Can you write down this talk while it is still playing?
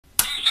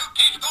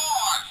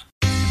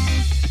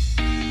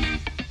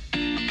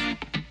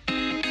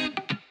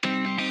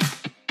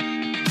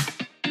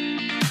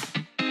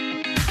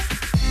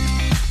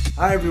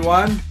Hi,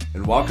 everyone,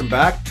 and welcome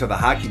back to the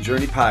Hockey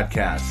Journey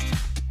Podcast,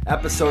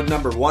 episode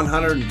number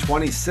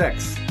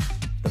 126,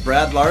 the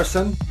Brad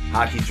Larson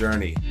Hockey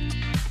Journey.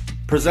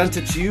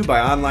 Presented to you by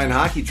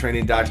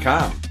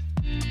onlinehockeytraining.com.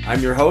 I'm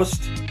your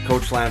host,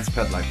 Coach Lance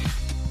Pedlick.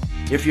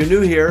 If you're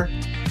new here,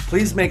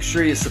 please make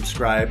sure you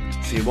subscribe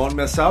so you won't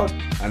miss out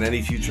on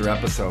any future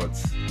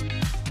episodes.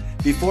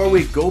 Before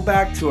we go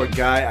back to a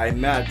guy I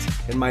met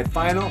in my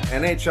final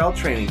NHL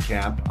training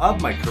camp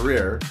of my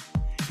career,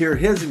 hear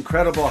his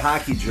incredible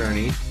hockey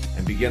journey,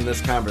 and begin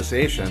this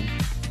conversation,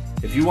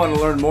 if you want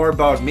to learn more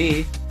about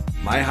me,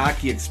 my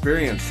hockey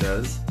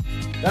experiences,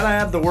 then I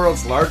have the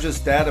world's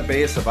largest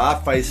database of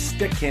off-ice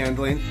stick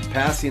handling,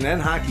 passing,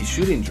 and hockey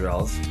shooting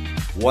drills,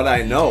 what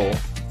I know,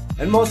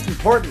 and most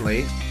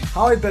importantly,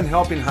 how I've been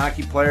helping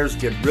hockey players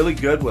get really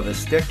good with a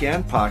stick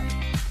and puck.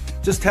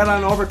 Just head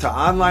on over to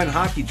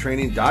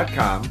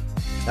onlinehockeytraining.com,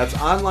 that's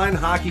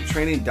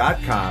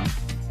onlinehockeytraining.com,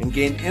 and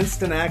gain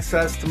instant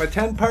access to my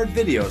 10-part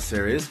video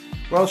series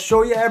where I'll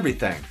show you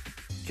everything.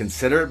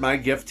 Consider it my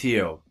gift to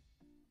you.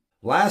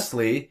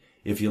 Lastly,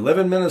 if you live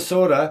in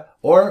Minnesota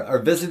or are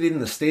visiting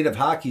the state of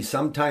hockey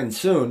sometime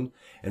soon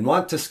and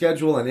want to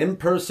schedule an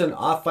in-person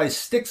off-ice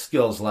stick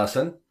skills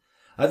lesson,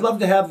 I'd love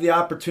to have the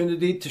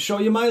opportunity to show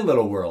you my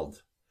little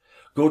world.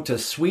 Go to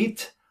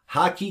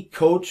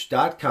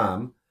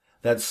sweethockeycoach.com,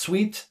 that's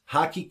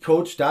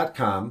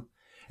sweethockeycoach.com,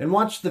 and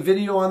watch the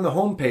video on the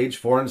homepage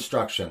for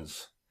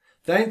instructions.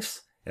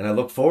 Thanks, and I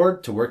look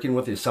forward to working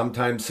with you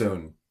sometime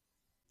soon.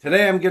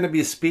 Today I'm going to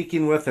be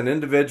speaking with an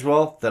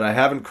individual that I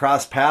haven't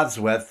crossed paths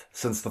with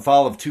since the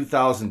fall of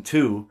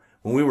 2002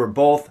 when we were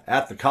both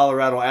at the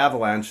Colorado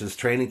Avalanche's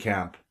training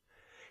camp.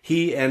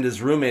 He and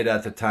his roommate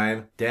at the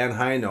time, Dan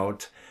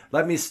Highnote,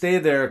 let me stay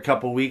there a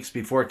couple weeks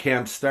before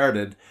camp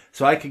started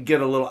so I could get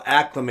a little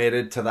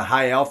acclimated to the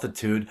high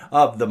altitude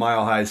of the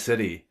Mile High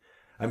City.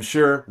 I'm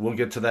sure we'll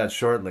get to that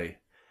shortly.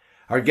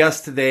 Our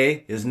guest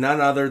today is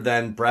none other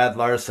than Brad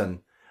Larson,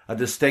 a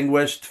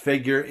distinguished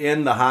figure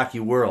in the hockey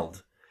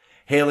world.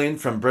 Hailing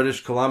from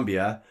British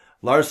Columbia,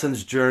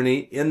 Larsen's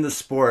journey in the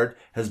sport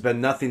has been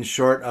nothing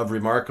short of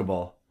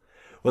remarkable.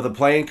 With a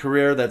playing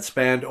career that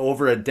spanned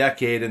over a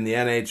decade in the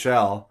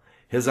NHL,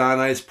 his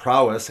on-ice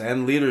prowess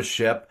and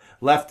leadership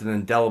left an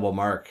indelible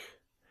mark.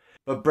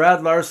 But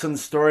Brad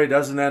Larson's story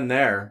doesn't end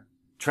there.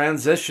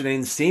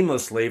 Transitioning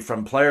seamlessly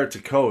from player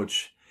to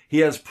coach,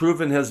 he has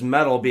proven his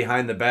mettle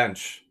behind the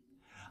bench.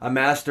 A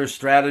master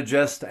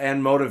strategist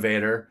and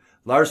motivator,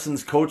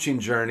 Larsen's coaching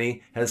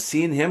journey has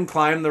seen him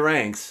climb the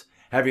ranks,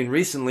 having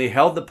recently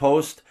held the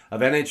post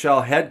of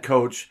NHL head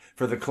coach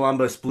for the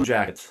Columbus Blue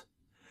Jackets.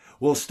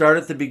 We'll start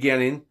at the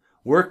beginning,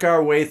 work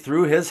our way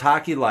through his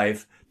hockey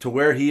life to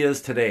where he is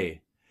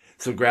today.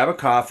 So grab a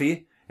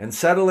coffee and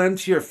settle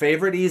into your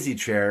favorite easy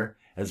chair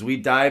as we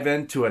dive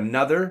into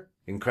another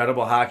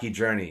incredible hockey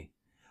journey.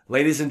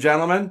 Ladies and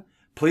gentlemen,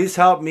 please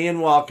help me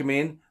in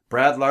welcoming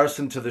Brad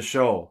Larson to the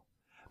show.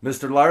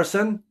 Mr.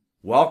 Larson,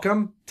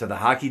 welcome to the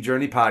Hockey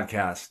Journey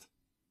Podcast.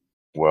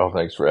 Well,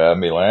 thanks for having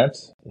me,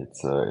 Lance.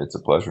 It's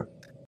a pleasure.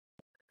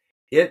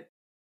 It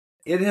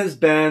has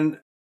been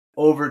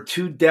over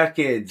 2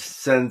 decades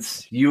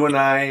since you and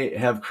I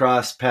have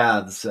crossed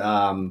paths.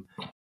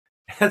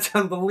 That's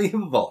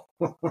unbelievable.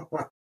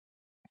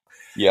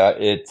 Yeah,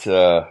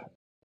 I'll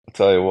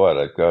tell you what,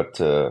 I got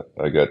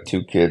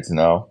 2 kids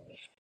now,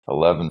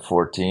 11,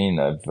 14.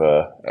 I've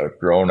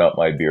grown up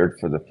my beard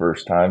for the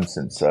first time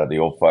since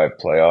the 05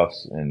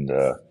 playoffs, and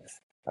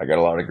I got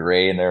a lot of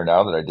gray in there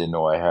now that I didn't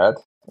know I had,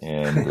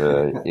 and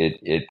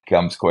it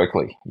comes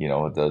quickly. You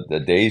know, the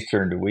days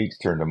turn to weeks,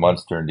 turn to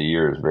months, turn to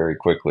years very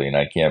quickly, and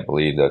I can't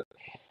believe that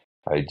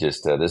I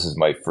just this is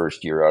my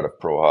first year out of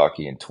pro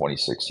hockey in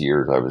 26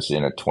 years. I was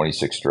in it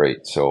 26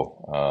 straight,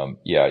 so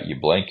yeah, you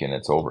blink and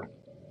it's over.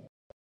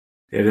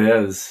 It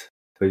is.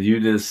 But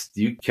you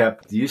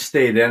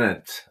stayed in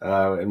it,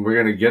 and we're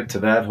going to get to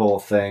that whole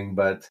thing.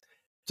 But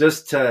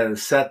just to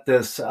set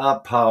this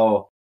up,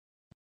 how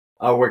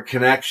our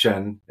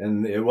connection,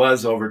 and it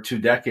was over 2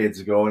 decades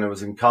ago, and it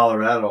was in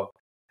Colorado.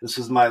 This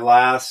was my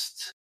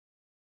last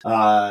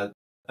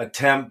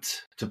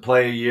attempt to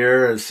play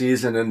a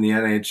season in the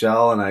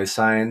NHL, and I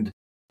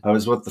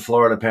was with the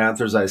Florida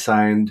Panthers. I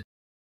signed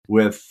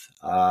with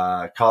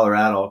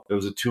Colorado. It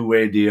was a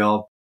 2-way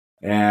deal,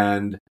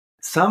 and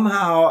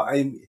somehow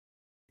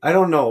I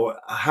don't know.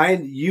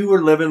 You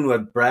were living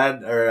with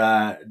Brad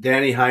or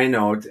Danny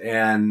Highnote,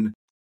 and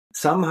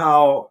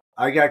somehow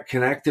I got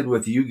connected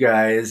with you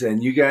guys,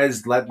 and you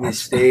guys let me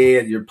stay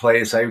at your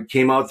place. I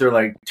came out there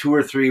like 2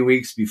 or 3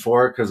 weeks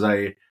before because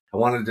I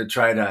wanted to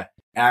try to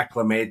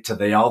acclimate to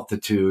the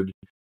altitude.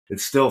 It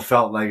still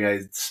felt like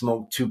I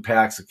smoked 2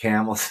 packs of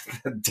Camels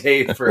a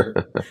day for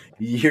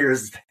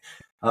years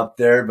up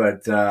there,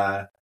 but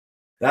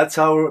that's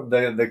how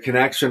the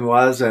connection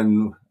was.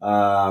 And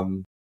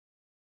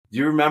do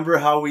you remember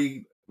how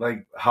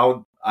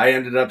I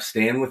ended up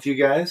staying with you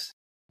guys?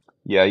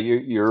 Yeah,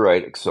 you're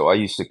right. So I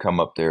used to come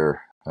up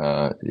there.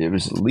 It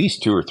was at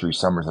least 2 or 3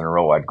 summers in a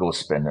row. I'd go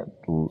spend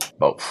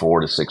about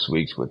 4 to 6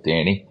 weeks with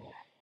Danny,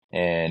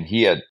 and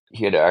he had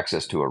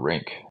access to a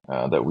rink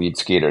that we'd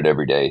skate at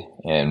every day,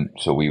 and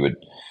so we would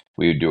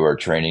do our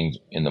training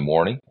in the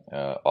morning,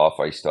 off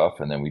ice stuff,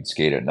 and then we'd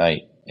skate at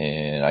night.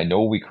 And I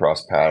know we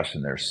crossed paths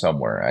in there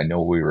somewhere. I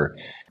know we were.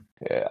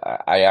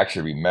 I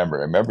actually remember.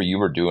 I remember you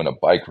were doing a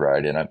bike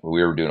ride, and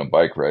we were doing a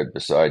bike ride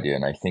beside you.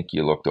 And I think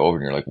you looked over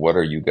and you're like, "What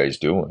are you guys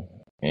doing?"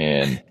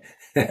 And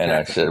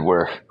I said,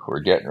 "We're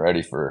getting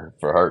ready for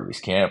Hartley's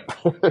camp,"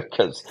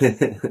 because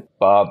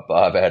Bob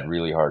had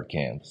really hard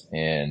camps,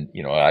 and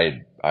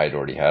I'd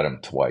already had him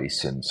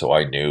twice, and so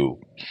I knew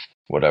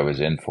what I was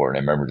in for. And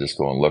I remember just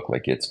going, "Look,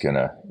 like it's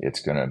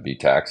gonna be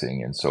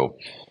taxing." And so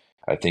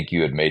I think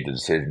you had made the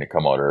decision to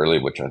come out early,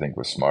 which I think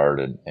was smart,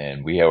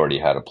 and we already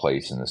had a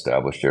place and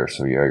established there.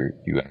 So yeah,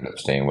 you ended up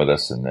staying with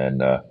us, and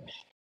then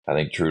I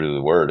think true to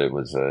the word, it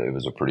was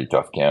a pretty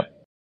tough camp.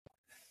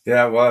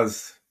 Yeah, it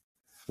was.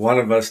 One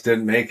of us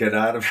didn't make it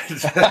out of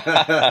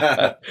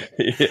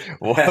it.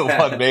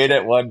 One made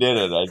it, one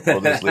didn't.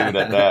 We'll just leave it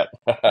at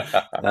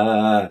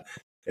that.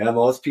 Yeah,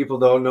 most people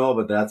don't know,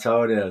 but that's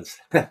how it is.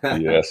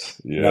 Yes.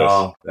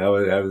 No, that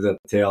was at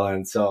the tail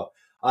end. So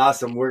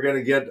awesome. We're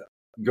gonna get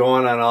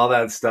going on all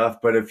that stuff,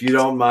 but if you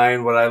don't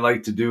mind, what I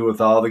like to do with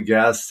all the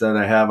guests that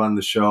I have on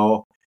the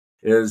show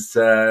is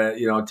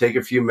take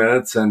a few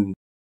minutes and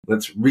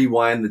let's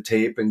rewind the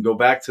tape and go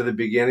back to the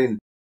beginning.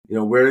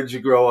 Where did you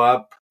grow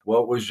up?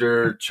 What was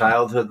your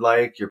childhood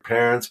like? Your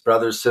parents,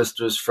 brothers,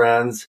 sisters,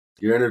 friends,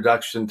 your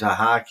introduction to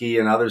hockey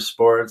and other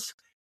sports.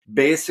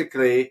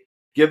 Basically,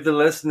 give the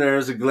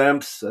listeners a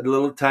glimpse, a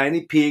little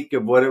tiny peek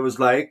of what it was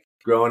like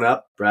growing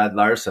up. Brad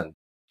Larson.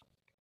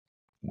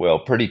 Well,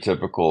 pretty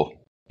typical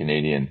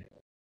Canadian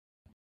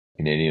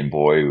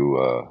boy who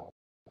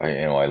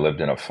I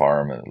lived in a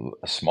farm,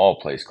 a small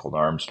place called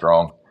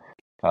Armstrong.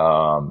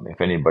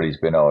 If anybody's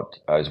been out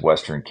as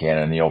Western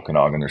Canada in the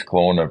Okanagan, there's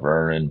Kelowna,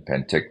 Vernon,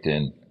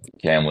 Penticton,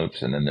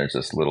 Kamloops, and then there's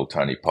this little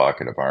tiny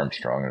pocket of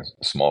Armstrong,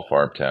 a small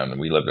farm town,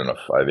 and we lived on a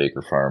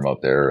 5-acre farm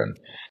out there. And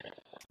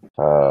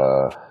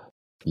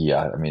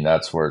yeah, I mean,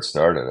 that's where it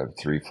started. I'm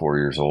 3-4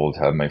 years old,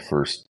 had my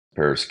first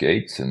pair of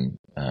skates, and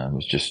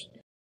was just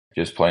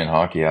playing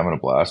hockey, having a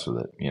blast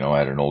with it. I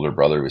had an older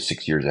brother who was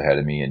 6 years ahead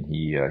of me, and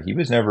he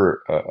was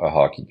never a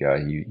hockey guy.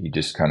 He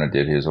just kind of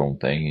did his own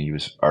thing. He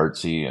was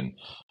artsy, and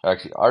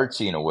actually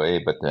artsy in a way,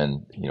 but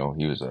then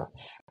he was a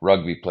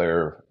rugby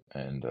player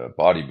and a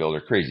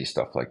bodybuilder, crazy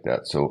stuff like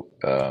that. So,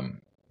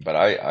 but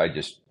I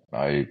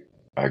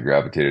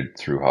gravitated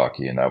through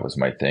hockey, and that was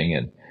my thing.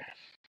 And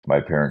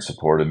my parents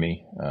supported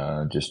me.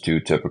 Just two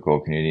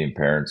typical Canadian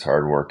parents,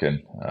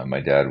 hardworking.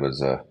 My dad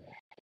was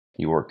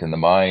he worked in the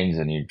mines,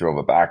 and he drove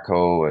a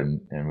backhoe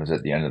and was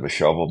at the end of a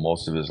shovel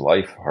most of his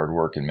life.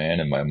 Hardworking man.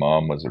 And my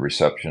mom was a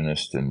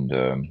receptionist, and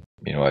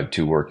I had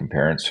two working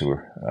parents who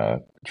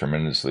were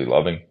tremendously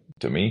loving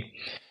to me.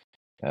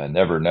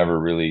 Never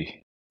really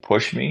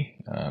pushed me,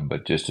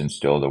 but just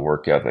instilled a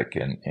work ethic,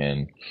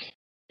 and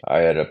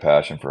I had a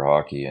passion for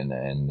hockey, and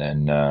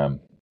then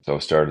so I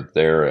started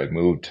there. I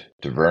moved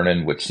to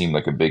Vernon, which seemed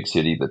like a big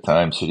city at the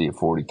time, city of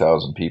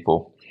 40,000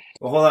 people.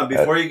 Well, hold on.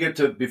 Before you get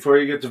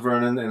to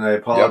Vernon, and I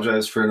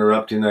apologize for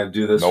interrupting. I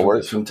do this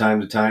from time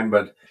to time,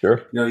 but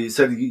sure. You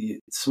said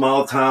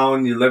small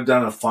town. You lived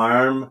on a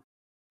farm.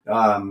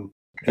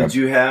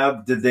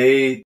 Did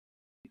they,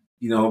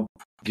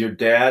 your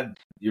dad,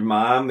 your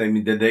mom? I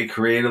mean, did they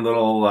create a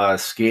little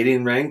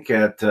skating rink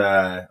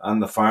on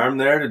the farm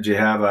there? Did you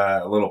have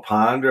a little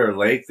pond or a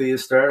lake that you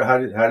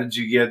started? How did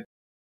you get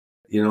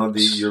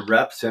your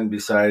reps in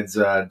besides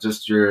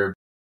just your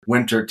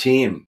winter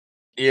team?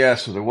 Yeah,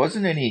 so there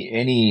wasn't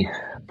any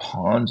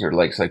ponds or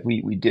lakes. Like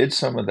we did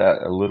some of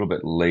that a little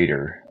bit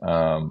later.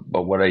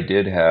 But what I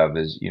did have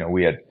is,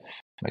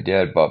 my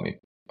dad bought me,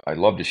 I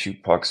love to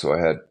shoot pucks, so I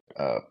had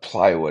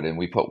plywood, and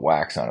we put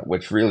wax on it,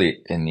 which really,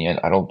 in the end,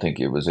 I don't think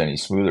it was any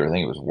smoother. I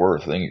think it was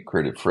worse. I think it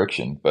created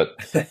friction. But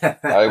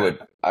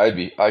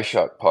I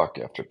shot puck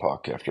after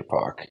puck after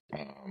puck,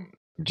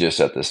 just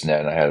at this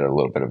net, and I had a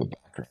little bit of a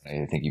background.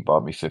 I think he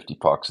bought me 50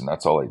 pucks, and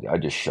that's all I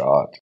just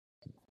shot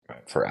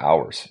for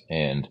hours.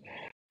 And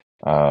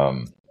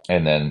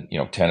then,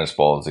 tennis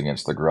balls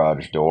against the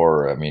garage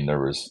door. I mean,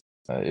 there was,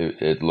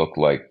 it looked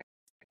like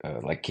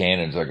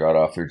cannons I got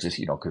off here just,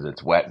 because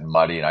it's wet and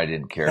muddy, and I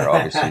didn't care,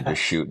 obviously,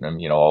 just shooting them,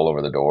 all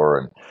over the door.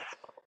 And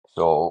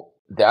so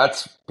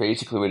that's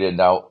basically what we did.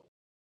 Now,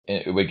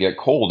 it would get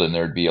cold, and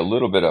there'd be a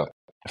little bit of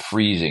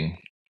freezing.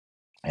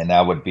 And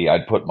that would be,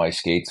 I'd put my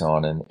skates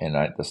on, and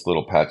this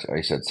little patch of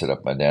ice I'd sit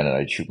up my den, and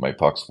I'd shoot my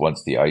pucks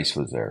once the ice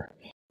was there.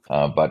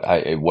 But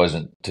it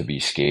wasn't to be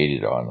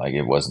skated on. Like,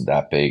 it wasn't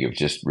that big. It was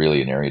just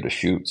really an area to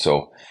shoot.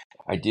 So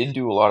I didn't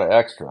do a lot of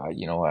extra.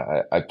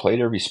 I played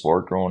every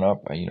sport growing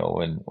up.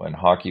 When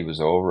hockey was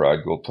over,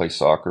 I'd go play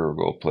soccer or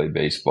go play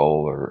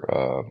baseball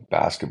or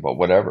basketball,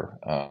 whatever.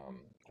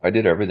 I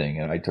did everything,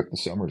 and I took the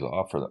summers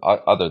off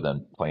other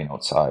than playing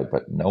outside,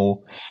 but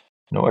no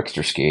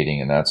extra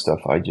skating and that stuff.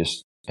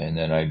 And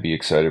then I'd be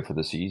excited for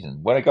the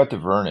season. When I got to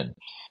Vernon,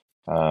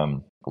 a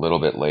little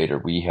bit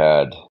later,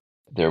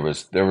 there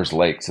was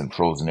lakes and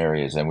frozen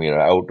areas, and we had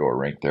an outdoor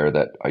rink there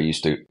that I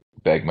used to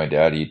begged my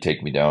dad, he'd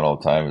take me down all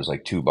the time. It was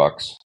like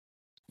 $2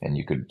 and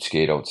you could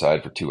skate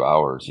outside for 2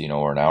 hours,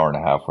 or an hour and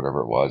a half,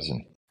 whatever it was.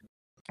 And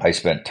I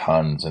spent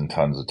tons and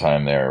tons of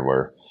time there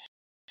where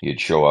you'd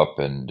show up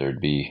and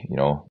there'd be,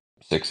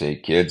 6,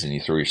 8 kids and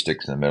you throw your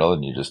sticks in the middle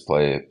and you just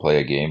play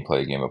a game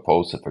of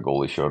post. If a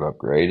goalie showed up,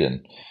 great.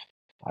 And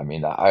I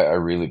mean, I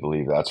really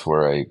believe that's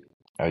where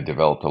I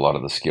developed a lot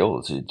of the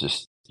skills. It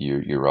just,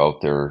 you're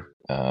out there,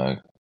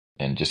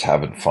 and just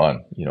having fun.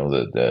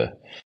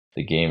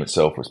 The game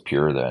itself was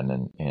pure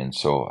then. And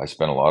so I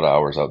spent a lot of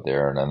hours out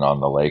there, and then on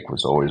the lake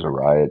was always a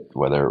riot,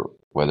 whether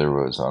it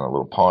was on a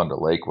little pond, a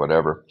lake,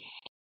 whatever.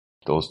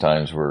 Those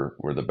times were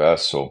the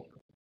best. So,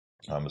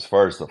 as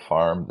far as the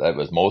farm,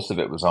 most of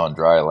it was on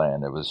dry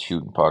land. It was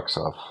shooting pucks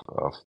off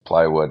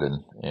plywood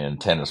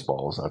and tennis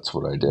balls. That's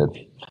what I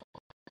did.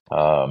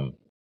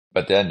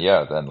 But then,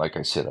 like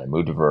I said, I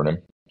moved to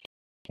Vernon,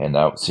 and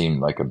that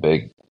seemed like a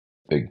big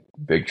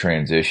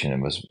transition.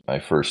 It was my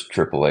first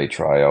AAA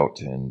tryout,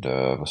 and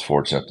was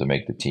fortunate to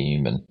make the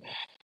team. And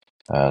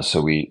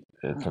so we,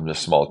 from this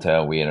small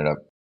town, we ended up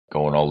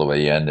going all the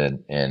way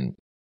in and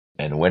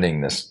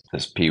winning this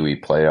Pee Wee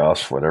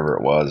playoffs, whatever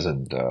it was.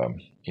 And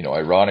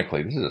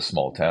ironically, this is a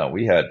small town.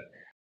 We had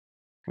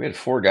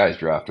 4 guys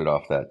drafted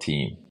off that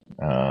team.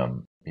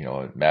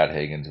 Matt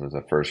Higgins was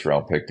a first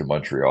round pick to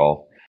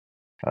Montreal.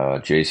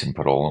 Jason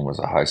Podolin was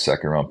a high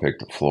second round pick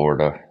to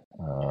Florida.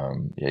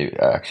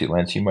 Actually,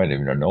 Lance, you might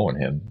even have known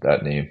him,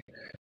 that name.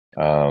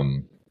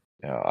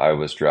 I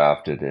was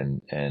drafted,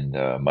 and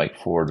Mike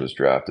Ford was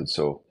drafted.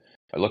 So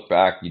I look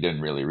back, you didn't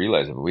really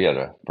realize it,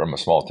 but from a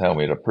small town,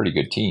 we had a pretty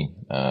good team.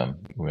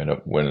 We ended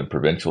up winning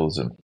provincials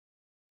and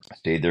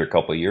stayed there a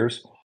couple of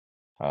years.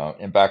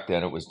 And back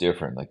then it was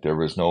different. Like there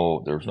was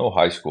no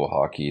high school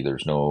hockey.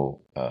 There's no,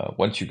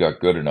 once you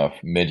got good enough,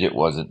 midget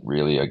wasn't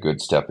really a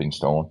good stepping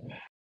stone.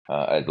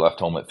 I'd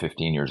left home at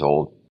 15 years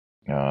old.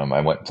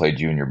 I went and played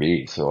junior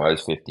B. So I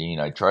was 15.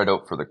 I tried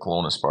out for the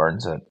Kelowna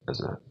Spartans as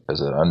an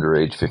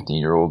underage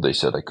 15-year-old. They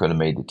said I could have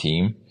made the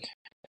team,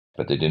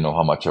 but they didn't know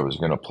how much I was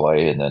going to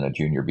play. And then a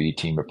junior B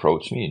team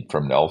approached me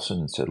from Nelson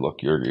and said,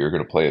 "Look, you're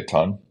going to play a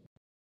ton."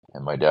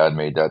 And my dad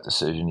made that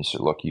decision. He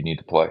said, "Look, you need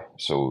to play."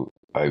 So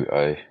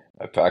I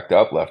packed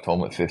up, left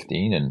home at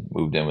 15, and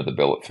moved in with the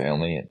Billet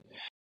family and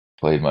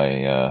played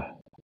my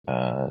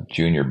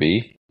junior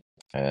B,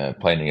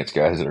 playing against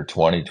guys that are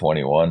 20,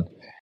 21.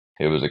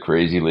 It was a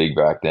crazy league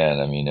back then.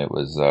 I mean, it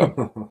was,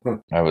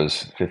 I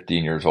was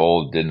 15 years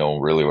old, didn't know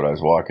really what I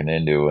was walking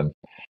into. And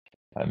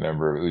I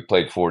remember we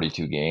played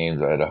 42 games.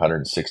 I had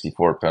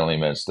 164 penalty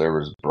minutes. There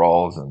was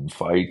brawls and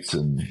fights.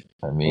 And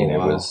I mean,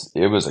 wow.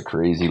 it was a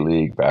crazy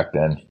league back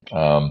then.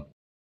 And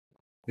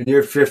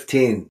you're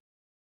 15.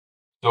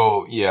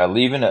 So yeah,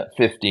 leaving at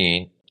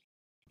 15,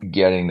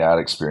 getting that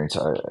experience,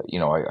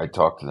 I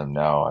talk to them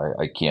now.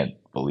 I can't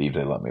believe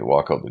they let me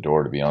walk out the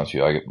door, to be honest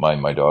with you.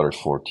 My daughter's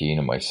 14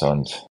 and my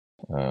son's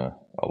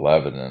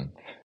 11, and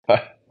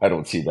I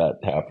don't see that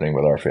happening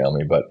with our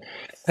family. But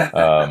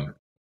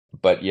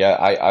yeah,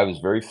 I was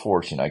very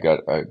fortunate. I got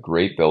a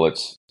great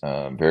Billets,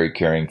 very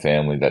caring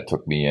family that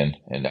took me in,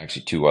 and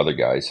actually 2 other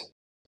guys,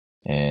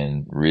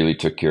 and really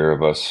took care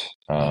of us.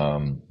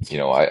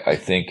 I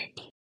think,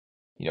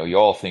 you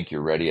all think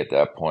you're ready at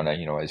that point. I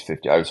was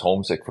 50. I was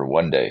homesick for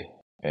 1 day,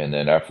 and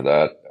then after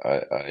that,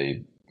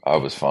 I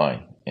was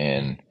fine.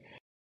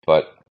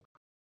 But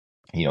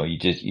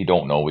you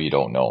don't know what you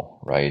don't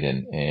know, right?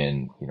 And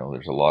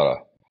there's a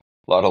lot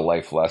of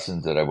life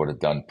lessons that I would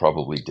have done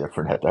probably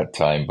different at that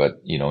time. But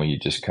you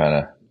just kind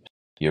of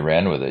you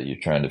ran with it. You're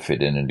trying to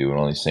fit in and doing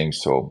all these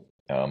things. So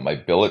my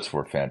billets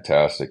were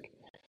fantastic.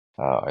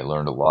 I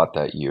learned a lot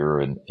that year,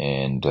 and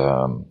then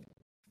the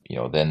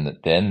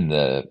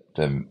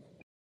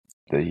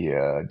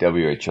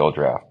WHL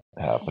draft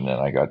happened, and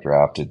I got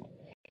drafted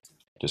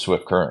to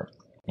Swift Current,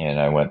 and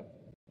I went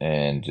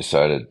and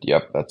decided,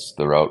 yep, that's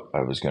the route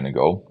I was going to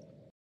go.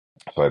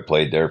 So I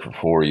played there for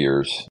 4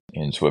 years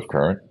in Swift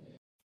Current,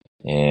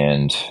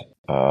 and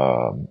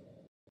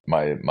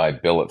my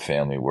billet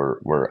family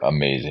were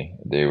amazing.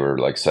 They were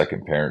like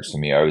second parents to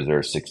me. I was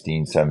there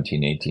 16,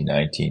 17, 18,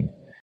 19.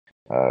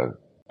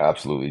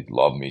 Absolutely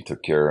loved me,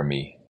 took care of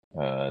me.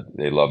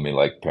 They loved me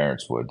like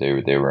parents would.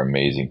 They were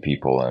amazing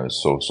people, and I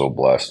was so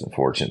blessed and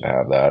fortunate to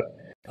have that.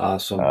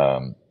 Awesome.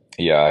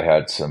 I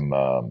had some,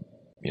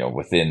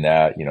 within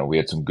that, we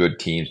had some good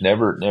teams.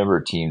 Never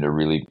a team to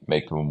really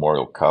make the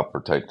Memorial Cup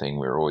or type thing.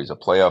 We were always a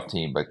playoff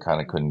team, but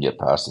kind of couldn't get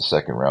past the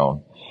second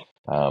round.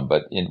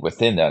 But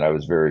within that, I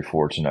was very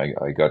fortunate.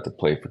 I got to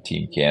play for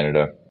Team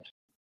Canada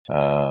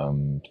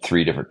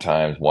 3 different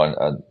times. One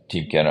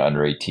Team Canada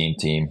under 18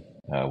 team.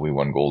 We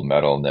won gold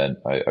medal, and then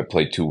I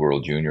played 2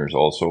 World Juniors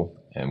also,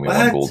 and we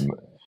won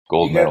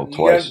gold medal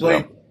twice. You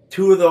guys played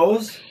 2 of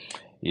those?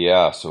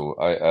 Yeah, so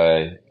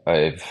I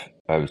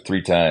was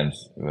 3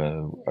 times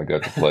I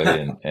got to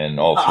play, and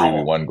all 3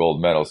 we won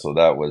gold medal. So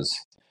that was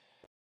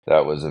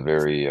a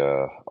very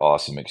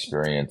awesome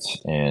experience,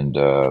 and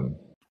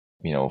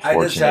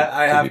fortunate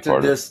I have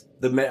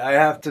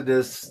to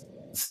just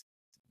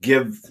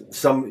give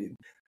some.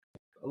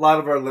 a lot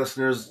of our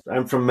listeners,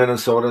 I'm from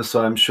Minnesota,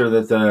 so I'm sure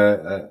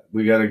that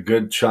we got a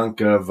good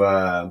chunk of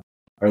our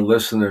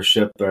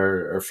listenership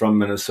are from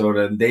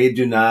Minnesota, and they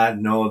do not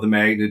know the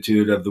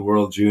magnitude of the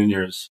World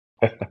Juniors.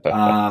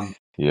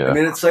 Yeah. I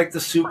mean, it's like the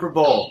Super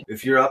Bowl.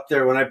 If you're up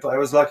there, when I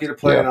was lucky to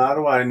play in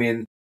Ottawa, I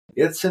mean,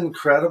 it's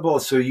incredible.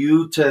 So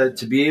you to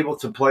be able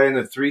to play in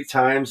it 3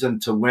 times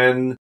and to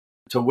win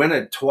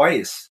it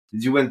twice.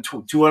 Did you win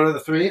 2 out of the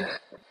 3?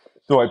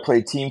 So I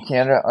played Team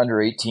Canada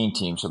under 18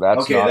 team, so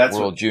that's Okay, not that's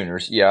World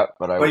Juniors. Yeah,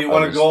 but you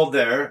won a gold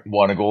there.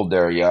 Won a gold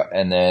there, yeah,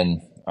 and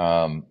then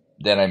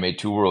I made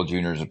 2 World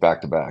Juniors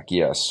back to back.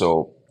 Yeah,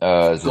 so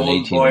as an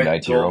 18 and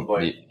 19 year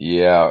old,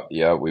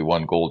 yeah, we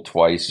won gold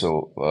twice.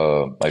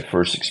 So my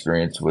first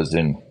experience was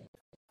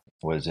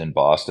in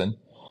Boston,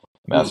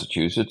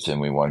 Massachusetts,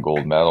 and we won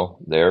gold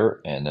medal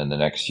there. And then the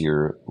next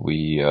year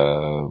we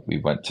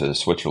went to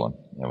Switzerland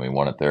and we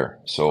won it there.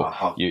 So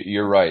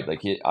you're right.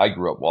 Like I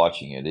grew up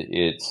watching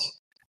it.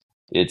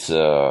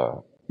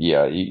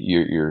 Yeah,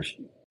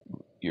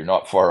 you're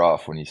not far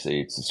off when you say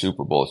it's the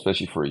Super Bowl,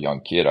 especially for a young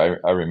kid.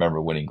 I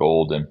remember winning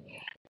gold, and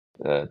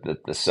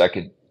the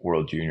second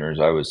World Juniors,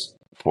 I was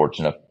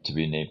fortunate enough to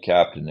be named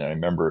captain. And I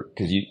remember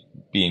because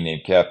being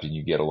named captain,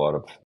 you get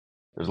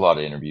there's a lot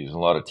of interviews, a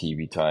lot of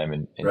TV time,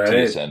 and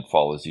TSN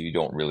follows you. You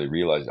don't really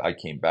realize. I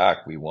came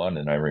back, we won,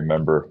 and I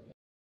remember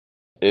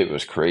it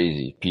was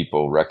crazy.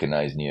 People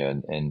recognizing you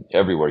and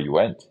everywhere you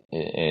went,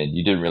 and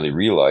you didn't really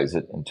realize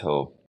it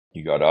until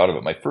you got out of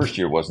it. My first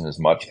year wasn't as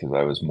much because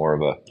I was more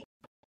of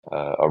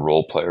a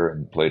role player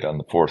and played on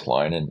the 4th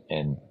line,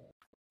 and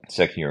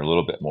second year a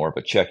little bit more of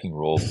a checking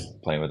role,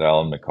 playing with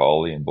Alan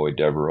McCauley and Boyd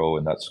Devereaux,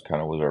 and that's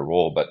kind of was our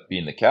role. But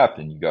being the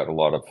captain, you got a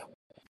lot of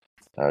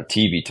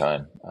TV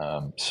time.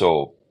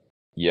 So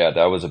yeah,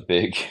 that was a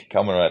big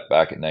coming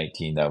back at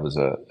 19. That was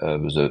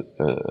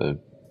a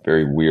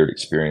very weird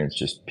experience,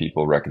 just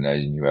people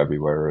recognizing you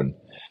everywhere. And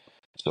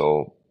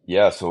so,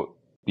 yeah, so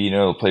being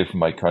able to play for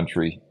my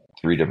country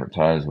 3 different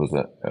times was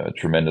a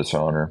tremendous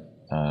honor.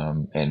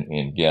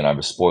 And again, I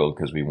was spoiled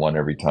because we won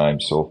every time.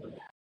 So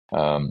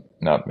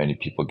not many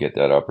people get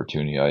that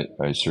opportunity.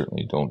 I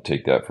certainly don't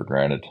take that for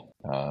granted.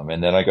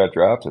 And then I got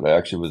drafted. I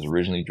actually was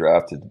originally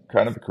drafted,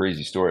 kind of a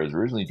crazy story. I was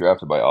originally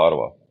drafted by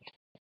Ottawa.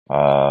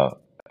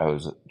 I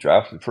was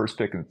drafted first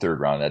pick in the 3rd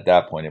round. At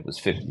that point, it was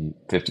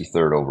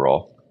 53rd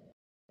overall.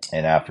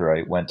 And after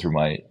I went through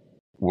my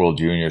World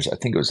Juniors, I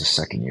think it was the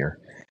second year,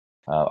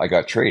 I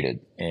got traded,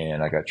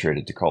 and I got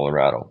traded to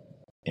Colorado.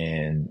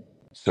 And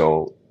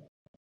so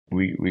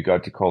we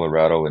got to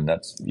Colorado, and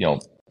that's,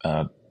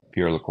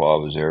 Pierre Lacroix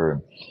was there.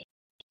 And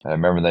I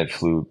remember they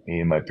flew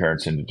me and my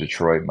parents into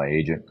Detroit, my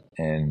agent,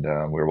 and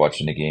we were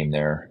watching the game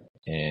there,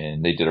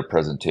 and they did a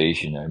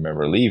presentation. I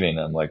remember leaving.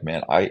 I'm like,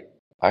 man, I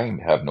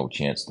have no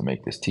chance to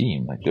make this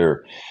team. Like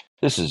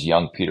this is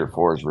young Peter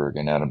Forsberg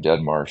and Adam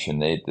Deadmarsh,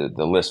 and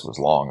the list was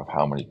long of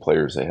how many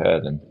players they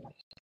had, and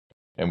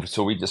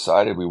so we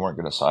decided we weren't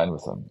going to sign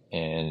with them.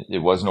 And it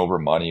wasn't over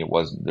money. It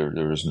wasn't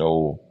there was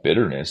no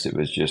bitterness. It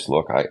was just,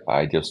 look,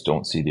 I just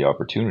don't see the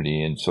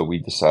opportunity, and so we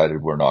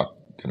decided we're not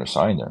going to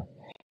sign there.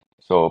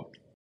 So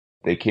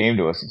they came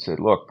to us and said,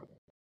 look,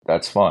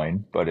 that's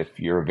fine, but if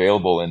you're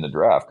available in the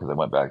draft, because I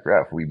went back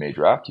draft, we may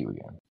draft you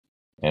again.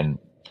 And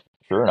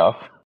sure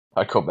enough,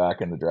 I go back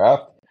in the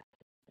draft,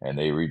 and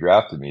they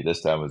redrafted me.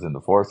 This time it was in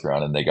the 4th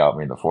round, and they got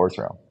me in the 4th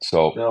round.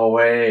 So no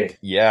way.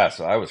 Yeah,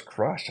 so I was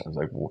crushed. I was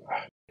like,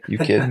 you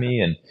kidding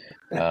me?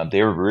 And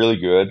they were really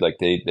good. Like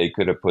they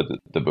could have put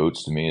the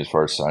boots to me as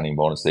far as signing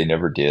bonus. They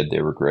never did.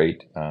 They were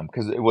great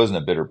because it wasn't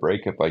a bitter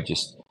breakup. I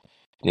just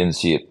didn't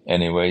see it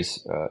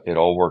anyways. It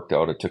all worked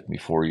out. It took me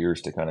 4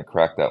 years to kind of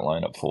crack that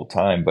lineup full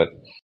time. But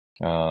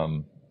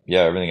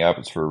yeah, everything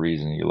happens for a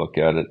reason. You look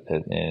at it,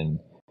 and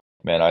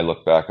man, I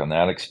look back on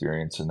that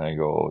experience and I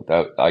go,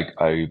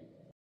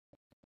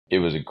 it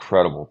was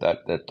incredible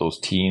that those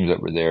teams that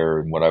were there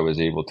and what I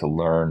was able to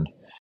learn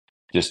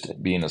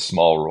just being a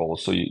small role.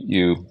 So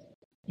you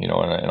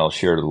know, and I'll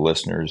share to the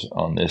listeners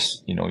on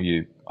this,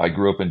 I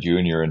grew up in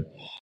junior,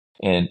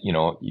 and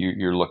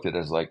you're looked at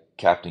as like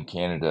Captain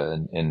Canada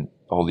and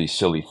all these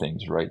silly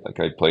things, right? Like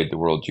I played the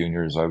World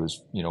Juniors. I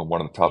was,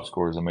 one of the top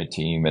scorers on my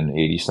team, and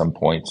 80 some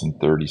points and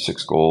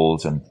 36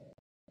 goals, and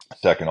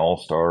second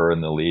All-Star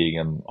in the league,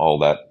 and all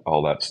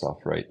that stuff,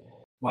 right?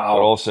 Wow.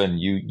 But all of a sudden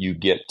you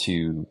get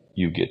to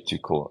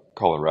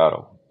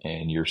Colorado,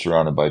 and you're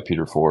surrounded by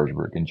Peter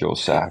Forsberg and Joe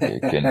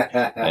Sakic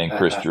and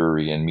Chris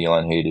Drury and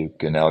Milan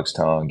Hajduk and Alex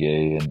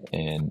Tanguay,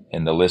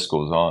 and the list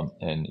goes on.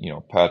 And,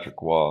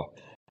 Patrick Waugh,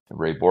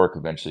 Ray Bourque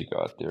eventually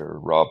got there,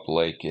 Rob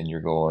Blake, and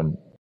you're going,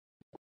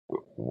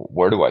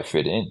 where do I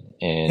fit in?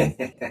 And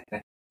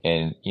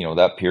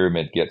that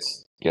pyramid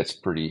gets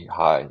pretty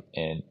high.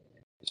 And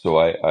so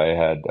I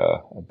had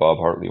Bob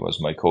Hartley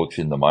was my coach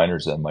in the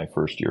minors then my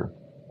first year,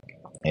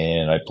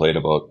 and I played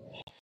about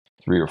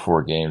 3 or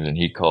 4 games, and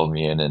he called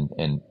me in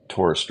and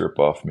tore a strip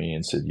off me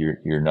and said,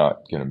 you're not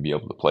going to be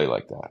able to play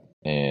like that.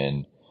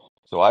 And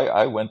so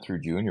I went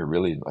through junior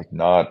really like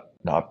not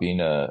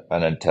being an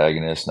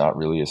antagonist, not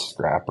really a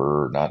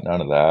scrapper,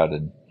 none of that.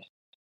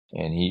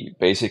 And he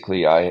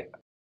basically,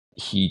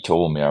 he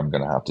told me I'm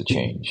going to have to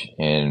change.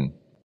 And,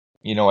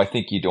 you know, I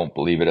think you don't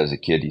believe it as a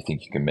kid. You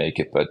think you can make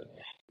it, but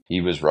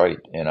he was right.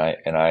 And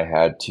I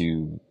had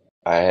to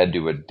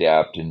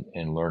adapt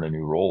and learn a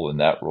new role. And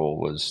that role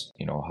was,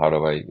 you know,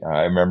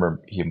 I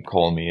remember him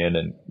calling me in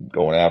and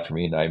going after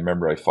me. And I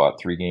remember I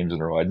fought 3 games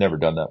in a row. I'd never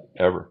done that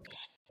ever.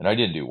 And I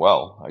didn't do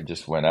well. I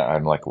just went out.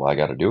 I'm like, well, I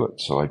got to do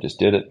it. So I just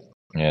did it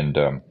and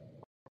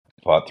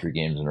fought 3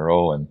 games in a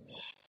row. And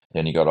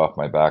then he got off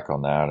my back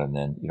on that. And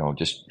then, you know,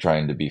 just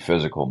trying to be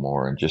physical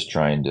more and just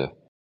trying to,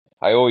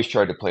 I always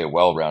tried to play a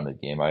well-rounded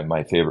game.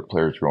 My favorite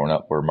players growing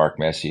up were Mark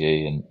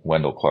Messier and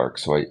Wendell Clark.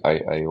 So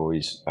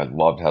I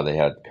loved how they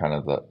had kind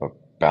of a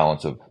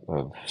balance of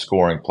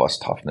scoring plus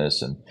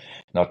toughness. And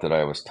not that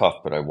I was tough,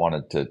 but I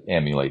wanted to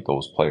emulate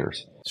those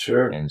players.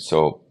 Sure. And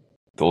so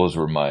those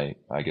were my,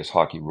 I guess,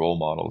 hockey role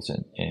models.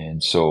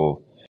 And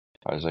so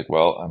I was like,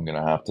 well, I'm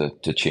going to have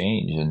to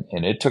change.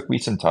 And it took me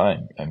some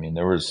time. I mean,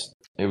 it was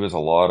a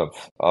lot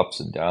of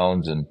ups and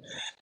downs and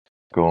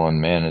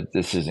going, man,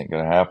 this isn't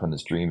going to happen.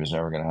 This dream is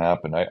never going to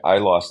happen. I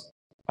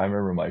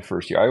remember my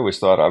first year, I always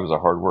thought I was a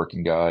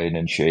hardworking guy and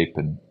in shape.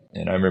 And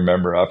I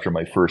remember after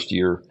my first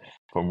year,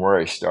 from where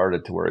I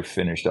started to where I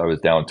finished, I was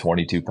down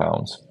 22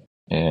 pounds.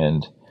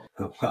 And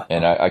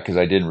because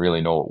I didn't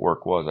really know what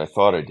work was. I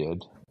thought I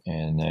did.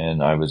 And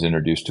then I was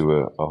introduced to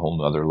a whole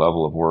nother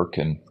level of work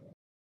and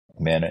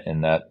man,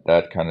 and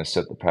that kind of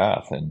set the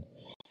path. And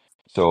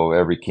so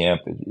every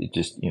camp, it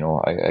just, you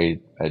know, I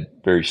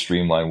very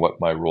streamlined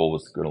what my role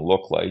was going to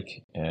look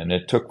like. And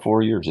it took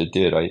 4 years. It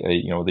did.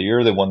 You know, the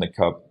year they won the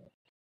cup,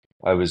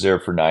 I was there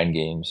for 9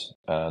 games.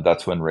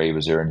 That's when Ray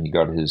was there and he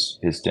got his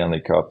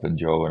Stanley Cup and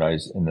Joe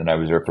and then I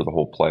was there for the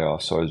whole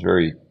playoffs. So I was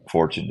very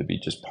fortunate to be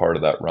just part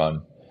of that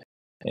run.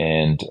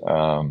 And,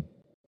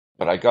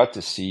 but I got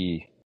to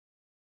see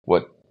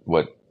what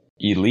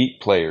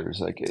elite players,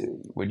 like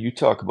when you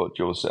talk about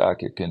Joe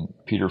Sakic and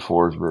Peter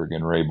Forsberg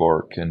and Ray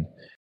Bourque and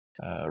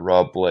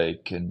Rob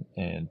Blake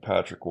and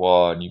Patrick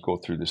Waugh, and you go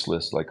through this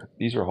list, like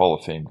these are Hall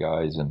of Fame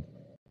guys,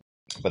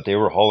 but they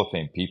were Hall of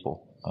Fame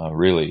people.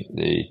 Really,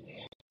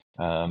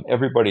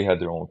 everybody had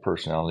their own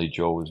personality.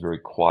 Joe was very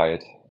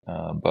quiet,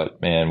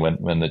 but man,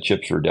 when the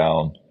chips were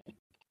down,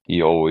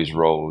 he always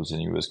rose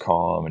and he was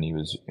calm and he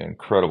was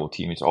incredible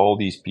teammates. All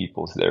these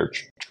people there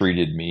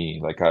treated me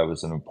like I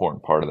was an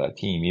important part of that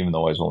team, even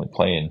though I was only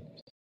playing,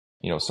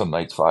 you know, some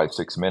nights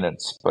 5-6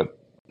 minutes, but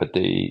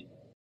they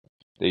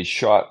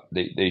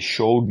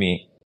showed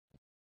me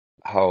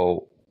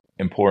how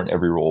important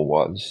every role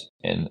was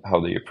and how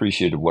they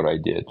appreciated what I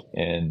did.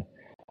 And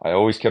I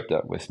always kept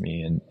that with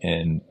me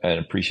and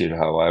appreciated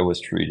how I was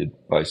treated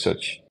by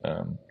such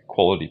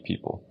quality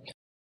people.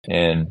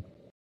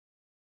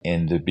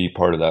 And to be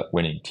part of that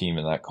winning team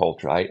and that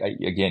culture.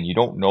 Again, you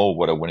don't know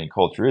what a winning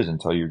culture is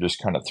until you're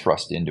just kind of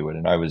thrust into it.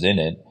 And I was in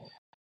it.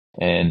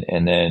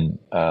 And then,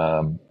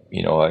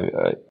 you know,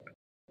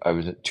 I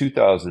was at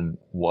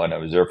 2001, I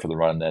was there for the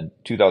run. Then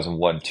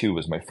 2001-2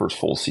 was my first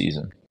full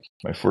season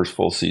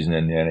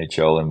in the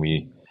NHL. And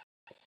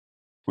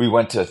we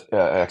went to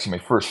actually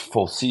my first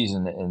full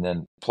season and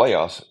then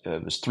playoffs.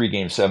 It was 3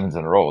 Game 7s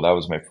in a row. That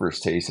was my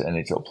first taste of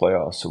NHL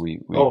playoffs. So we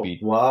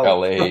beat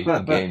LA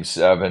in Game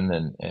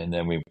 7 and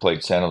then we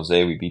played San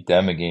Jose. We beat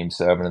them in Game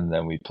 7 and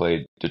then we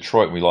played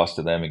Detroit. We lost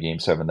to them in Game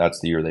 7. That's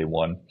the year they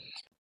won.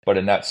 But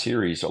in that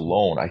series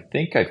alone, I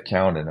think I've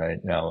counted.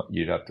 Now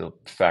you'd have to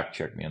fact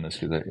check me on this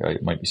because I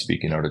might be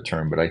speaking out of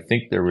turn, but I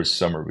think there was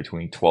somewhere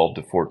between 12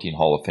 to 14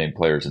 Hall of Fame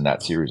players in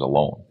that series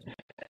alone.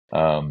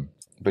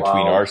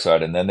 Between our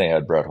side, and then they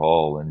had Brett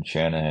Hall and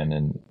Shanahan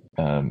and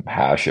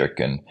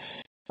Hasek and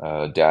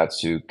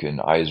Datsuk and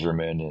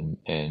Yzerman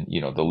and you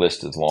know the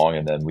list is long.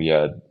 And then we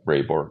had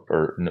Ray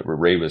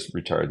was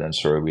retired then.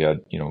 Sorry, we had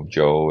you know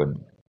Joe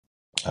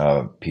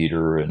and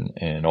Peter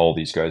and all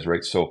these guys,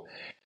 right? So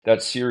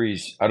that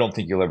series, I don't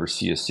think you'll ever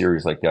see a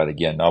series like that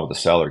again. Not with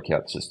the salary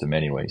cap system,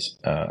 anyways.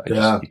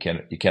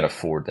 You can't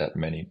afford that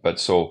many.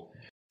 But so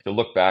to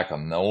look back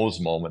on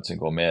those moments and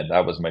go, man,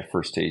 that was my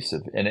first taste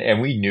of,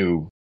 and we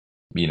knew.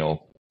 You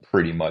know,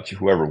 pretty much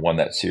whoever won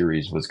that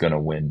series was going to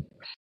win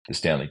the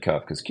Stanley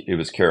Cup because it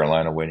was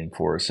Carolina waiting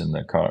for us in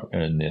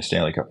the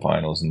Stanley Cup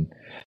Finals,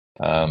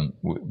 and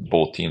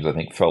both teams I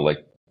think felt like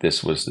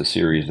this was the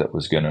series that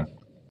was going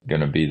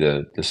to be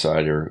the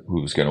decider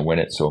who was going to win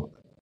it. So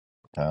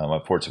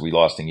unfortunately, we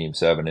lost in Game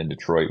 7 in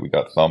Detroit. We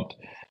got thumped.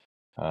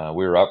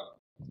 We were up.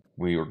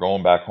 We were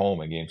going back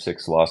home in Game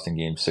 6, lost in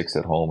Game 6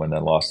 at home, and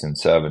then lost in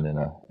 7. And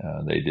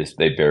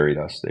they buried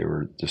us. They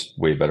were just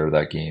way better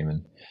that game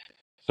and.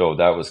 So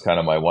that was kind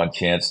of my one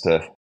chance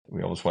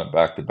we almost went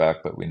back to back,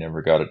 but we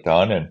never got it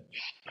done. And,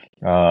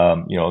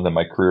 you know, then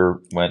my career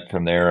went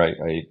from there.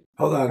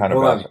 Hold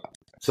on.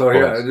 So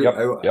here,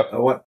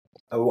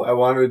 I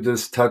wanted to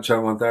just touch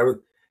on one thing.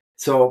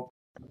 So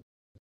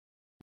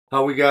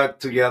how we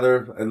got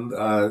together and,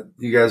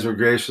 you guys were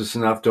gracious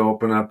enough to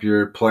open up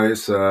your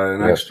place,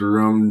 an extra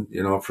room,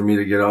 you know, for me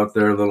to get out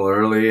there a little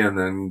early and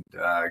then,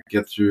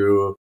 get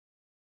through,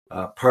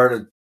 part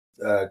of,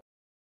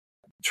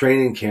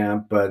 training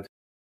camp. But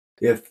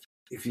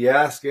if you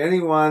ask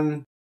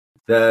anyone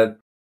that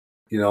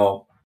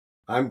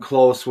I'm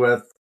close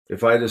with,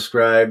 if I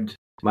described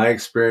my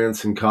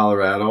experience in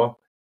Colorado,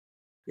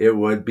 it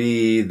would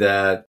be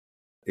that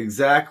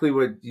exactly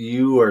what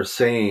you are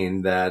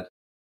saying, that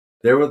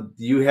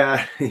you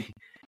had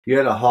you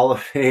had a Hall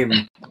of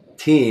Fame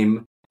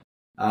team,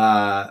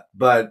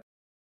 but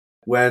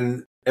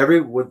when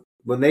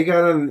they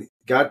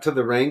got to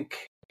the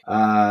rink,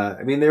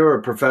 they were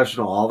a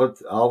professional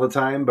all the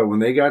time, but when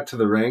they got to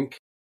the rink,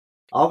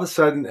 all of a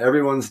sudden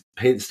everyone's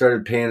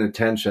started paying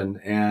attention,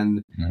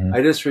 and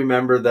I just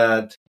remember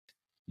that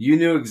you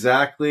knew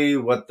exactly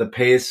what the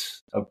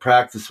pace of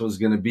practice was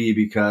going to be,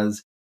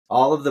 because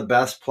all of the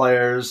best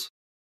players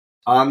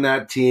on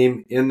that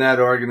team, in that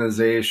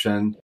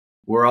organization,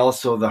 were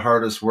also the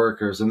hardest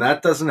workers. And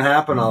that doesn't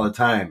happen all the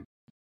time.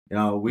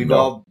 We've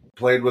all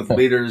played with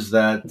leaders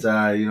that,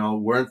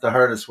 weren't the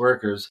hardest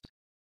workers,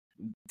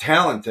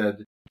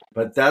 talented,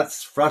 but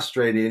that's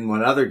frustrating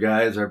when other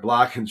guys are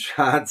blocking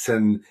shots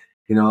and,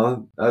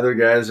 other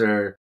guys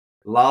are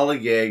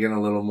lollygagging a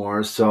little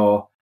more.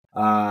 So,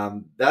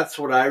 that's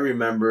what I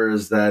remember,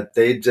 is that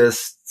they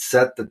just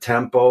set the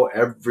tempo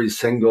every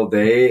single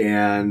day.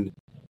 And,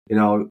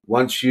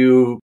 once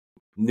you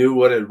knew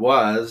what it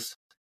was,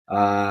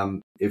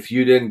 if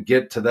you didn't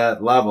get to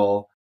that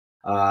level,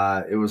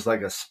 it was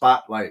like a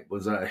spotlight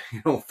was,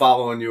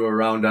 following you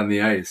around on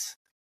the ice.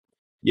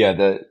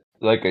 Yeah,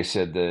 like I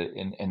said,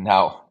 and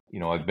now,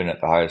 I've been at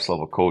the highest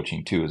level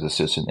coaching too, as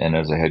assistant and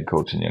as a head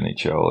coach in the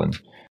NHL, and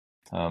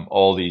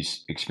all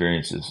these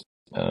experiences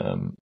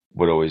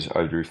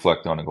I'd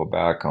reflect on and go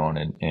back on,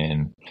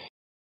 and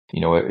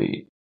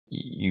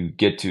you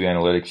get to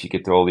analytics, you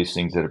get to all these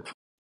things that have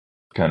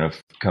kind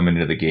of come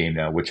into the game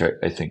now, which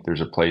I think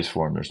there's a place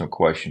for them. There's no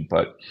question,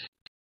 but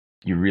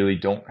you really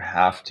don't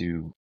have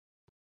to.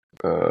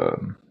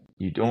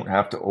 You don't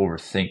have to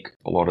overthink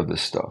a lot of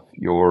this stuff.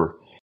 Your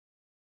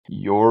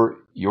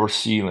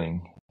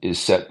ceiling is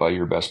set by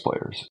your best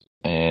players,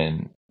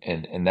 and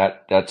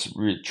that's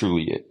really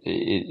truly it.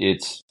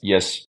 It's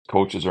yes,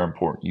 coaches are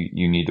important.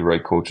 You need the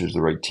right coaches,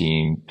 the right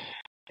team,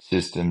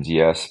 systems,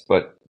 yes,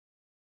 but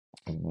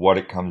what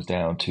it comes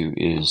down to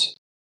is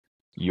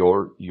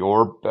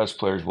your best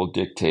players will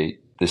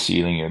dictate the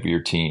ceiling of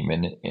your team.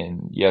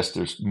 And yes,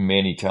 there's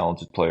many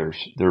talented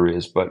players, there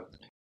is, but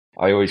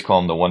I always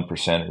call them the one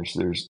percenters.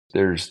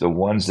 There's the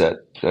ones that,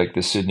 like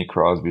the Sidney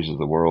Crosbys of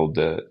the world,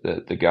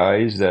 the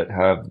guys that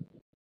have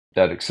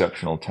that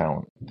exceptional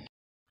talent,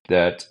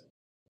 that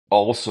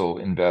also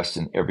invest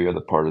in every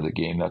other part of the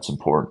game that's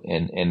important,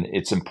 and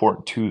it's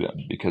important to them,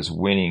 because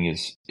winning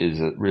is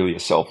really a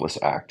selfless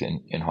act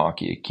in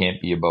hockey. It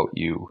can't be about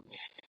you,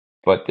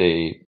 but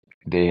they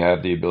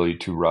have the ability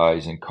to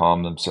rise and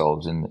calm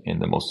themselves in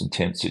the most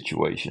intense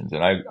situations.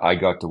 And I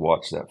got to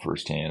watch that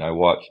firsthand. I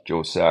watched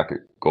Joe Sakic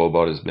go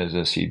about his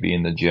business. He'd be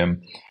in the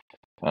gym,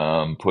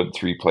 putting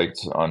 3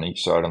 plates on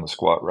each side on the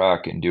squat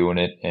rack and doing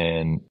it,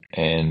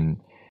 and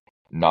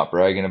not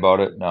bragging about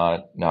it,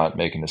 not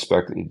making a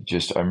spectacle.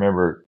 Just, I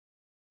remember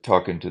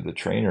talking to the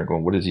trainer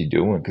going, what is he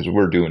doing? Because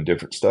we're doing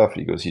different stuff.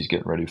 He goes, he's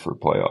getting ready for the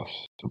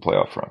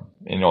playoff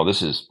run.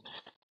 This is,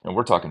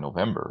 we're talking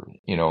November,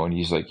 and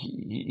he's like,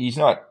 he's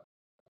not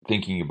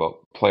thinking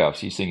about playoffs.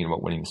 He's thinking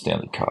about winning the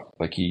Stanley Cup.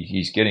 Like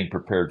he's getting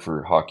prepared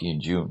for hockey in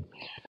June.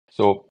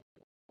 So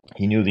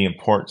he knew the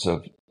importance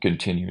of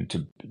continuing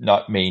to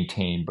not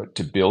maintain, but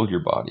to build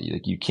your body.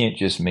 Like you can't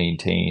just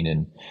maintain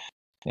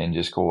and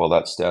just go, well,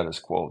 that's status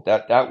quo.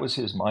 That was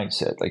his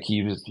mindset. Like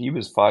he was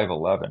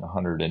 5'11",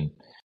 100 and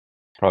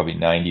probably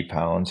 90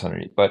 pounds,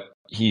 100, but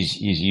he's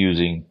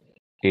using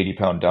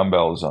 80-pound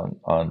dumbbells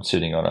on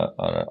sitting on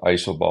an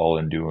iso ball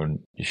and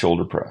doing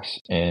shoulder press.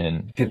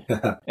 And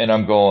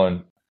I'm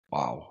going,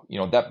 wow,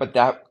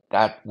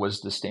 that was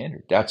the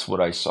standard. That's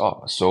what I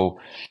saw. So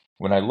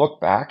when I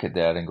look back at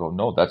that and go,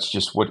 no, that's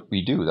just what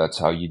we do. That's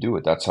how you do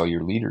it. That's how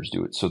your leaders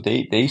do it. So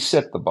they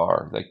set the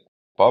bar. Like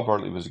Bob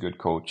Hartley was a good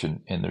coach,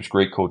 and there's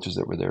great coaches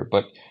that were there,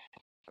 but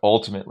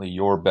ultimately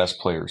your best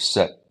players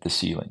set the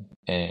ceiling,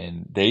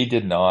 and they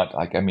did not.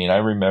 I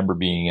remember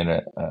being in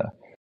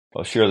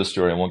I'll share the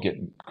story. I won't get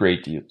in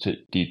great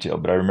detail,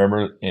 but I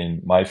remember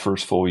in my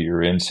first full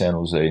year in San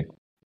Jose,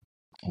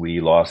 we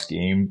lost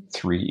game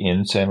 3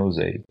 in San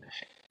Jose,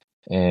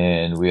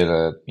 and we had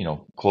a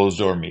closed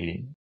door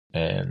meeting,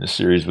 and the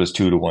series was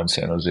 2-1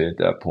 San Jose at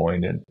that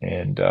point,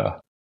 and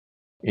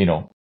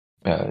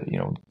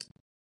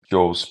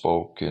Joe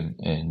spoke, and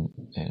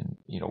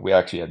we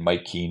actually had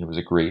Mike Keane, who was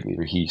a great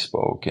leader. He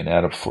spoke, and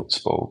Adam Foote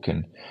spoke,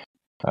 and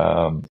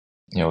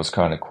it was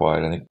kind of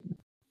quiet. I think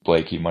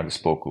Blakey might have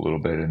spoke a little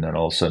bit, and then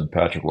all of a sudden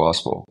Patrick Law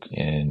spoke,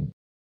 and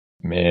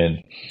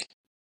man,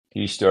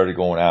 he started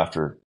going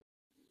after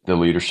the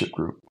leadership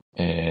group,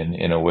 and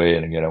in a way,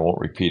 and again, I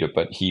won't repeat it,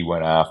 but he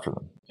went after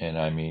them,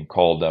 and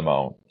called them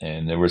out,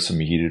 and there were some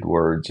heated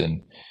words,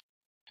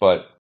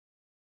 but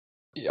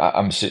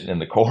I'm sitting in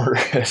the corner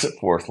as a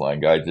fourth line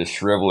guy, just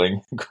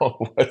shriveling, going,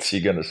 what's he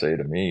going to say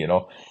to me,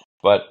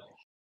 But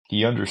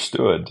he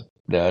understood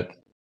that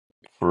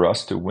for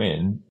us to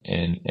win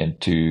and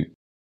to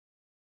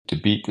to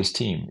beat this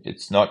team,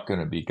 it's not going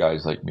to be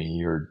guys like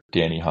me or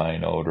Danny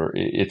Heinold, or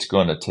it's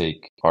going to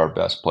take our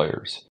best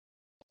players.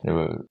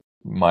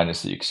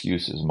 Minus the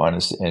excuses,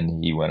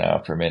 and he went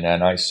after him.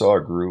 And I saw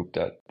a group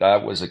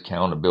that was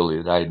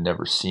accountability that I had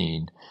never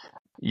seen.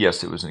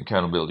 Yes, it was an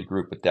accountability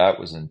group, but that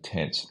was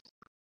intense.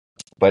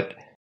 But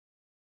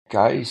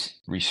guys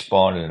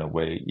responded in a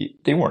way,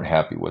 they weren't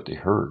happy what they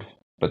heard,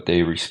 but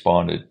they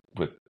responded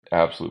with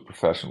absolute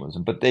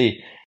professionalism. But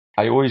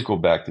I always go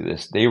back to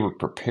this. They were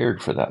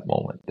prepared for that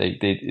moment.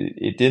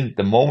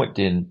 The moment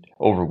didn't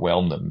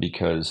overwhelm them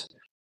because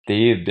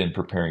they have been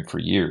preparing for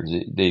years.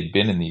 They've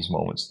been in these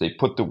moments. They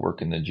put the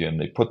work in the gym.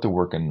 They put the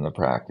work in the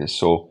practice.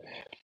 So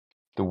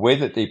the way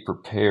that they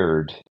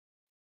prepared,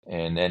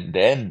 and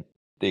then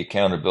the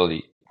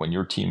accountability, when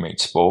your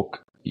teammates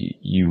spoke,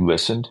 you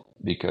listened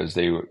because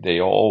they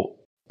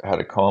all had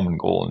a common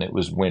goal, and it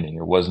was winning.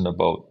 It wasn't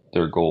about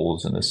their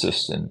goals and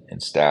assists and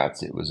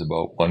stats. It was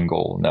about one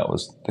goal, and that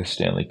was the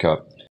Stanley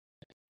Cup.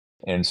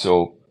 And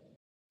so,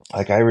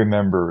 like, I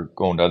remember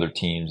going to other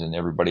teams and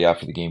everybody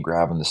after the game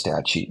grabbing the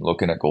stat sheet and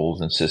looking at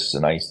goals and assists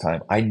and ice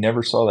time. I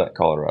never saw that in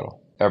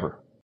Colorado,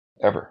 ever.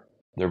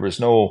 There was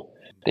no,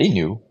 they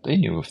knew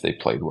if they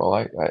played well.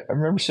 I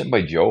remember sitting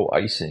by Joe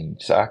icing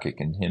Sakic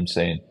and him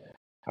saying,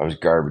 I was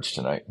garbage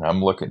tonight. And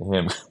I'm looking at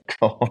him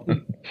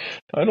going,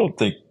 I don't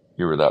think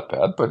you were that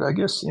bad, but I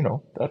guess,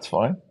 that's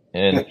fine.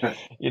 And,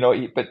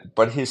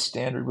 but his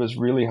standard was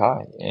really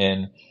high.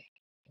 And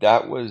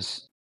that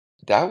was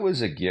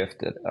a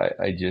gift that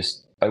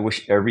I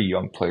wish every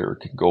young player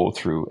could go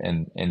through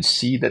and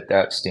see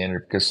that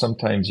standard, because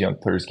sometimes young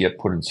players get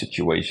put in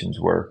situations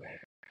where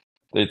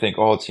they think,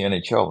 oh, it's the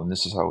NHL and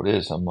this is how it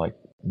is. I'm like,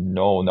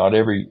 no, not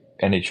every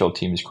NHL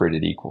team is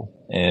created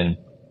equal. And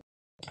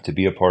to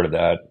be a part of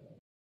that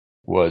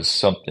was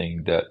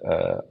something that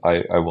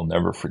I will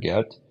never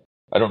forget.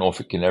 I don't know if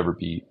it can ever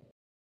be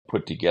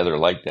put together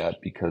like that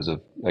because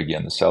of,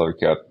 again, the salary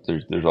cap.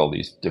 There's all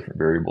these different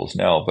variables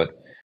now,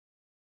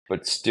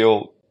 but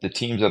still, the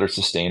teams that are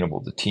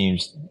sustainable, the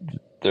teams,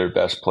 their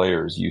best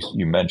players,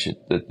 you mentioned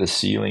that the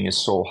ceiling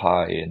is so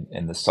high,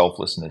 and the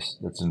selflessness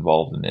that's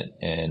involved in it,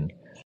 and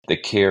the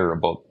care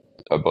about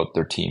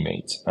their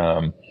teammates.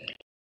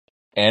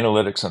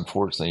 Analytics,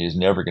 unfortunately, is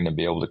never going to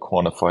be able to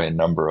quantify a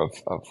number of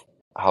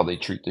how they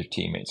treat their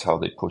teammates, how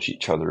they push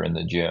each other in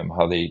the gym,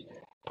 how they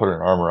put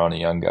an arm around a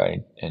young guy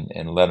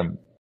and let him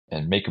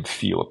and make him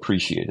feel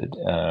appreciated,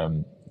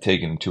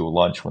 taking him to a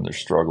lunch when they're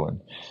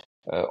struggling.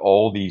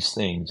 All these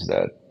things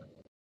that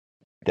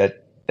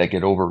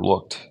get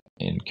overlooked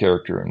in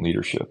character and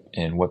leadership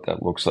and what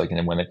that looks like. And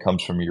then when it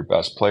comes from your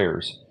best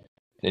players,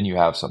 then you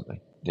have something.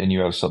 Then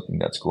you have something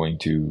that's going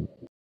to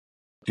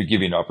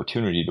give you an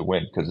opportunity to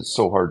win, because it's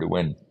so hard to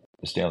win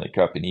the Stanley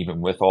Cup. And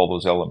even with all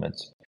those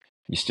elements,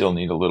 you still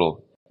need a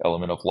little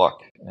element of luck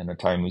and a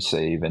timely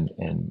save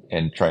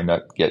and try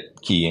not to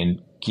get key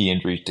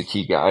injuries to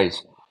key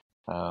guys.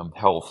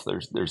 Health,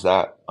 there's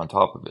that on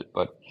top of it.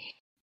 But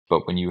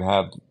when you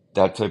have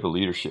that type of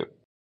leadership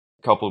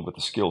coupled with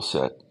the skill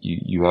set,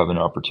 you have an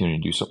opportunity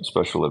to do something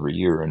special every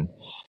year.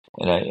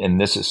 And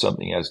this is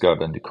something as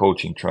got into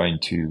coaching, trying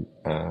to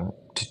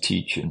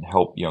teach and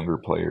help younger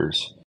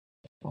players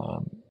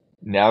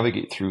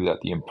navigate through that,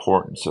 the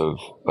importance of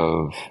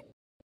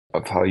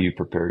how you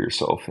prepare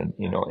yourself.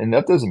 And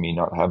that doesn't mean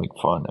not having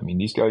fun. I mean,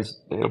 these guys,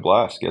 they had a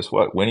blast. Guess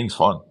what? Winning's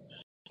fun.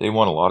 They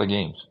won a lot of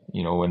games.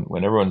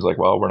 When everyone's like,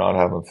 well, we're not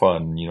having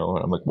fun, and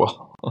I'm like,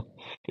 well,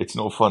 it's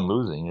no fun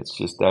losing. It's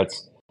just that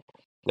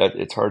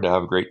it's hard to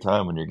have a great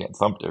time when you're getting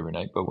thumped every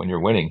night. But when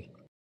you're winning,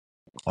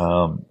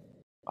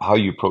 how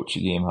you approach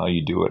the game, how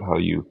you do it, how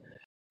you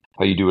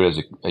do it as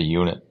a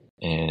unit.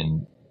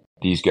 And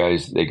these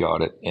guys, they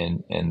got it.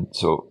 And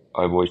so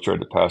I've always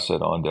tried to pass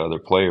that on to other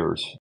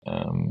players,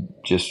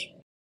 just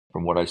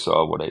from what I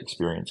saw, what I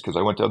experienced, because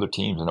I went to other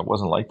teams and it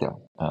wasn't like that.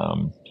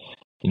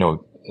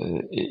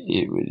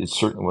 It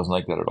certainly wasn't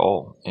like that at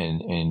all.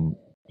 And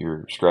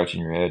you're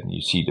scratching your head and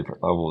you see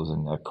different levels,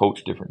 and I've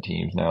coached different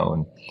teams now.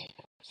 And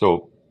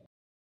so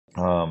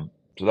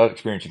that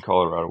experience in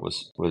Colorado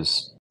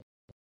was,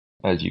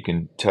 as you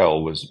can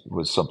tell, was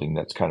something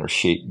that's kind of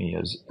shaped me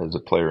as a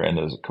player and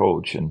as a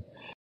coach. And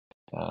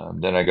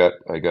then I got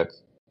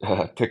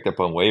picked up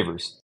on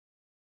waivers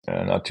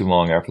not too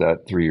long after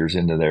that, 3 years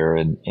into there,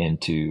 and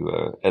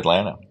into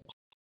Atlanta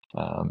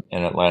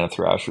and Atlanta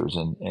Thrashers,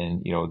 and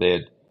they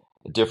had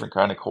a different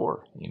kind of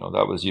core.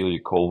 That was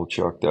Ilya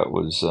Kovalchuk, that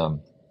was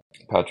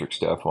Patrick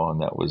Stefan,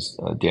 that was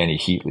Danny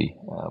Heatley,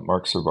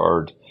 Mark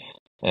Savard,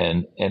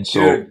 and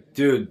so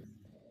dude,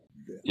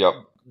 yep.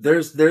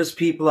 There's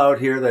people out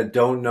here that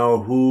don't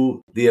know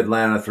who the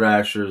Atlanta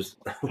Thrashers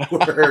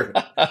were.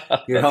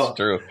 That's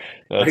true.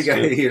 That's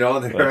true.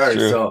 There are.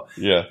 True. So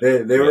yeah,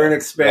 they were an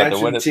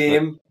expansion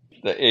team.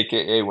 The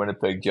AKA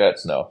Winnipeg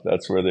Jets now.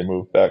 That's where they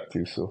moved back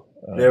to. So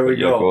there we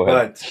go.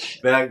 But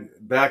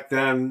back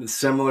then,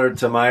 similar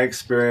to my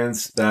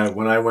experience, that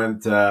when I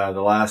went the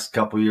last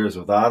couple of years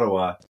with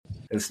Ottawa,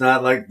 it's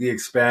not like the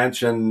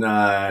expansion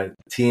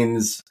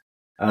teams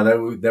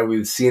that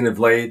we've seen of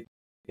late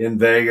in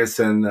Vegas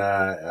and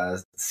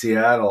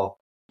Seattle.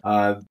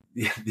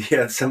 You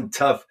had some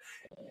tough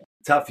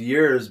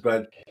years,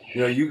 but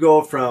you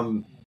go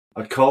from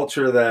a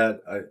culture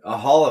a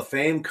Hall of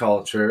Fame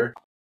culture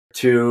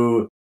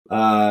to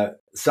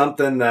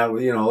something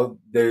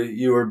that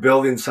you were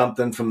building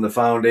something from the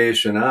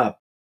foundation up.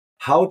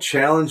 How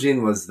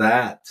challenging was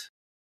that?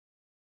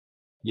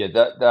 Yeah,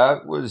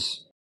 that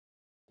was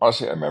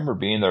honestly. I remember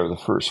being there the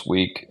first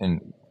week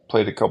and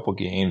played a couple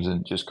games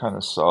and just kind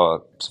of saw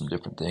some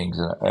different things.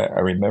 And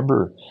I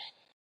remember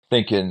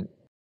thinking,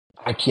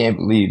 I can't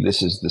believe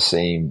this is the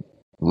same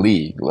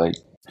league. Like,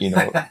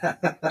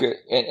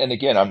 and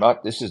again, I'm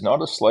not. This is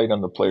not a slight on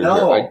the players there.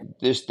 No,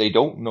 They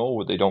don't know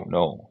what they don't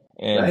know,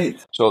 and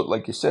right. so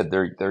like you said,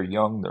 they're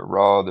young, they're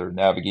raw, they're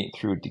navigating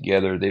through it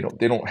together.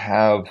 They don't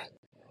have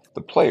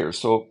the players.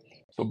 So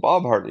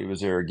Bob Hartley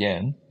was there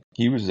again.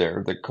 He was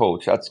there, the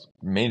coach. That's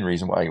the main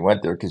reason why he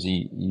went there, because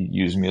he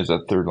used me as a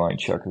third line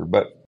checker.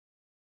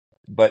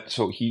 But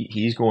so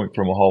he's going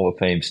from a Hall of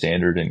Fame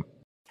standard,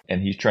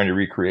 and he's trying to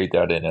recreate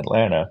that in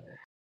Atlanta.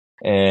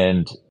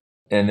 And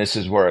this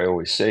is where I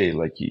always say,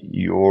 like,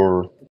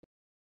 your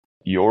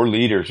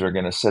leaders are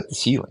going to set the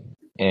ceiling,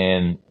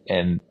 and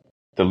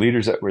the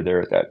leaders that were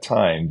there at that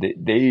time,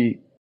 they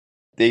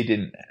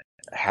didn't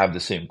have the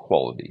same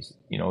qualities.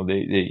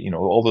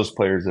 All those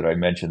players that I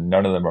mentioned,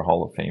 none of them are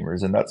Hall of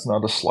Famers, and that's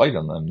not a slight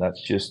on them.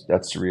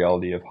 That's the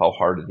reality of how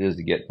hard it is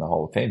to get in the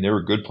Hall of Fame. They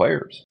were good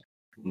players,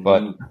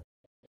 but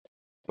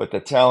Mm-hmm. the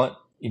talent,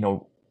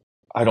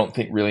 I don't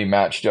think really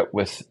matched up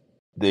with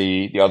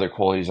the other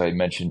qualities I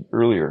mentioned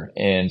earlier.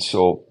 And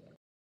so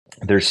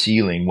their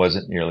ceiling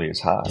wasn't nearly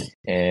as high.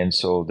 And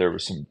so there were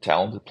some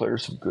talented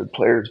players, some good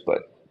players,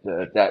 but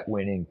that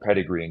winning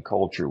pedigree and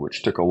culture,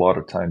 which took a lot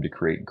of time to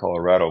create in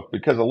Colorado,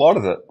 because a lot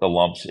of the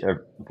lumps,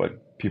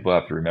 what people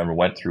have to remember,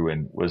 went through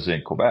and was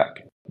in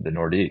Quebec, the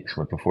Nordiques,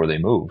 before they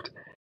moved.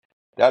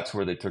 That's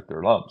where they took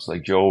their lumps.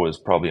 Like Joe was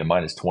probably a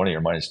 -20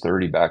 or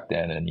 -30 back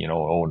then. And,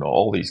 oh no,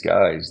 all these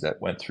guys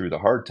that went through the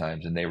hard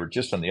times and they were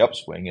just on the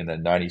upswing. And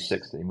then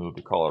 96, they moved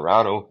to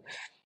Colorado.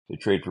 They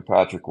trade for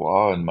Patrick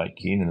Waugh and Mike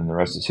Keenan, and the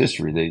rest is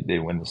history. They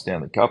win the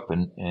Stanley Cup,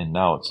 and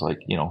now it's like,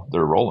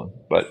 they're rolling.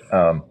 But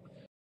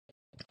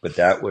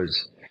that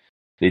was,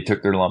 they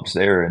took their lumps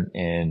there.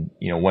 And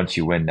once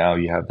you win now,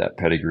 you have that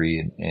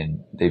pedigree,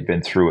 and they've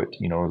been through it.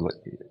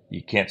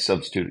 You can't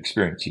substitute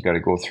experience. You got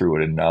to go through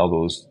it. And now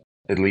those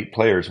elite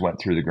players went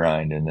through the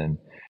grind, and then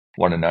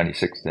won in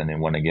 96, then they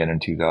won again in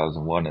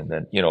 2001. And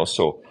then,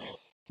 so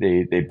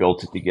they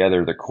built it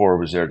together. The core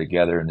was there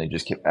together, and they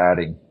just kept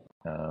adding,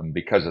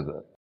 because of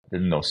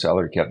there's no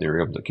salary cap. They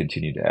were able to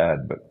continue to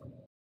add, but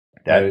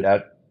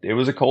it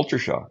was a culture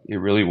shock. It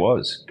really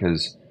was,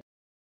 because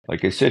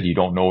like I said, you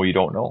don't know what you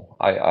don't know.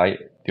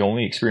 The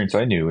only experience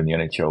I knew in the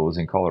NHL was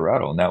in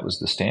Colorado, and that was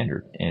the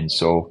standard. And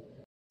so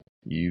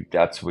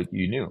that's what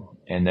you knew.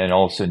 And then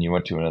all of a sudden you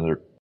went to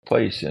another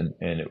place, and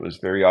it was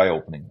very eye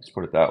opening. Let's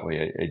put it that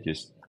way.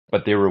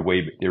 But they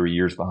were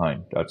years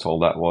behind. That's all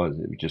that was.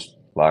 It was just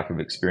lack of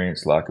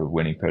experience, lack of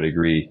winning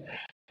pedigree.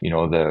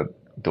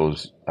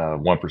 Those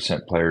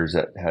 1% players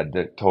that had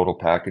the total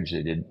package,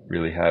 they didn't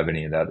really have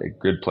any of that. They're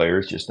good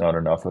players, just not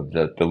enough of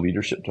the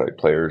leadership type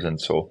players. And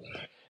so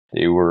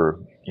they were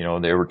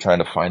trying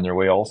to find their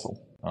way also.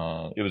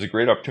 It was a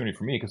great opportunity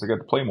for me because I got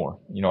to play more.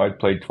 I'd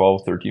played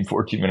 12, 13,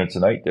 14 minutes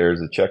a night there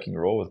as a checking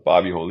role with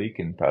Bobby Holik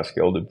and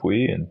Pascal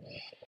Dupuis, and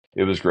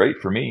it was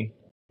great for me.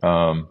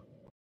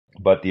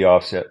 But the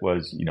offset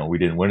was, we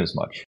didn't win as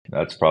much.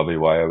 That's probably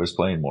why I was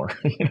playing more,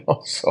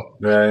 so.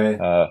 Right.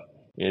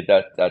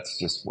 That's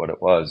just what it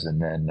was.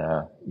 And then,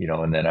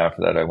 and then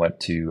after that, I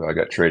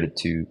got traded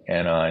to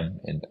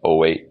Anaheim in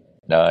 08,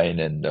 09.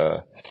 And,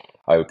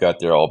 I got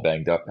there all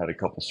banged up, had a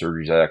couple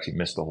surgeries. I actually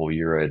missed the whole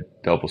year. I had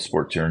double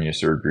sports hernia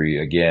surgery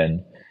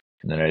again.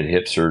 And then I had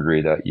hip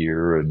surgery that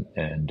year. And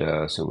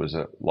so it was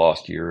a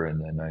lost year.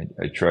 And then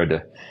I tried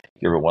to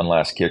give it one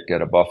last kick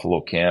at a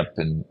Buffalo camp,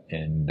 and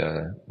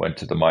went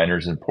to the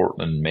minors in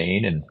Portland,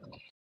 Maine, and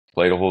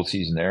played a whole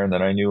season there. And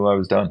then I knew I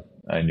was done.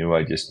 I knew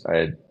I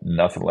had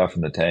nothing left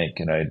in the tank,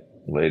 and I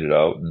laid it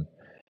out.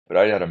 But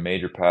I had a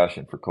major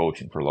passion for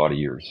coaching for a lot of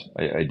years.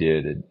 I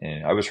did, and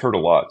I was hurt a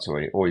lot, so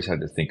I always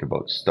had to think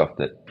about stuff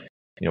that,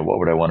 what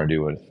would I want to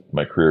do if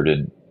my career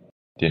didn't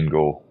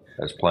go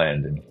as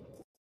planned. And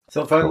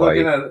So if I'm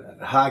looking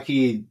at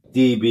Hockey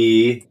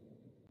DB,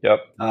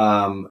 yep,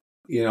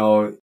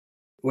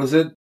 was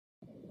it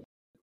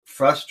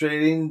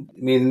frustrating? I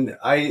mean,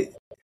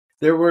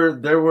 there was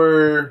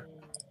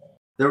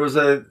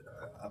a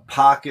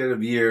pocket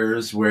of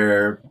years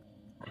where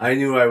I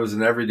knew I was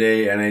an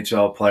everyday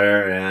NHL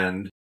player,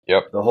 and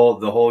yep, the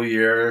whole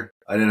year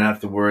I didn't have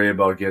to worry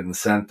about getting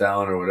sent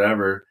down or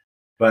whatever.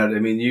 But I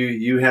mean,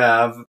 you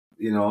have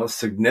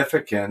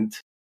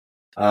significant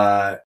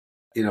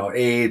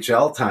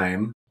AHL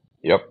time,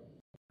 yep,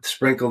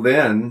 sprinkled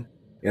in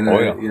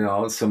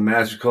some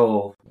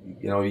magical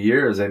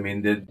years. I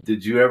mean,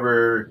 did you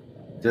ever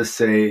just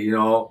say,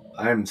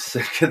 I'm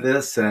sick of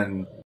this,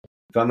 and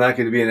if I'm not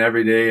going to be an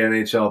everyday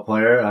NHL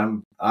player,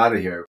 I'm out of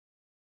here?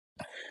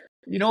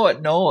 You know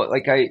what? No,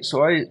 like I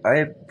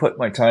put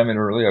my time in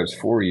early. I was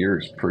 4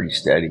 years pretty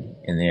steady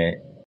in the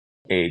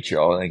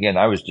AHL. And again,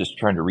 I was just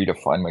trying to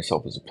redefine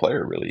myself as a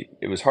player, really.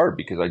 It was hard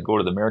because I'd go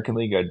to the American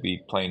League, I'd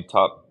be playing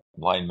top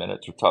line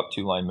minutes or top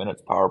two line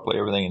minutes, power play,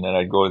 everything. And then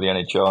I'd go to the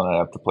NHL and I'd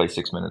have to play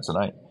 6 minutes a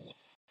night.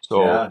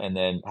 So, Yeah. and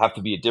then have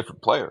to be a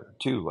different player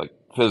too, like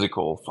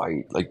physical,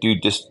 fight, like do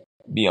just,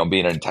 be an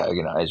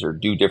antagonizer,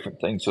 do different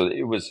things. So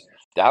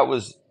that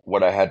was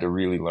what I had to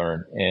really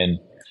learn. And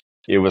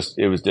it was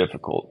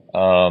difficult.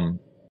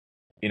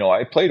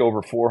 I played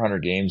over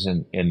 400 games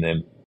in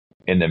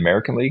the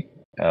American League,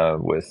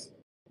 with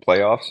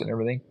playoffs and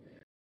everything.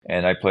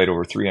 And I played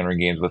over 300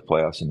 games with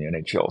playoffs in the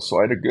NHL. So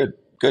I had a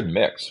good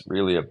mix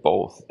really of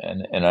both.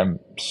 And I'm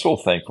so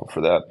thankful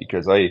for that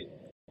because I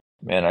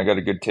got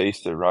a good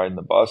taste of riding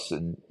the bus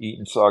and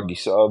eating soggy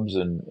subs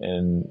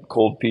and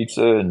cold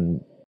pizza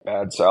and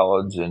bad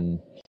salads and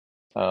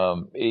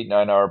 8,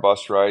 9 hour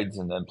bus rides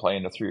and then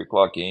playing a 3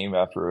 o'clock game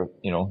after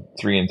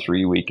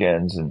 3-and-3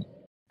 weekends. And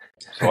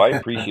so I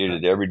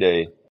appreciated every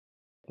day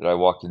that I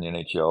walked in the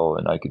NHL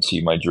and I could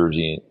see my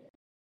jersey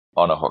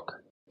on a hook.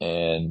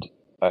 And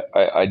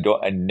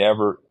I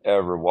never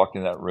ever walked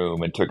in that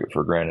room and took it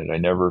for granted. I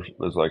never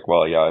was like,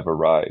 well, yeah, I've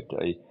arrived.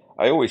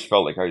 I always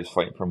felt like I was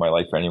fighting for my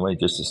life anyway,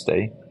 just to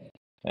stay.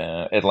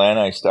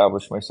 Atlanta, I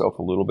established myself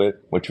a little bit,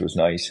 which was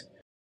nice,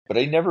 but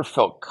I never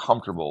felt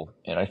comfortable.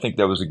 And I think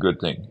that was a good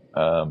thing.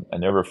 I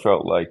never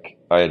felt like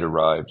I had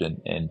arrived.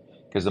 And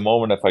because the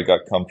moment if I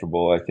got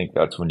comfortable, I think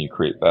that's when you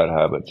create bad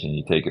habits and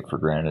you take it for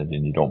granted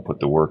and you don't put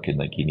the work in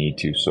like you need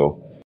to.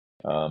 So,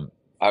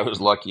 I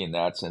was lucky in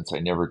that sense. I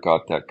never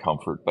got that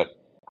comfort, but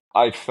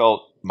I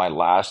felt my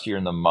last year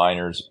in the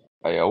minors,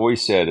 I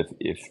always said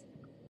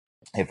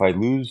if I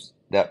lose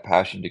that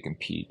passion to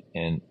compete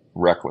and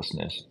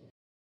recklessness,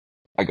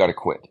 I got to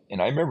quit.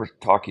 And I remember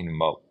talking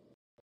about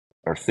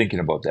or thinking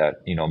about that,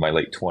 my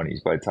late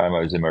 20s. By the time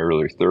I was in my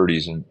early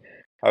 30s, and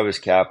I was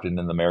captain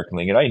in the American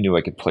League, and I knew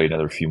I could play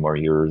another few more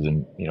years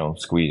and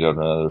squeeze out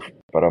another.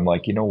 But I'm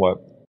like, you know what?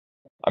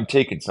 I'm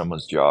taking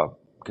someone's job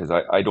because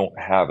I don't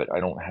have it. I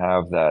don't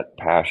have that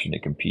passion to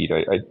compete.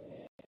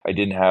 I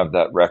didn't have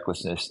that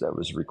recklessness that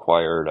was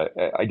required.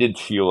 I didn't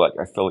feel like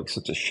I felt like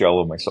such a shell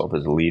of myself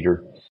as a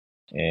leader,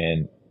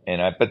 and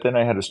but then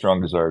I had a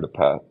strong desire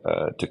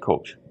to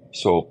coach.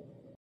 So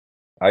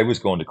I was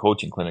going to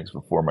coaching clinics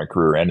before my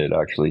career ended.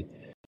 Actually,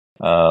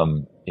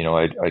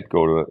 I'd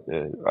go to.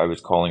 I was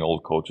calling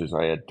old coaches.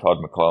 I had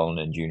Todd McClellan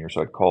in junior,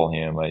 so I'd call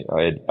him.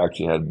 I had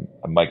actually had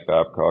Mike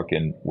Babcock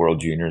in World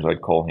Juniors.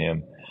 I'd call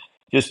him.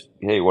 Just,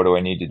 hey, what do I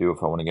need to do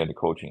if I want to get into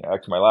coaching?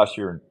 Actually, my last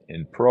year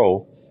in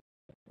pro.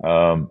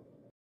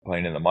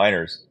 Playing in the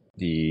minors,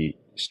 the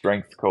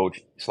strength coach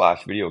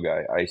 / video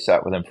guy, I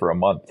sat with him for a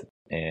month,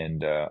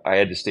 and I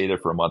had to stay there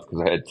for a month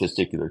because I had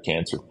testicular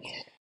cancer.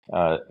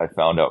 I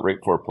found out right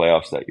before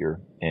playoffs that year,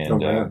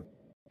 and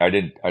I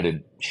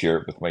didn't share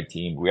it with my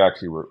team. We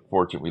actually were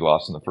fortunate; we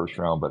lost in the first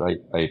round, but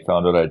I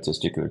found out I had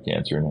testicular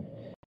cancer,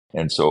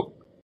 and so,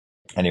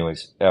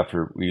 anyways,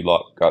 after we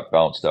got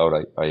bounced out,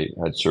 I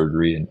had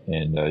surgery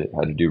and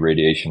had to do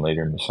radiation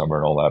later in the summer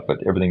and all that, but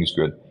everything's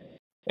good.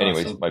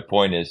 Anyways, awesome. My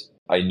point is,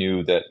 I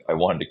knew that I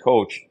wanted to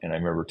coach, and I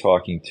remember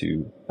talking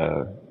to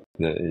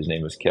his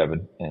name was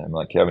Kevin, and I'm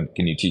like, Kevin,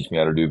 can you teach me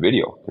how to do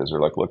video? Because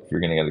they're like, look, if you're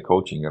going to get into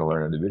coaching, you're going to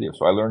learn how to do video.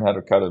 So I learned how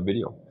to cut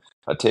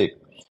a tape,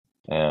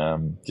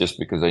 just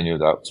because I knew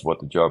that's what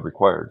the job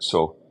required.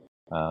 So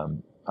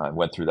I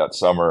went through that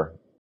summer,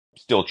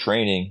 still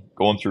training,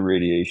 going through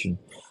radiation,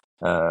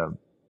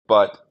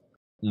 but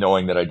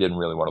knowing that I didn't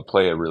really want to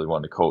play, I really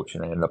wanted to coach,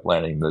 and I ended up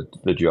landing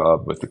the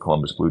job with the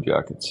Columbus Blue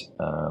Jackets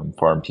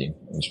farm team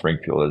in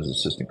Springfield as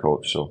assistant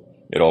coach. So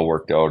it all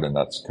worked out, and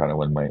that's kind of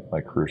when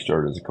my career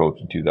started as a coach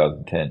in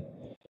 2010.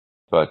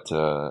 But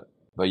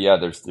yeah,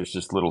 there's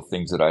just little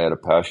things that I had a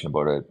passion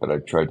about it, but I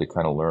tried to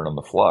kind of learn on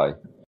the fly,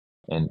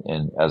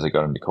 and as I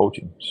got into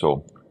coaching.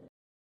 So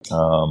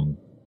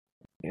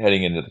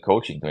heading into the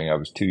coaching thing, I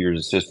was 2 years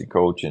assistant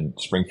coach in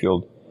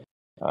Springfield,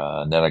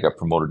 and then I got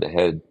promoted to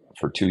head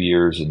for 2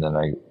 years, and then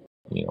I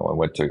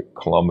went to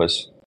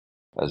Columbus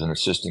as an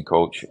assistant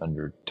coach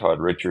under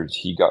Todd Richards.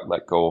 He got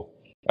let go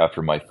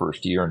after my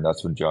first year, and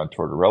that's when John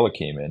Tortorella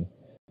came in.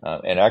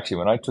 And actually,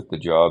 when I took the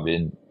job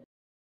in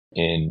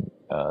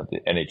the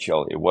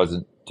NHL, it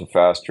wasn't to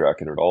fast track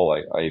it at all.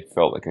 I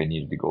felt like I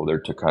needed to go there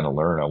to kind of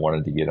learn. I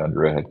wanted to get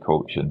under a head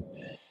coach and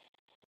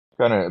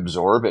kind of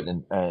absorb it.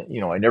 And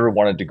I never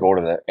wanted to go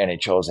to the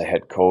NHL as a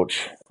head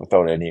coach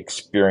without any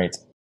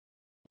experience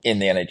in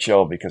the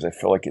NHL because I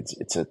feel like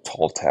it's a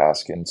tall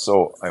task. And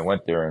so I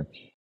went there and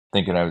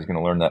thinking I was going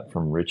to learn that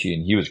from Richie,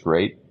 and he was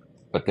great.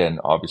 But then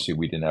obviously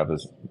we didn't have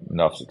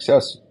enough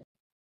success.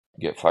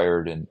 Get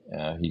fired, and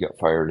he got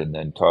fired, and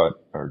then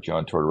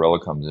John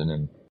Tortorella comes in,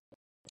 and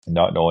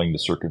not knowing the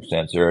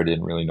circumstance there, I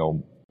didn't really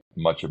know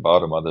much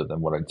about him other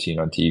than what I'd seen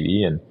on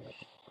TV. And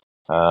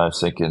I was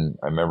thinking,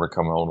 I remember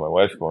coming home to my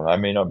wife going, I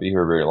may not be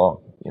here very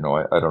long.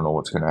 I don't know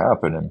what's going to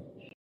happen.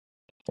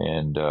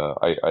 And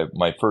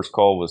my first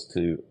call was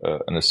to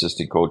an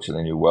assistant coach that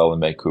I knew well in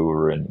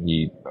Vancouver, and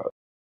he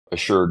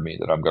assured me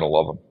that I'm going to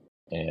love him.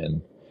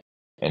 and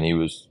he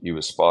was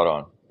spot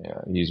on.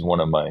 Yeah, he's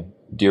one of my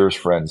dearest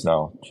friends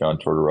now, John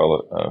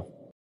Tortorella,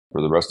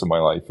 for the rest of my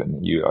life,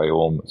 and I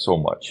owe him so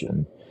much.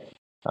 And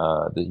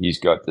that he's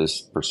got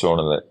this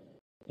persona that,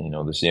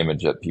 this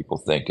image that people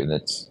think, and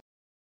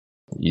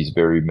he's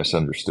very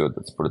misunderstood.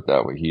 Let's put it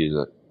that way. He is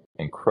an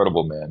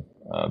incredible man,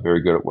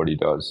 very good at what he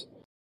does.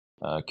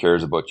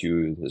 Cares about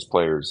you, his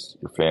players,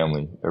 your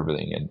family,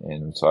 everything.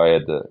 And so I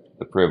had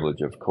the privilege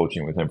of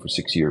coaching with him for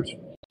 6 years.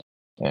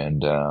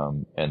 And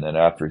then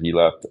after he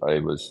left, I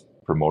was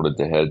promoted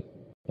to head,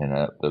 and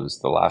that was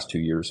the last 2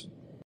 years.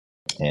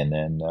 And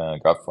then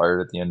got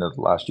fired at the end of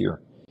the last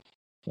year.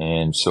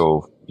 And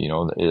so,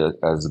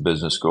 as the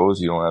business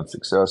goes, you don't have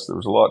success. There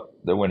was a lot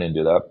that went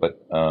into that, but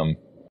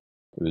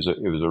it was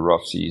a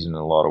rough season in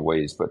a lot of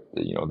ways. But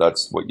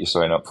that's what you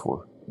sign up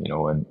for.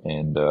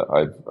 And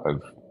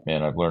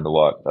I've learned a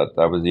lot.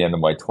 That was the end of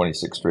my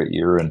 26th straight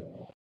year, and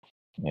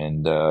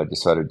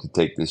decided to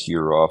take this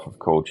year off of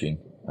coaching.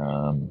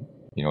 I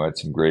had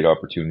some great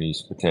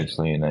opportunities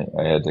potentially, and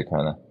I had to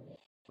kind of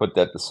put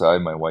that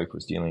aside. My wife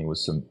was dealing with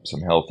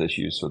some health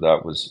issues, so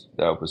that was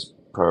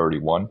priority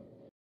one.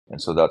 And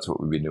so that's what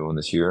we've been doing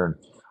this year. And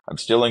I'm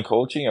still in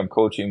coaching. I'm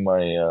coaching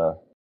my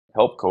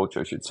help coach,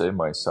 I should say,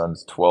 my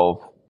son's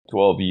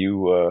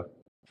 12U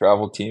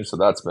travel team. So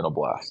that's been a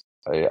blast.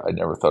 I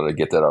never thought I'd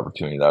get that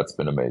opportunity. That's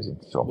been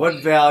amazing. So,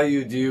 what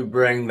value do you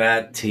bring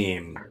that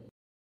team?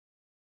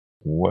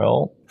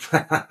 Well,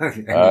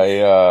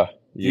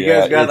 you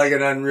guys got like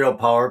an unreal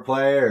power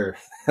play, or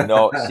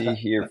no? See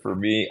here, for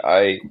me,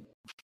 I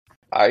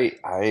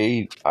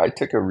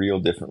took a real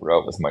different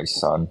route with my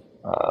son.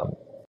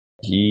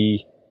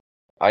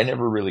 I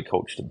never really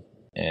coached him,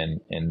 and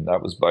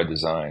that was by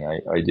design.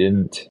 I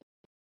didn't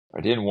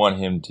want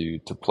him to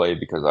play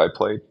because I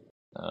played.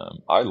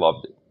 I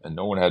loved it, and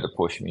no one had to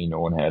push me. No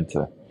one had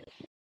to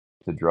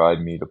drive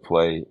me to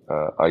play.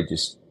 I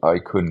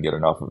couldn't get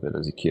enough of it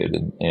as a kid,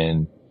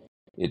 and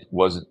it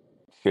wasn't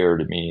fair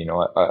to me.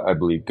 I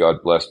believe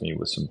God blessed me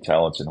with some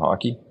talents in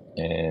hockey,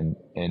 and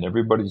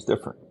everybody's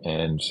different.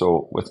 And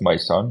so with my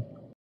son,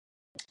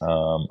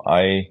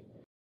 I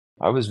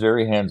was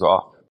very hands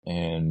off,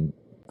 and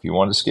if you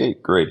wanted to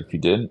skate, great. If you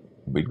didn't,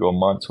 we'd go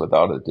months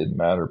without it. It didn't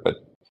matter. But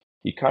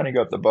he kind of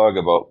got the bug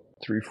about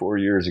 3-4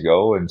 years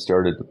ago and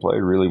started to play.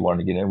 Really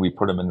wanted to get in. We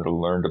put him into the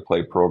learn to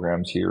play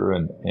programs here,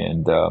 and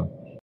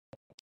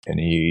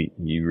he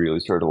really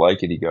started to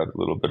like it. He got a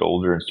little bit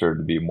older and started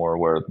to be more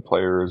aware of the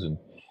players, and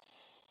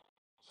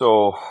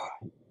so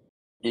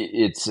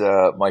it's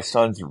my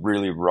son's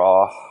really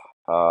raw.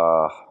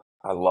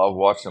 I love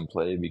watching him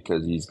play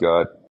because he's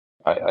got.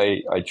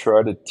 I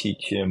try to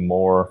teach him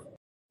more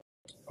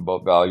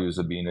about values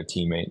of being a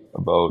teammate,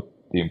 about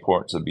the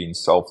importance of being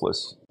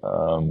selfless,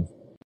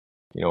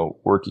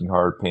 working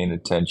hard, paying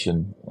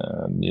attention.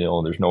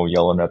 There's no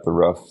yelling at the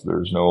ref.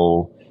 There's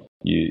no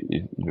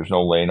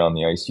laying on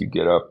the ice. You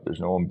get up. There's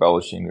no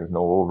embellishing. There's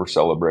no over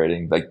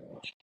celebrating. Like,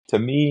 to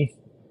me,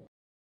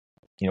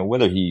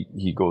 whether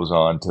he goes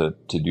on to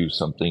do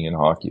something in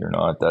hockey or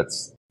not,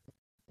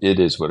 it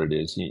is what it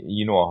is.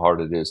 You know how hard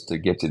it is to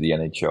get to the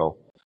NHL.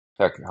 In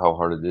fact, how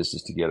hard it is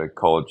to get a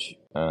college,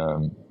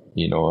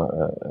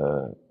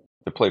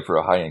 to play for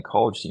a high-end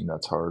college team.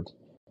 That's hard,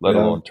 let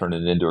alone turn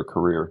it into a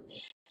career.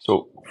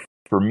 So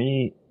for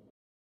me,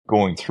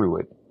 going through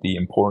it, the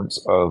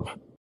importance of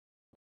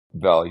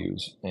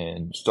values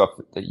and stuff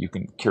that you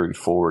can carry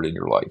forward in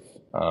your life.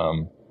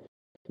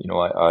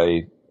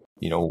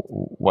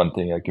 One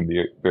thing I can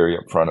be very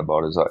upfront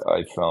about is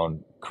I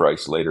found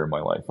Christ later in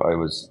my life. I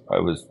was a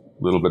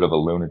little bit of a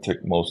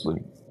lunatic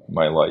mostly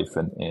my life,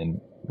 and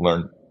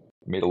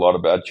made a lot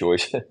of bad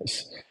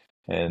choices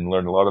and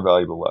learned a lot of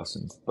valuable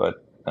lessons.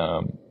 But,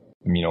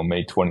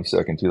 May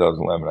 22nd,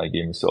 2011, I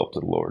gave myself to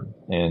the Lord,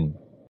 and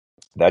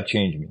that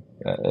changed me.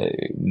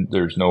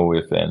 There's no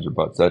ifs, ands, or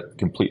buts. That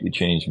completely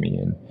changed me.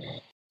 And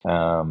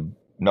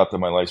not that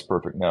my life's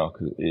perfect now,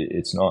 because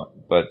it's not,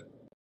 but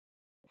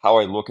how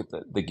I look at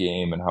the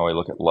game and how I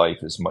look at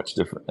life is much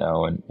different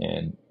now.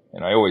 And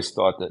I always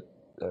thought that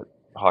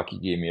hockey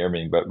gave me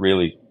everything, but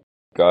really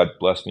God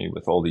blessed me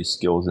with all these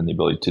skills and the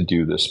ability to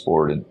do this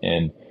sport.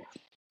 And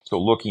so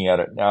looking at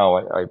it now,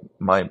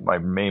 my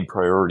main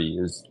priority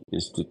is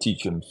to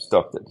teach him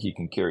stuff that he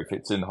can carry. If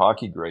it's in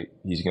hockey, great.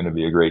 He's going to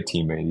be a great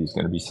teammate. He's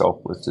going to be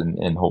selfless,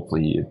 and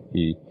hopefully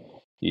he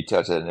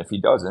tests it. And if he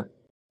doesn't,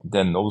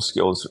 then those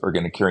skills are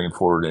going to carry him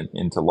forward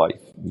into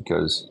life.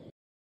 Because,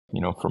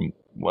 from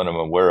what I'm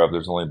aware of,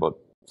 there's only about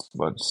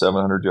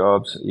 700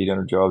 jobs,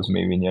 800 jobs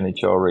maybe in the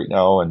NHL right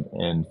now, and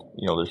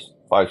there's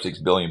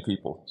 5-6 billion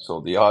people,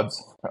 so the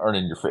odds aren't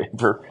in your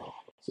favor.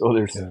 So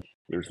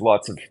there's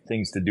lots of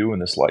things to do in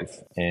this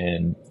life,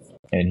 and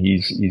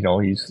he's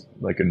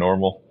like a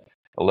normal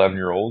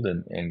 11-year-old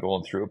and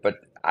going through it. But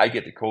I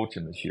get to coach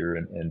him this year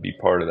and be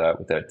part of that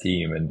with that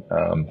team, and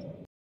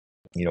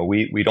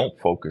we don't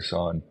focus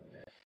on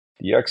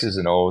the X's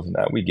and O's and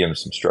that. We give him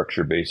some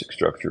structure, basic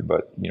structure,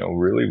 but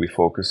really we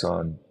focus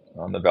on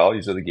the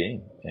values of the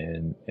game,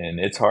 and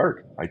it's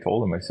hard. I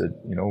told him, I said,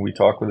 we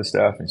talked with the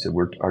staff, and he said,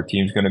 our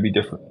team's going to be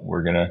different.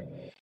 We're going to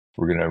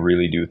we're going to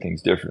really do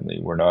things differently.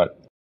 We're not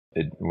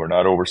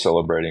over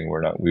celebrating.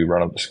 We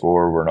run up the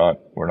score. We're not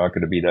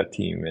going to be that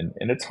team.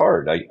 And it's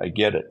hard. I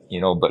get it,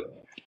 but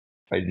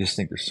I just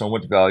think there's so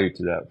much value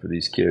to that for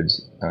these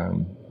kids.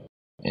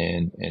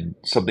 And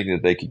something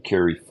that they could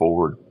carry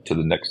forward to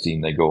the next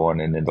team they go on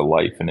and into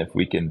life. And if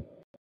we can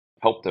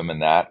help them in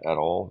that at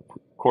all,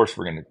 of course,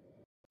 we're going to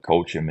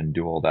coach them and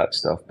do all that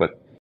stuff. But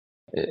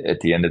at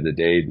the end of the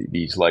day,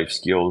 these life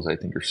skills, I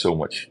think, are so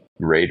much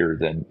greater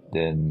than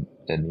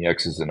the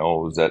X's and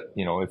O's that,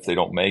 if they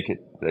don't make it,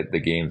 that the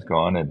game's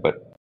gone. But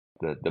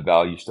the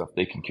value stuff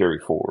they can carry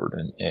forward.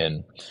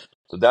 And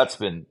so that's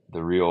been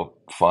the real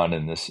fun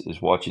in this,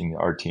 is watching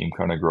our team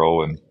kind of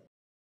grow and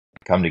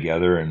come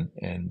together. And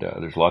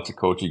there's lots of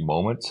coaching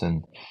moments,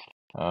 and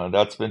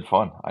that's been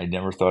fun. I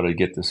never thought I'd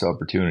get this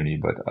opportunity,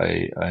 but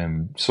I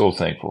am so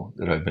thankful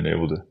that I've been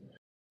able to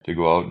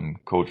go out and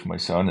coach my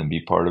son and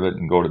be part of it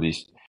and go to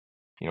these,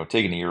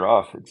 taking a year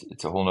off.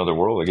 It's a whole nother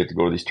world. I get to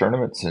go to these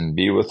tournaments and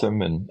be with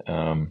them. And,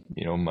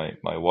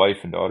 my wife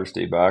and daughter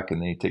stay back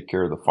and they take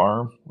care of the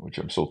farm, which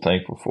I'm so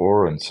thankful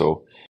for. And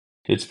so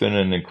it's been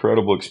an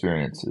incredible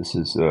experience. This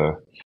has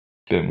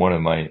been one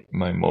of my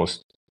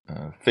most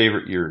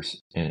favorite years.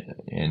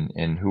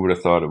 And who would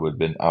have thought it would have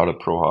been out of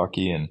pro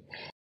hockey? And,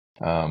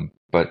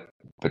 but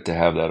to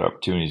have that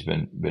opportunity has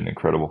been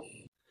incredible.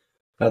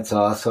 That's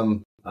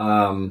awesome.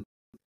 I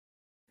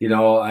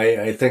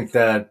think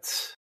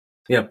that,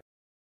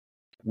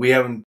 we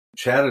haven't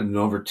chatted in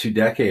over 2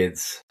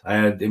 decades.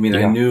 I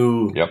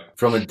knew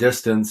from a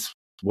distance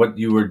what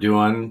you were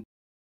doing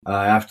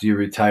after you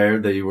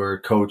retired, that you were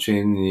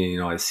coaching.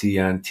 I see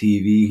you on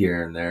TV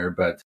here and there,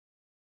 but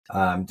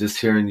just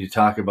hearing you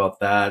talk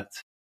about that,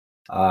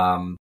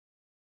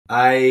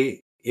 I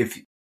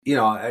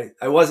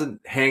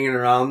wasn't hanging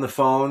around the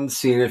phone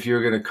seeing if you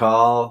were going to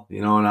call,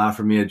 and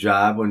offer me a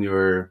job when you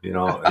were, an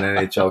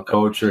NHL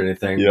coach or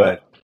anything.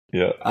 But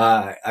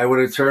I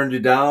would have turned you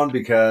down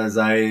because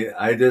I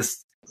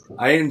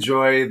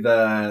enjoy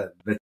the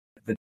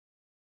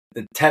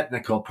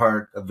technical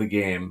part of the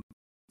game.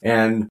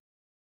 And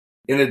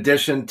in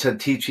addition to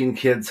teaching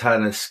kids how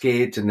to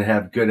skate and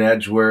have good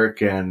edge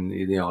work and,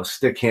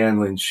 stick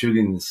handling,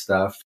 shooting and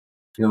stuff,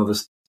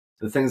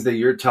 the things that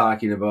you're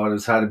talking about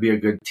is how to be a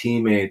good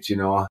teammate,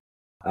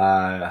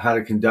 how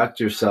to conduct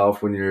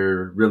yourself when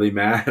you're really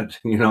mad,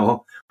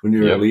 when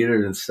you're a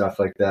leader and stuff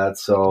like that.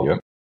 So,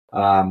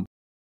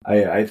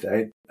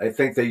 I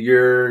think that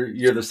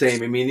you're the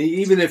same. I mean,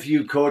 even if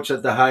you coach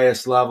at the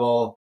highest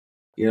level,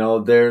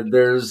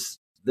 there's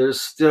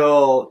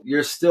still,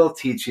 you're still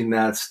teaching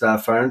that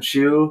stuff, aren't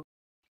you,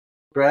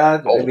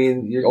 Brad? Oh, I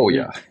mean,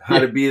 how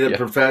to be the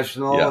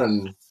professional.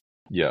 And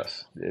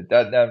yes,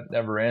 that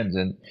never ends.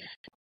 And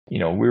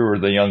we were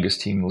the youngest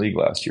team in the league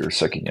last year,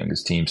 second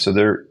youngest team. So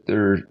they're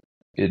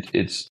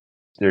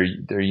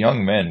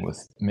young men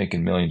with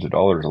making millions of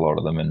dollars, a lot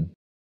of them,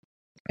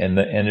 and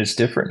it's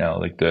different now.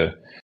 Like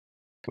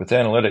with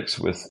analytics,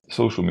 with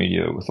social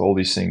media, with all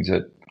these things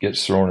that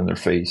gets thrown in their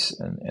face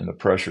and the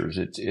pressures,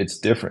 it's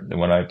different than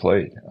when I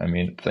played. I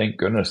mean, thank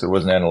goodness there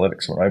wasn't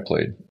analytics when I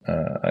played,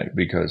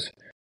 because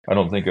I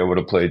don't think I would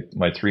have played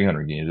my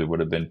 300 games. It would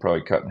have been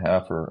probably cut in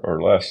half or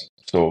less.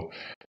 So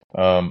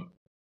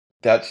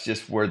that's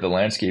just where the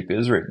landscape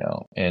is right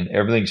now, and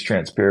everything's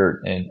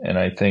transparent. And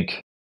I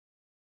think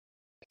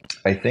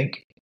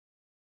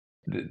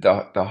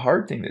the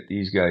hard thing that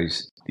these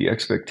guys, the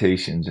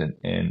expectations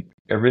and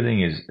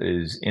everything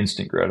is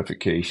instant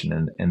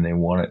gratification, and they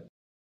want it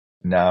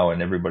now,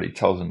 and everybody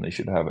tells them they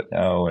should have it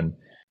now. And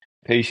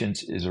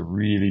patience is a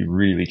really,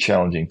 really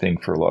challenging thing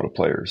for a lot of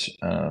players,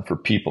 for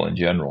people in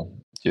general.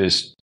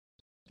 Just,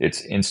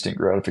 it's instant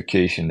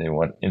gratification. They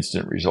want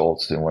instant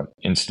results. They want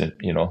instant,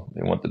 they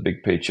want the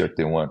big paycheck.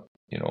 They want,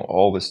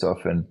 all this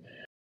stuff. And,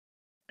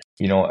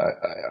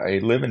 I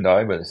live and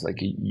die by this. Like,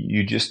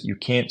 you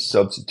can't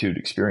substitute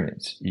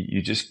experience.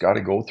 You just got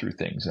to go through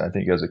things. And I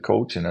think as a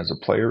coach and as a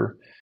player,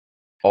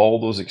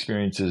 all those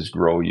experiences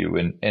grow you,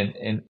 and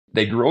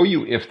they grow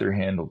you if they're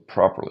handled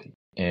properly.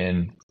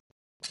 And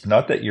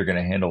not that you're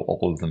going to handle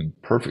all of them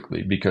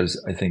perfectly,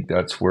 because I think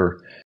that's where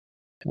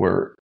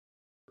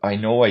I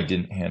know I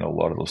didn't handle a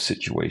lot of those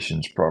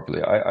situations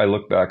properly. I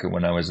look back at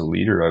when I was a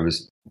leader, I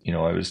was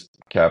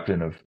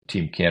captain of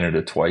Team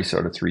Canada twice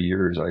out of 3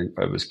 years.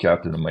 I was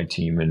captain of my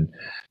team in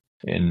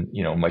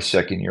my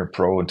second year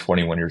pro, and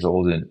 21 years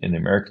old in the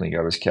American League.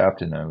 I was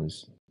captain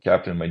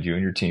of my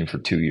junior team for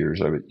 2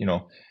 years.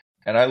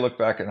 And I look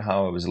back at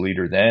how I was a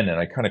leader then, and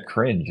I kind of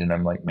cringe, and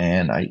I'm like,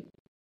 man, I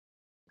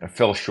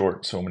fell short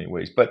in so many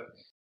ways. But,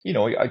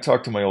 I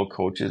talk to my old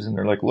coaches, and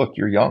they're like, look,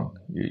 you're young,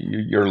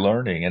 you're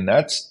learning. And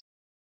that's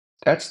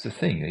the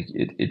thing.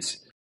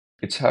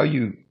 It's how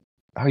you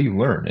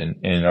learn,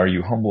 and are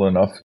you humble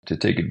enough to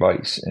take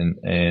advice,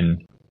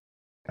 and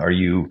are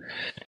you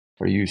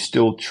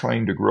still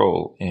trying to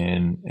grow?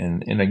 And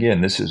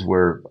again, this is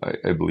where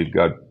I believe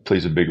God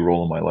plays a big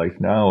role in my life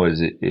now.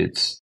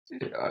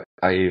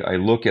 I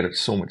look at it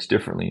so much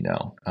differently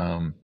now.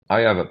 I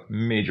have a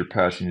major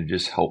passion to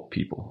just help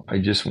people. I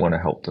just want to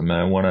help them,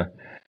 and I want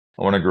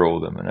want to grow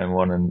them, and I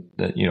want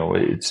to,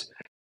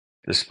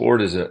 the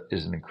sport is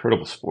an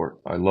incredible sport.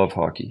 I love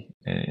hockey,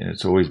 and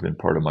it's always been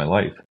part of my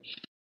life.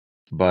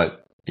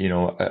 But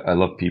I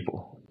love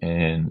people,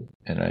 and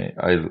I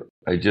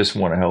just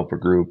want to help a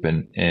group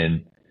and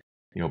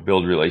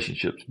build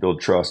relationships,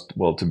 build trust.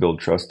 Well, to build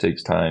trust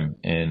takes time,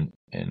 and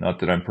not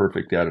that I'm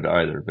perfect at it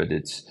either, but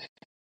it's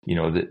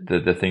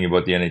the thing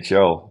about the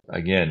NHL,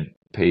 again,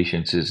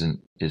 patience is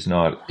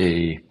not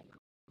a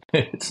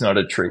it's not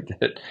a trait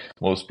that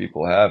most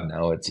people have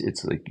now.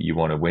 It's like you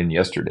want to win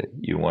yesterday.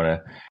 You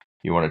want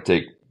to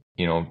take,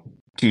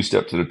 2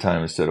 steps at a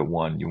time instead of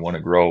one. You want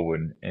to grow,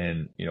 and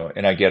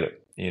I get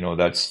it.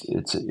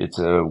 It's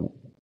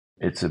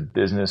a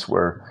business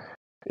where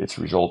it's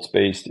results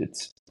based.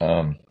 It's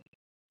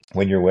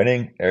when you're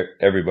winning,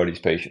 everybody's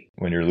patient.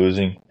 When you're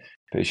losing,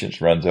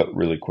 patience runs out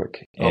really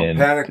quick. And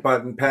panic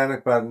button.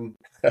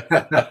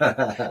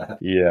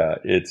 Yeah,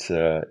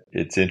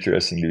 it's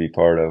interesting to be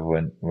part of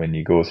when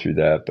you go through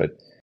that.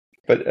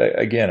 But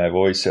again, I've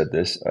always said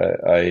this.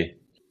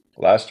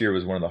 Last year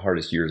was one of the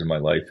hardest years of my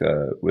life,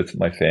 with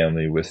my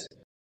family, with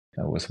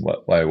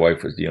what my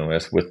wife was dealing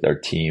with our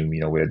team. We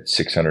had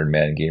 600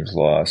 man games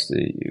lost.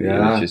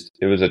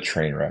 It was a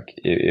train wreck.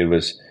 It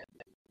was,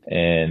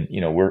 and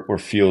we're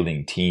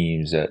fielding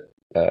teams that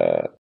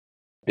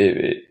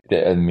they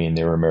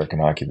were American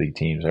Hockey League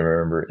teams. I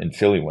remember in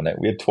Philly one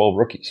night we had 12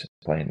 rookies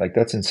playing. Like,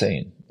 that's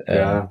insane.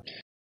 Yeah.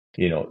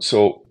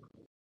 So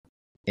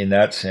in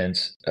that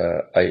sense,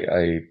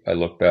 I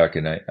look back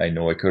and I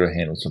know I could have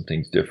handled some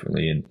things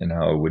differently, and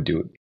how I would do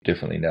it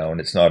differently now.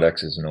 And it's not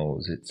X's and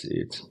O's.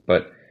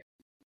 But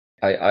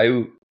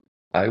I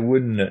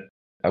wouldn't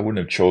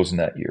have chosen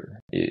that year.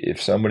 If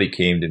somebody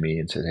came to me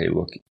and said, "Hey,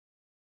 look,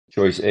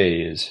 choice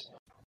A is,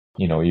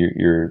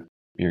 you're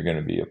going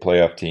to be a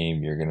playoff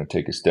team. You're going to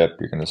take a step.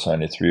 You're going to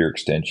sign a 3-year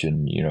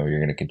extension. You're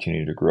going to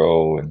continue to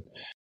grow." And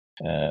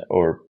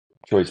or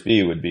choice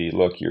B would be,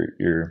 "Look,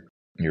 your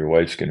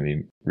wife's going to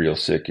be real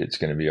sick. It's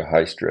going to be a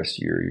high stress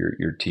year.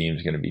 Your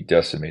team's going to be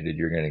decimated.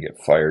 You're going to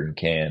get fired and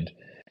canned."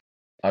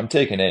 I'm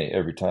taking A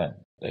every time.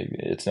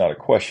 It's not a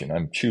question.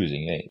 I'm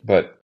choosing A.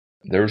 But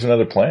there was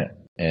another plan,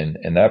 and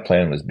that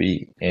plan was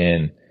B.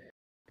 And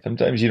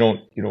sometimes you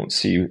don't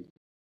see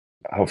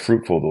how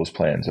fruitful those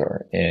plans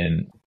are.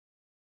 And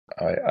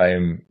I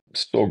am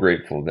so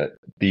grateful that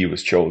B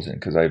was chosen,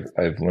 because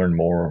I've learned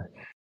more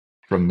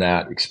from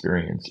that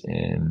experience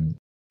and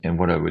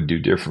what I would do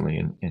differently,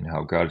 and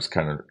how God's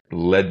kind of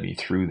led me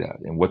through that,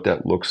 and what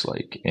that looks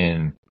like.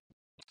 And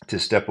to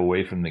step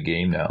away from the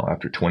game now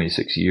after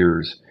 26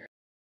 years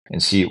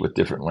and see it with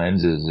different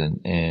lenses,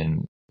 and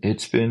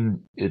it's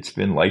been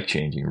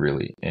life-changing,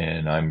 really.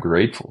 And I'm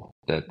grateful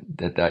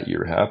that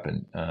year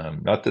happened.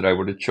 Not that I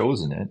would have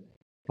chosen it.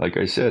 Like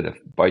I said, if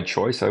by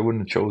choice I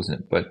wouldn't have chosen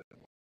it, but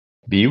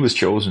B was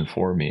chosen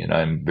for me, and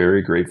I'm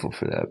very grateful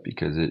for that,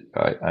 because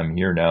I'm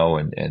here now,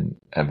 and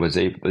I was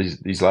able.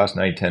 These last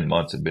 9-10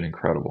 months have been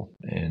incredible,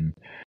 and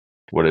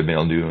what I've been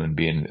able to do, and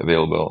being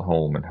available at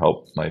home and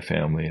help my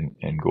family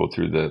and go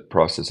through the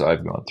process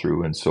I've gone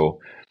through. And so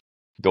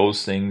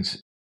those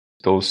things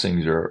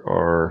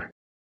are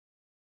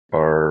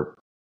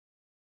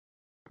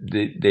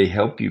they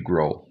help you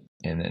grow,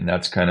 and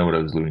that's kind of what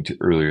I was alluding to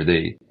earlier.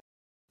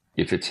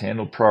 If it's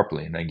handled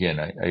properly, and again,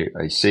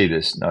 I say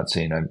this not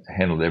saying I've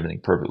handled everything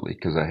perfectly,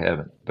 because I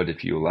haven't, but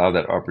if you allow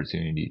that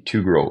opportunity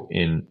to grow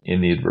in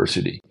the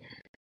adversity,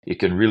 it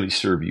can really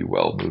serve you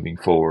well moving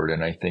forward.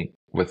 And I think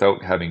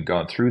without having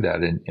gone through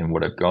that and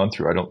what I've gone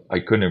through, I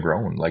couldn't have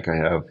grown like I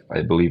have,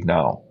 I believe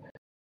now.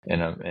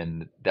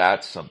 And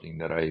that's something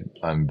that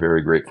I'm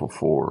very grateful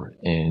for.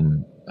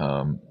 And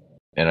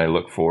I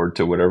look forward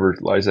to whatever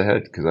lies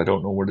ahead, because I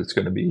don't know what it's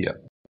going to be yet.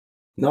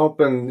 Nope.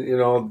 And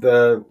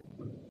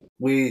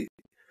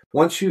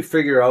once you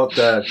figure out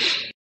that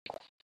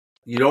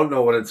you don't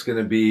know what it's going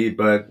to be,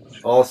 but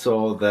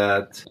also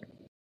that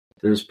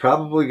there's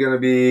probably going to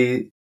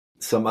be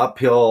some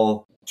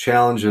uphill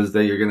challenges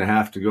that you're going to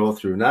have to go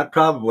through. Not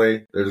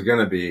probably, there's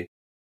going to be.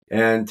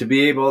 And to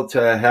be able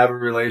to have a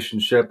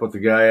relationship with the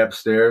guy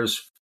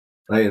upstairs,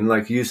 and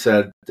like you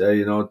said,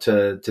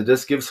 to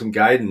just give some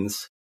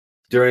guidance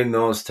during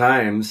those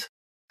times,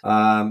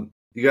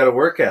 you got to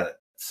work at it.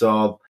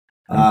 So,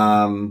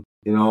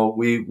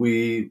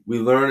 we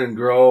learn and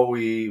grow.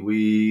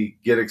 We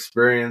get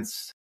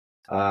experience.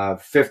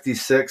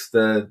 56,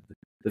 the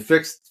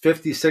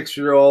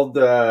 56-year-old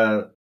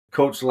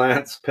Coach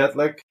Lance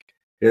Pitlick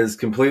is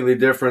completely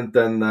different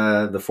than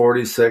the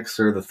 46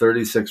 or the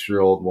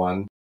 36-year-old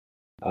one.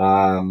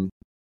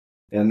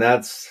 And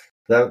that's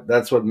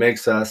what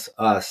makes us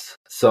us.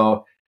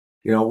 So,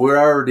 we're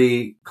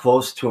already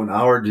close to an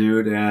hour,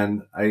 dude,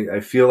 and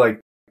I feel like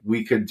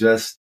we could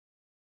just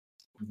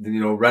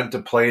rent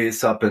a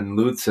place up in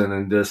Lutzen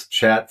and just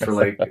chat for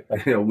like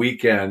a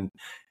weekend.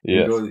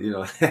 Yes. Go,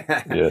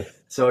 Yes.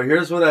 So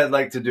here's what I'd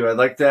like to do. I'd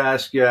like to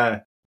ask you,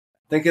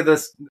 think of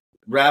this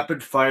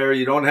rapid fire.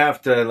 You don't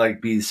have to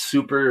like be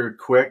super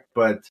quick,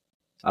 but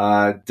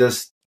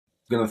just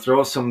gonna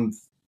throw some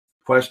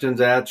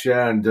questions at you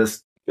and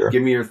just Sure.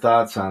 give me your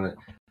thoughts on it.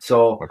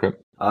 So, Okay.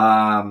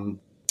 I'm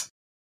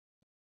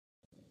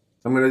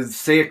going to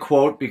say a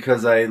quote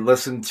because I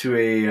listened to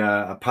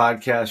a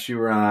podcast you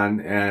were on,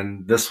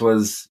 and this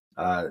was,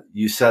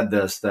 you said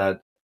this,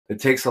 that it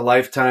takes a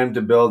lifetime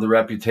to build a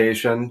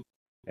reputation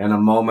and a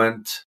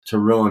moment to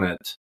ruin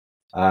it.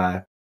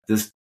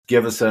 Just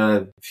give us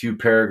a few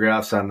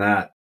paragraphs on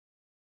that.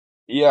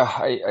 Yeah,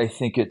 I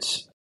think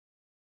it's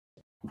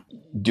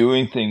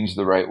doing things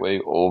the right way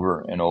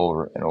over and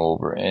over and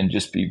over, and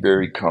just be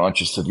very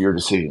conscious of your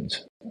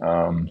decisions.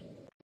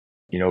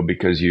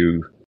 Because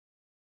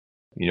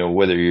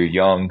whether you're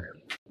young,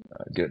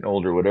 getting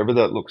older, whatever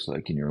that looks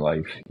like in your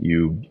life,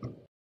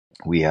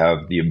 we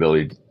have the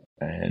ability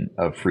and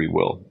of free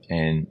will,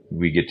 and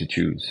we get to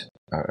choose.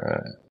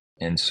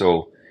 And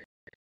so,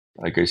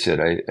 like I said,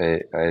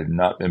 I have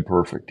not been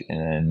perfect,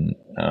 and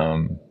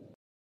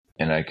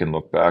I can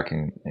look back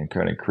and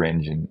kind of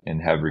cringe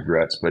and have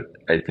regrets, but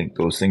I think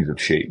those things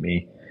have shaped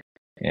me.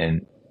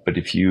 But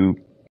if you're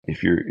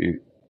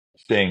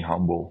staying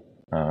humble,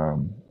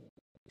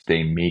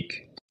 staying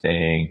meek,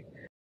 being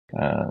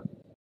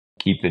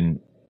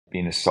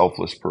a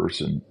selfless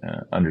person,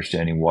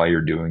 understanding why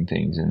you're doing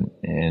things,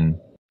 and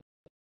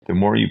the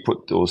more you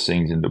put those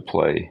things into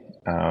play,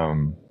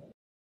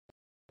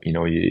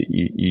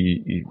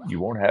 you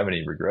won't have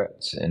any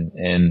regrets,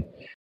 and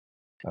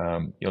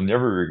you'll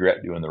never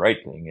regret doing the right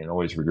thing, and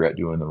always regret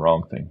doing the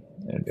wrong thing.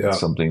 And it's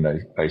something that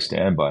I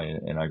stand by,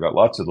 and I got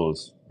lots of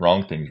those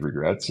wrong things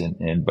regrets,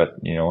 but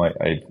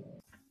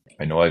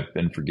I know I've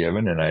been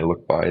forgiven, and I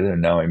look by it,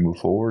 and now I move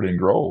forward and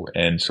grow.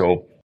 And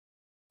so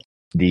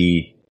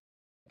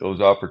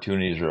those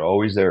opportunities are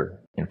always there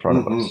in front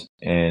of us,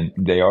 and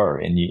they are,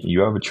 and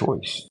you have a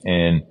choice.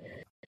 And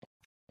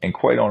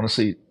quite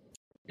honestly,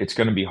 it's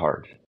going to be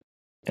hard.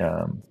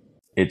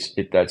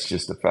 That's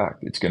just a fact.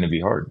 It's going to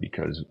be hard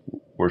because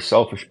we're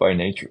selfish by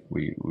nature.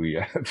 We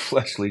have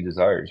fleshly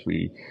desires.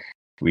 We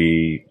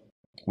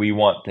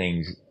want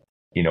things,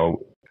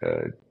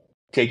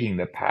 taking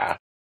the path,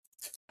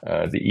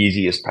 the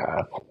easiest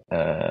path,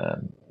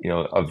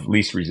 of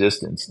least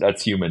resistance.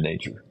 That's human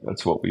nature.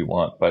 That's what we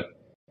want. But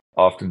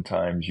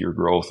oftentimes your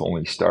growth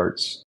only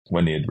starts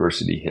when the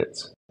adversity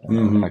hits.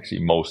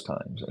 Actually, most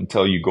times,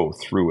 until you go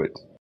through it.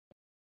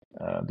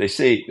 They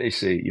say,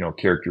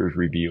 character is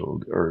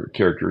revealed or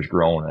character is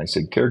grown. I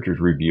said character is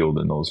revealed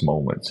in those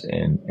moments,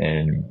 and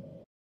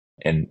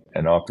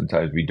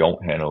oftentimes we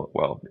don't handle it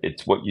well.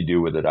 It's what you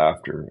do with it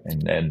after,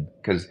 and then,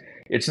 because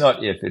it's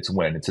not if, it's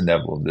when. It's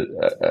inevitable.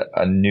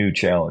 A new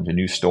challenge, a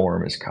new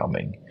storm is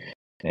coming,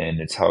 and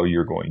it's how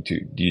you're going to.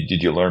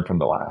 Did you learn from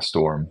the last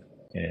storm,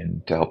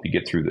 and to help you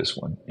get through this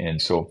one?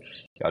 And so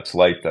that's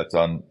life. That's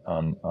on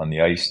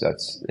the ice.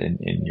 That's in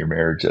your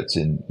marriage. That's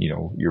in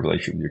your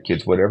relationship with your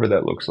kids. Whatever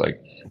that looks like,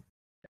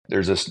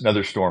 there's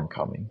another storm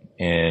coming,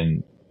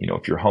 and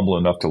if you're humble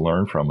enough to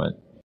learn from it,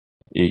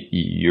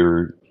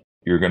 you're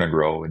going to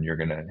grow, and you're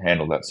going to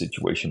handle that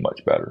situation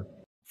much better.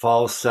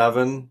 Fall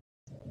 7,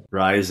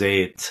 rise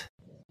 8.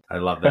 I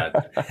love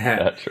that.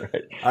 That's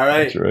right. All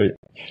right. That's right.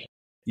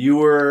 You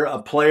were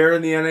a player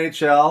in the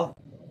NHL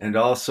and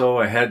also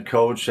a head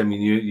coach. I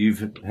mean, you've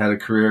had a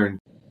career in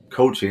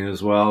coaching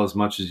as well, as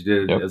much as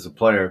you did as a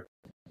player.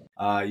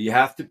 You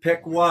have to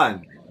pick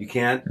one. You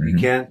can't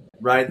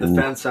ride the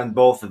fence on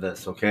both of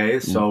this. Okay,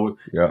 so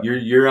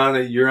you're on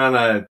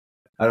a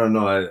I don't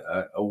know,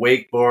 a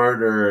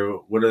wakeboard, or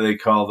what do they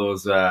call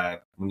those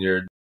when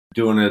you're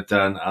doing it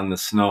on the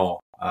snow?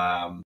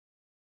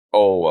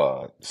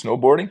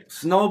 Snowboarding.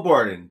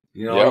 Snowboarding.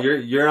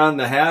 You're on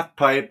the half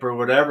pipe or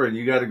whatever, and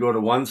you got to go to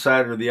one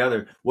side or the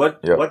other.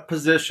 What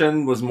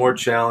position was more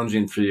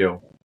challenging for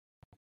you?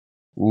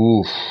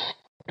 Ooh,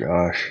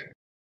 gosh.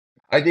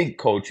 I think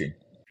coaching.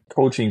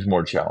 Coaching's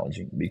more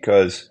challenging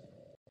because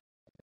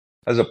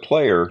as a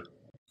player,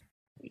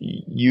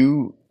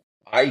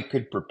 I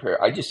could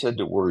prepare. I just had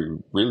to worry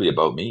really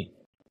about me.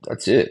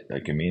 That's it.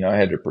 I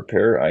had to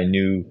prepare. I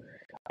knew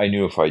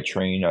if I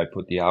trained, I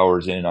put the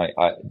hours in.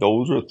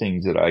 Those are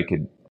things that I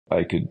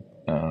could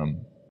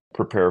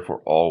prepare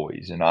for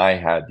always, and I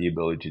had the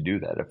ability to do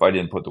that. If I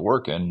didn't put the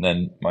work in,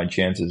 then my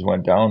chances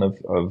went down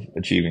of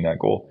achieving that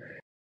goal.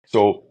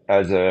 So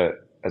as a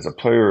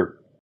player,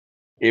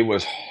 it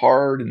was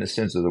hard in the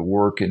sense of the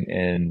work,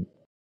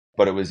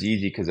 but it was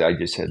easy because I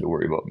just had to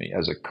worry about me.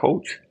 As a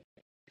coach,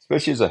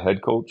 especially as a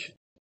head coach,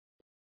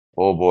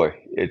 oh boy,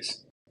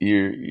 it's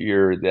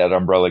you're that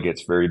umbrella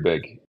gets very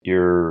big.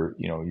 You're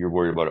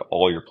worried about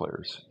all your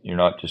players.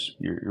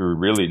 You're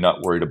really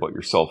not worried about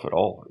yourself at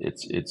all.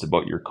 It's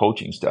about your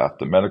coaching staff,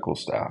 the medical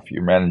staff.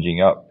 You're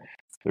managing up.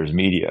 There's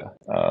media.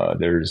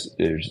 There's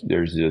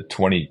the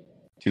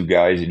 22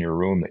 guys in your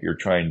room that you're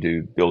trying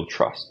to build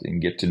trust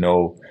and get to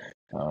know.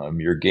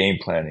 You're game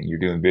planning. You're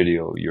doing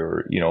video.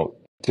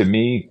 To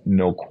me,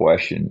 no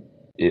question,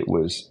 it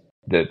was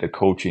that the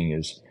coaching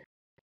is.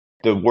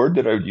 The word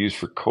that I would use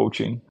for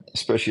coaching,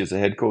 especially as a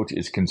head coach,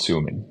 is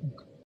consuming.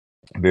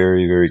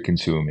 Very, very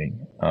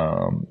consuming.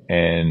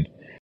 And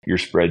you're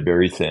spread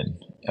very thin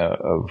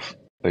of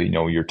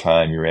your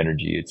time, your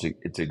energy.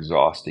 It's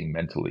exhausting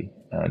mentally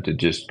to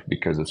just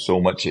because of so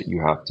much that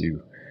you have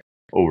to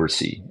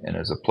oversee. And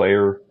as a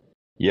player,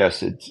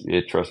 yes,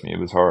 trust me, it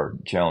was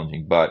hard,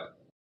 challenging, but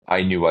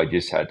I knew I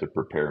just had to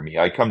prepare me.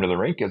 I come to the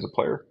rink as a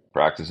player,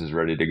 practice is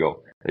ready to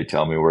go. They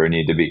tell me where I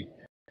need to be.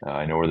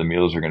 I know where the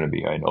meals are going to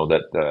be. I know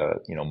that,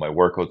 my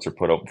workouts are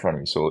put up in front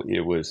of me. So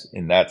it was,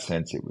 in that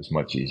sense, it was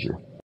much easier.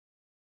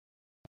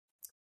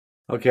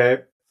 Okay.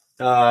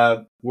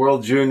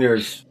 World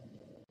Juniors.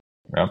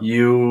 Yeah.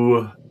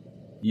 You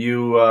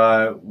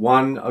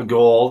won a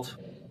gold.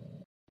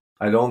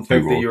 I don't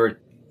think that you were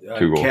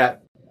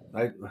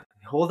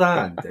hold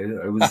on.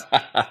 It was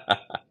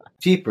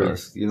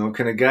jeepers.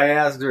 Can a guy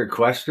ask her a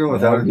question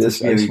without I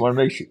just want to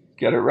make sure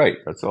get it right.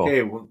 That's all.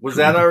 Okay, was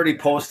that already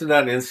posted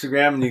on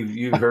Instagram and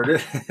you heard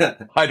it?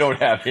 I don't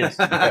have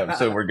Instagram,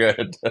 so we're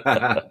good.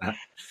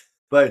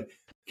 But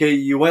okay,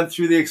 you went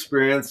through the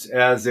experience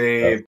as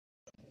a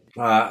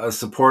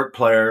support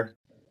player.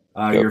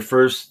 Your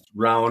first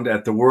round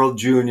at the World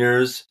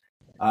Juniors.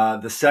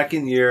 The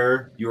second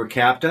year, you were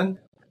captain?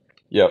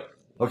 Yep.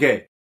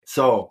 Okay,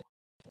 so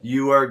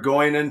you are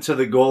going into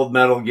the gold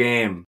medal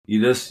game.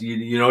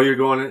 You're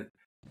going in.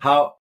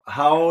 How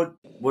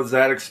was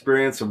that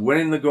experience of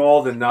winning the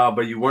gold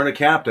but you weren't a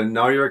captain.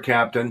 Now you're a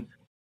captain.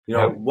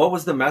 What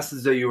was the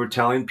message that you were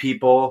telling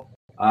people?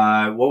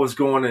 What was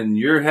going in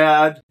your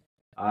head?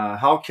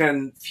 How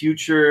can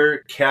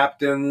future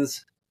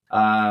captains,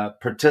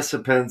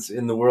 participants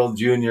in the World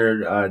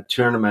Junior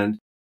tournament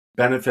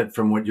benefit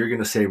from what you're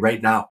going to say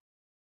right now?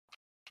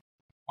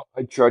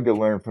 I tried to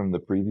learn from the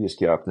previous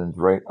captains,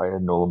 right? I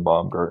had Nolan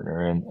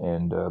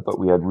Baumgartner but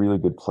we had really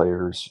good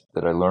players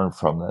that I learned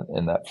from that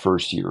in that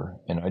first year.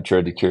 And I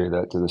tried to carry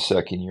that to the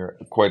second year.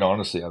 Quite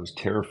honestly, I was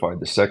terrified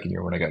the second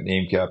year when I got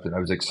named captain. I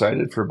was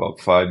excited for about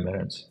 5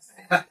 minutes.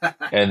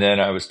 And then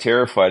I was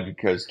terrified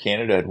because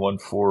Canada had won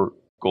 4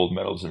 gold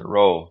medals in a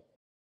row.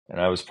 And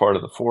I was part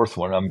of the 4th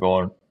one. I'm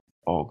going,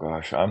 oh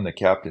gosh, I'm the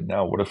captain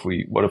now. What if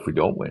we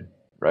don't win?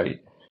 Right?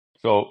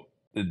 So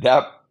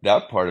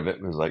that part of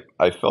it was like,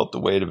 I felt the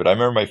weight of it. I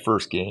remember my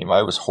first game.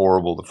 I was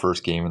horrible the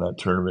first game in that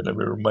tournament. I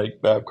remember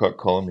Mike Babcock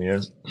calling me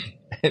in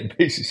and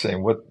basically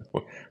saying, what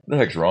the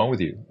heck's wrong with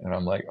you? And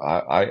I'm like,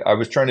 I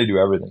was trying to do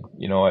everything.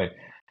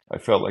 I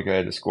felt like I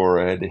had to score.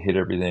 I had to hit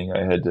everything.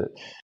 I had to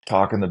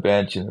talk on the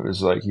bench. And it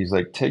was like, he's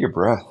like, take a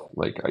breath.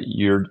 Like,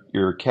 you're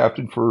a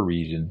captain for a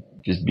reason.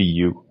 Just be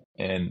you.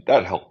 And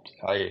that helped.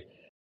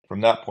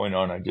 From that point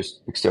on, I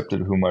just accepted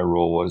who my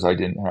role was. I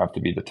didn't have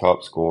to be the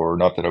top scorer.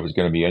 Not that I was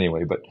going to be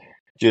anyway, but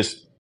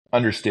just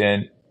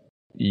understand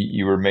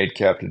you were made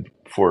captain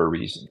for a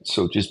reason.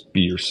 So just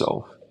be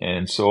yourself.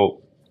 And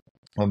so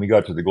when we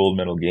got to the gold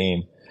medal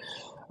game,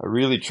 I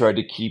really tried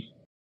to keep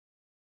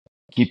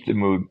the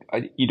mood.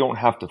 You don't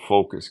have to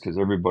focus because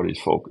everybody's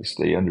focused.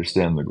 They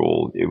understand the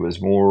goal. It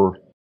was more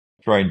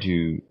trying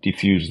to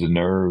diffuse the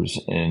nerves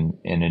and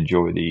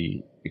enjoy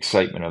the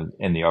excitement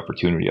and the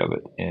opportunity of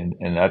it.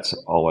 And that's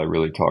all I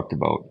really talked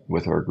about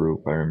with our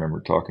group. I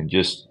remember talking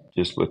just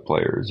with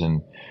players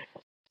and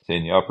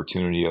saying the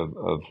opportunity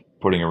of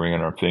putting a ring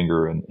on our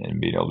finger and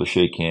being able to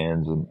shake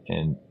hands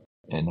and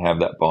have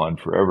that bond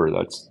forever.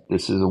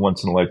 This is a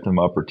once in a lifetime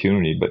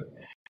opportunity, but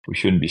we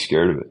shouldn't be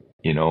scared of it,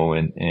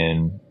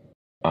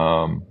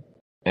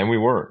 and we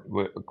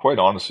weren't. Quite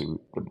honestly,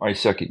 my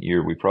second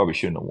year, we probably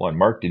shouldn't have won.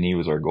 Mark Denis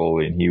was our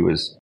goalie, and he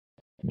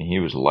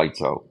was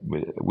lights out.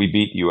 We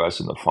beat the U.S.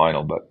 in the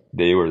final, but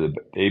they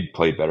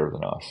played better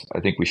than us.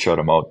 I think we shut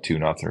them out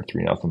 2-0 or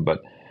 3-0,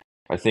 but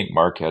I think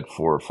Mark had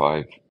 4 or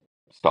 5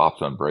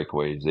 stops on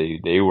breakaways.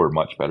 They were a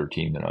much better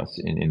team than us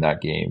in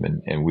that game,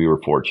 and we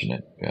were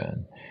fortunate.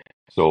 And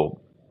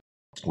so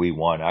we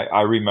won.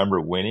 I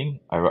remember winning.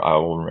 I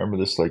will remember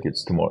this like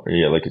it's tomorrow.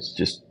 Yeah, like it's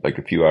just like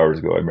a few hours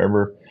ago. I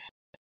remember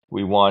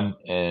we won,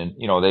 and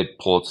they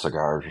pulled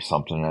cigars or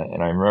something,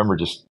 and I remember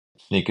just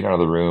sneaking out of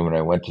the room, and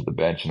I went to the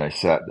bench and I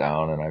sat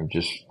down, and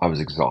I was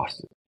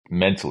exhausted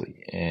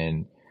mentally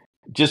and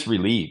just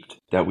relieved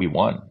that we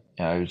won.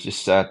 And I was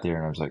just sat there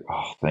and I was like,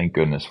 oh, thank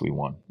goodness we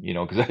won,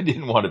 because I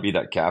didn't want to be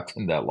that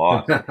captain that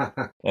lost.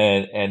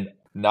 and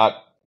not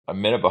a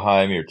minute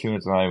behind me or 2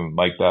 minutes behind me,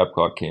 Mike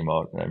Babcock came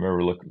out, and I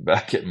remember looking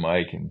back at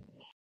Mike and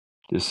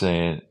just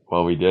saying,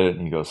 well, we did it.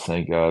 And he goes,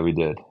 thank God we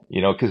did,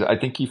 because I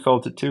think he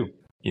felt it too,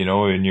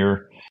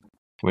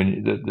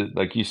 when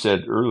like you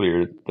said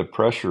earlier, the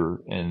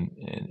pressure and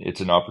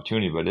it's an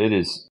opportunity, but it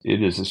is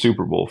a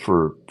Super Bowl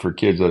for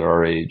kids at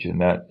our age, and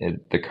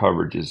the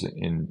coverage is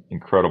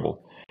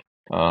incredible.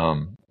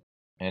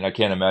 And I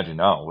can't imagine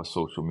now with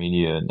social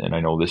media, and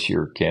I know this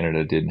year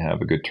Canada didn't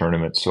have a good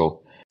tournament,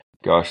 so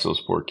gosh, those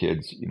poor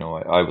kids.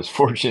 I was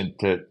fortunate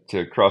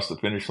to cross the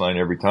finish line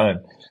every time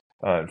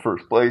in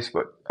first place,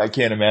 but I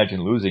can't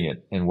imagine losing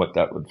it and what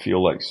that would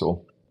feel like.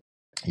 So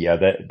yeah,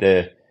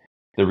 the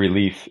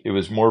relief, it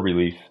was more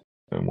relief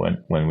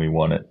when we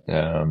won it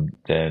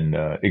than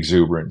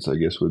exuberance, I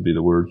guess would be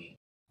the word.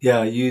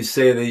 Yeah, you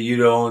say that you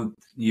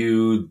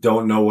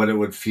don't know what it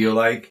would feel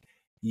like.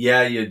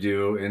 Yeah, you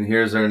do. And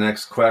here's our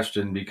next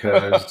question,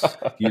 because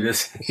you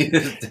just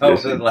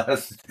dealt with it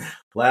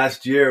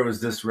last year. It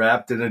was just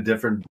wrapped in a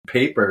different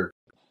paper.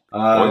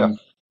 Yep.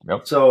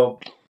 So,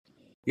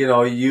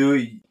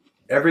 you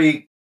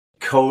every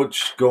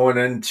coach going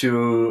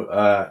into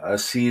a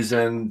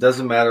season,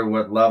 doesn't matter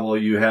what level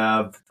you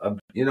have,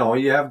 you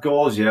have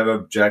goals, you have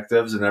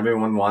objectives, and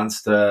everyone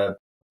wants to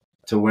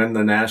win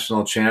the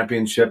national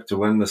championship, to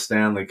win the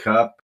Stanley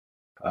Cup,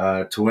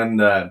 to win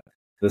the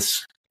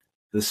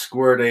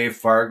Squirt A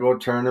Fargo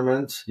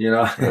tournament,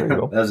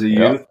 as a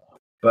youth.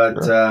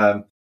 But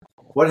Sure.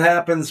 what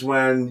happens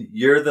when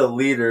you're the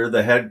leader,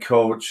 the head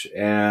coach,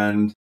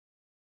 and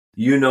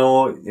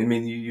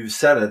you've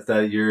said it,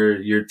 that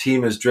your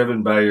team is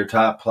driven by your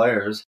top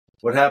players.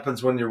 What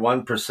happens when your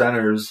one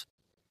percenters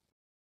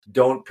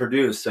don't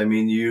produce? I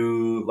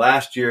mean,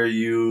 last year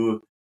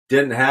you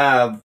didn't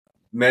have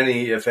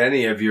many, if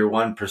any, of your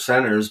one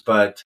percenters,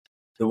 but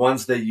the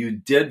ones that you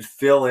did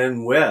fill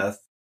in with,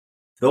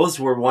 those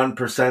were one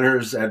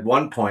percenters at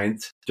one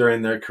point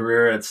during their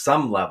career at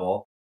some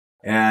level.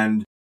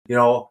 And,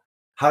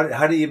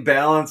 how do you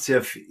balance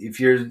if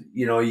you're,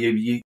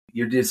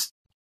 you're just,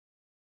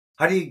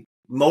 how do you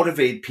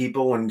motivate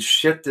people when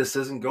shit just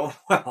isn't going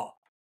well?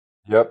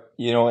 Yep.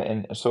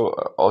 And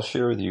so I'll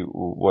share with you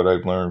what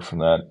I've learned from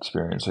that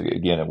experience.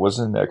 Again, it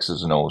wasn't an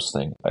X's and O's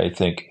thing. I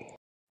think,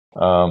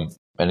 and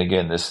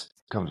again, this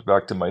comes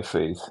back to my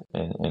faith,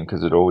 and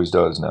because it always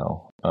does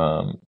now.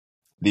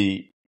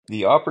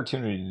 The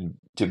opportunity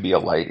to be a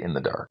light in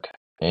the dark,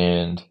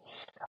 and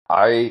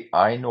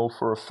I know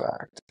for a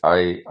fact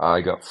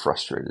I got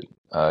frustrated.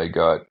 I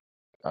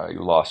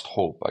lost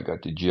hope. I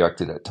got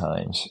dejected at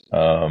times.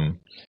 And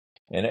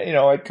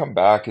I'd come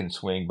back and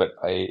swing, but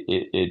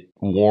it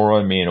wore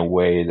on me in a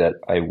way that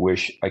I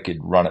wish I could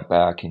run it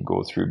back and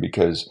go through,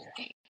 because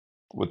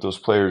what those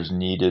players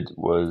needed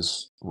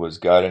was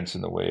guidance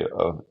in the way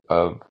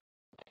of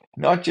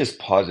not just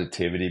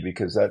positivity,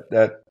 because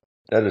that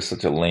is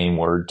such a lame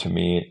word to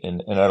me,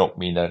 and I don't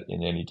mean that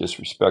in any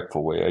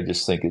disrespectful way. I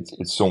just think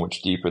it's so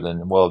much deeper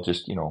than, well,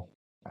 just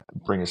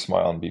bring a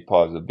smile and be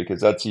positive,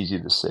 because that's easy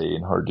to say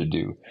and hard to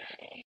do.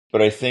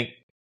 But I think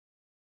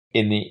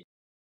in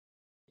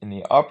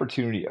the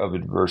opportunity of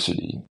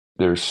adversity,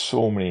 there's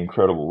so many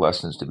incredible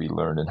lessons to be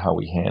learned in how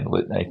we handle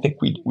it. And I think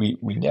we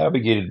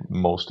navigated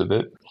most of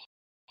it.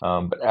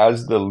 But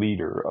as the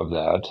leader of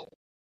that,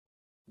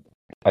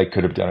 I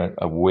could have done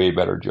a way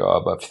better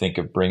job of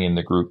bringing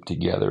the group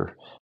together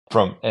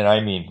and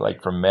I mean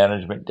like from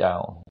management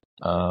down,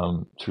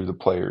 through the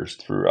players,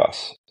 through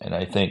us. And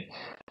I think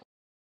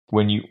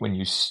when you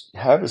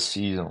have a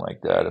season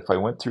like that, if I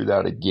went through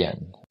that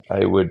again,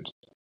 I would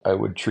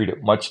treat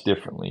it much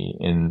differently.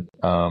 And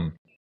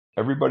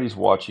everybody's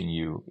watching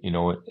you.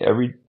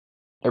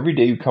 Every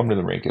day you come to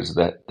the rink as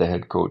the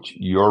head coach,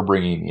 you're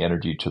bringing the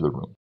energy to the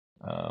room.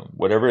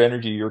 Whatever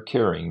energy you're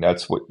carrying,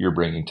 that's what you're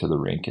bringing to the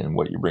rink, and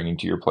what you're bringing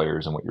to your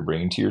players, and what you're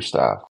bringing to your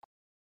staff.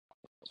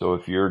 So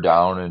if you're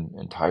down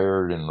and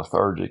tired and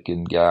lethargic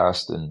and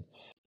gassed and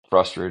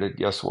frustrated,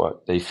 guess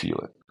what? They feel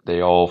it.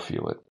 They all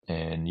feel it.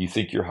 And you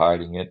think you're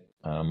hiding it.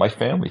 My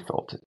family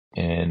felt it.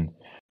 And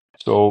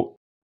so,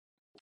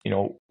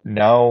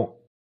 now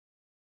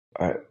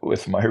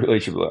with my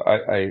relationship,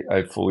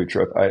 I fully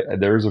trust.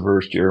 There's a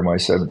verse, Jeremiah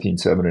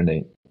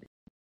 17:7-8,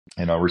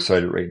 and I'll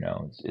recite it right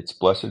now. It's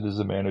blessed is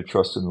the man who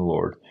trusts in the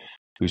Lord,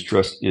 whose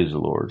trust is the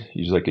Lord.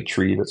 He's like a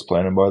tree that's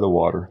planted by the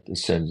water, that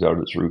sends out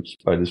its roots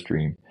by the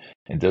stream,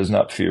 and does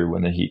not fear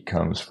when the heat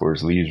comes, for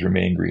his leaves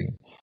remain green,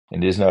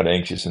 and is not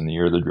anxious in the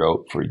year of the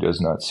drought, for he does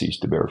not cease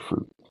to bear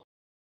fruit.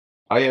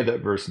 I had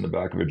that verse in the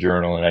back of a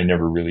journal, and I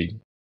never really,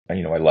 I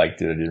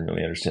liked it. I didn't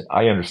really understand.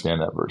 I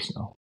understand that verse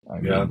now. I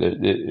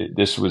mean,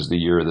 this was the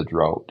year of the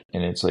drought,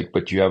 and it's like,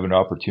 but you have an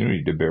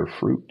opportunity to bear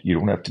fruit. You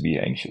don't have to be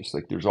anxious.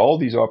 Like, there's all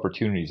these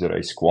opportunities that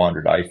I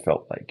squandered, I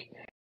felt like,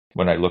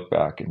 when I look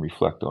back and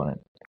reflect on it.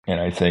 And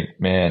I think,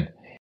 man,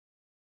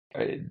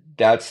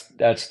 that's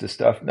the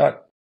stuff.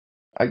 Not,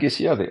 I guess,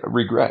 the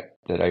regret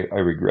that I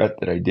regret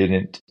that I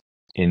didn't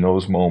in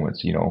those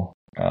moments,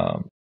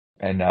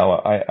 and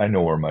now I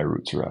know where my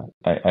roots are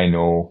at. I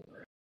know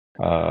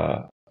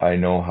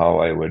how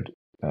I would,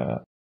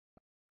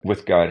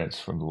 with guidance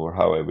from the Lord,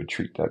 how I would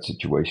treat that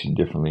situation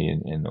differently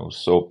in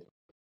those. So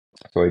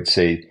I'd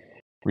say,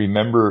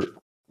 remember,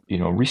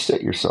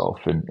 reset yourself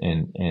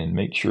and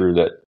make sure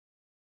that,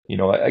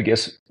 I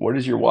guess, what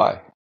is your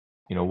why?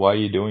 Why are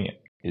you doing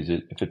it? Is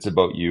it, if it's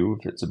about you,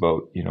 if it's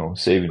about,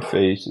 saving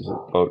face, is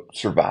it about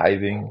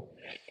surviving?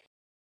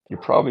 You're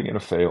probably going to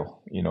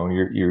fail.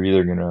 You're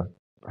either going to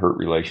hurt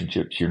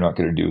relationships. You're not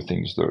going to do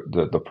things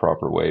the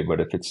proper way. But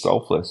if it's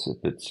selfless,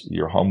 if it's,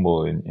 you're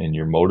humble and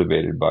you're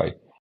motivated by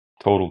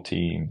total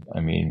team,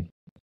 I mean,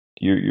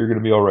 you're going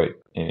to be all right.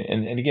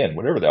 And again,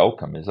 whatever the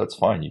outcome is, that's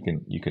fine. You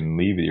can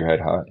leave with your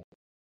head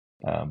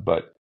high.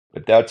 But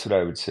that's what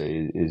I would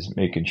say, is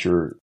making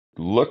sure,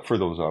 look for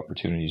those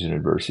opportunities in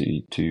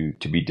adversity to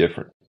be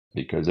different,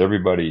 because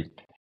everybody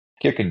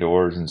kicking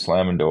doors and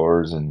slamming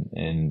doors,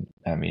 and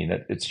I mean,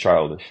 it's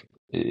childish.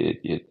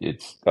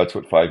 It's that's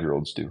what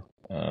 5-year-olds do,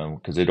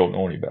 because they don't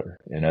know any better.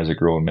 And as a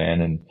grown man,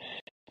 and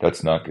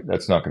that's not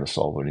going to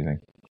solve anything.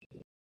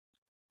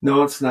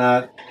 No, it's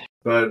not.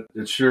 but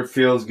it sure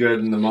feels good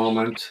in the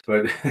moment.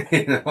 But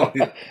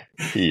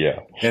Yeah.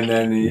 And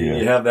then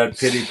you have that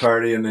pity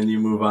party, and then you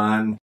move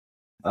on.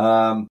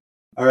 All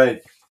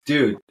right,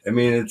 dude. I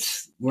mean,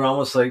 we're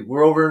almost like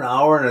we're over an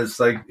hour, and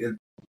it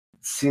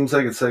seems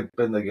like it's like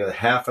been like a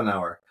half an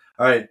hour.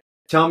 All right,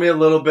 tell me a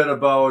little bit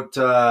about.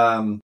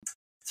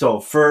 So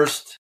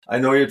first, I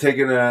know you're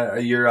taking a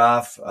year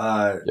off,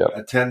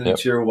 attending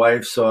to your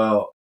wife.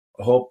 So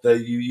I hope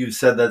that you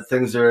said that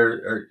things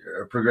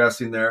are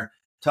progressing there.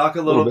 Talk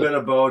a little bit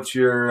about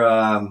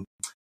your.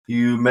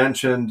 You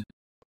mentioned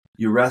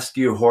you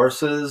rescue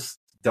horses,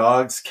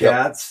 dogs,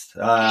 cats.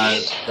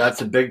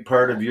 That's a big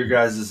part of your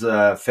guys'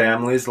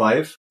 family's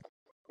life.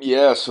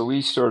 Yeah, so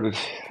we started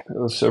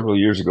several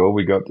years ago.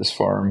 We got this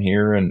farm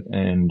here, and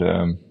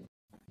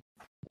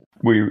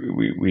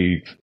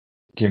we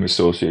became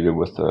associated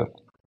with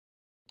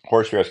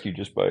horse rescue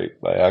just by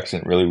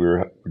accident. Really, we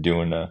were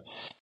doing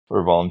we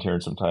were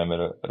volunteering some time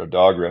at a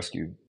dog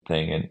rescue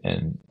thing,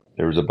 and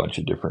there was a bunch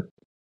of different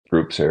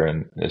groups there,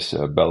 and this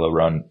Bella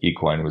Run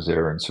Equine was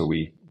there, and so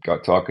we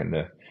got talking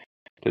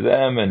to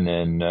them, and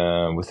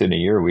then within a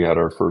year we had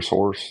our first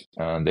horse.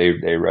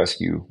 They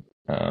rescue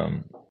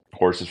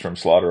horses from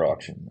slaughter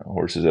auction,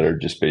 horses that are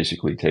just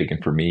basically taken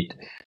for meat.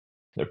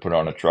 They're put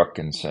on a truck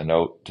and sent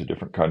out to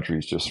different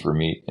countries just for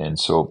meat, and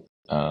so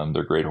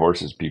they're great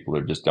horses. People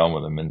are just done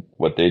with them, and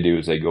what they do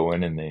is they go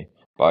in and they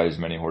buy as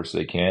many horses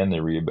they can. They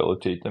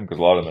rehabilitate them because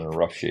a lot of them are in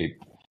rough shape,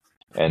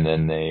 and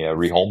then they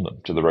rehome them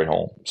to the right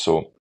home.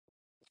 So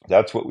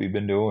that's what we've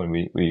been doing.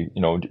 We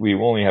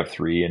only have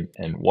three,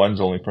 and one's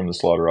only from the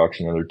slaughter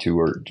auction. The other two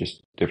are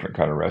just different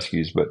kind of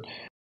rescues. But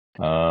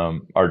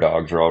our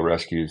dogs are all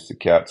rescues. The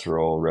cats are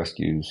all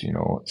rescues.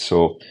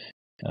 So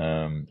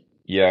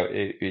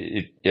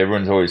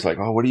everyone's always like,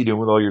 "Oh, what are you doing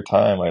with all your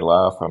time?" I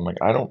laugh. I'm like,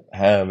 I don't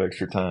have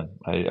extra time.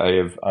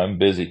 I'm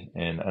busy,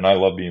 and I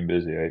love being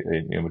busy.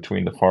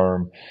 Between the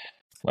farm,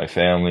 my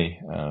family,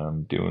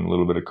 doing a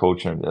little bit of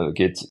coaching.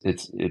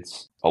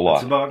 It's a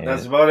lot.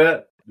 That's about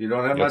it. You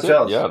don't have much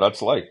else. Yeah,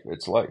 that's life.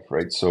 It's life,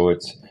 right? So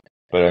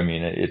but I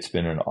mean, it's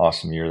been an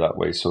awesome year that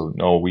way. So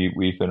no,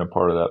 we've been a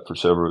part of that for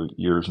several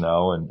years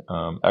now. And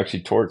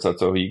actually, Torts,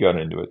 that's how he got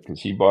into it,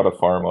 because he bought a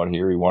farm out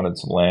here. He wanted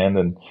some land,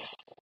 and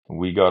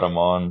we got him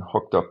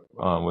hooked up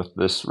with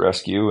this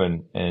rescue,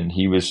 and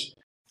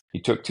he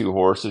took two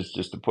horses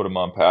just to put them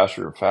on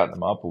pasture and fatten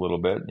them up a little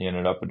bit. And he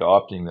ended up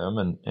adopting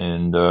them,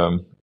 and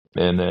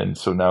then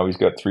so now he's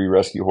got three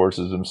rescue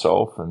horses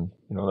himself, and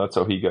that's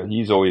how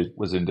he's always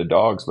was into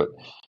dogs, but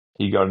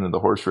he got into the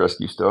horse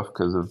rescue stuff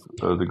because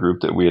of the group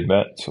that we had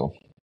met. So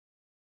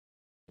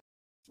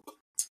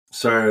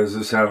sorry, I was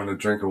just having a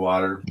drink of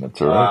water.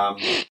 That's all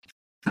right.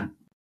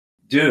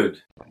 Dude,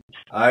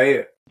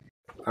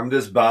 I'm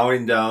just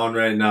bowing down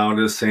right now,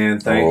 just saying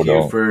thank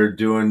you for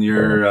doing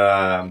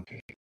your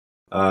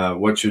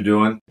what you're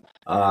doing.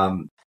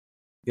 One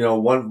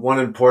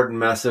important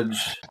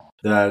message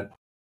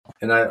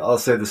and I'll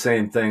say the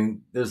same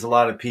thing. There's a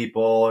lot of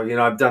people,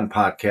 I've done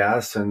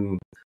podcasts, and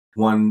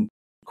one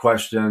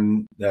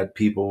question that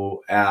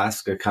people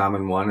ask, a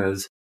common one,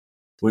 is,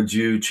 would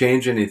you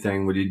change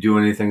anything? Would you do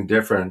anything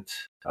different?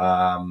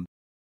 And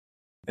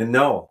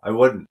no, I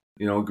wouldn't.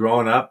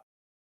 Growing up,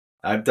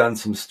 I've done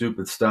some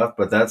stupid stuff,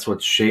 but that's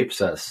what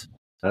shapes us.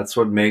 That's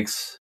what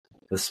makes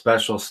the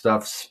special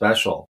stuff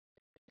special.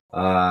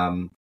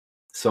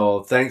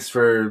 So thanks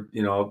for,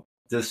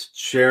 just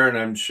sharing,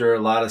 I'm sure, a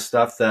lot of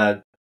stuff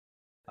that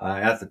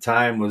at the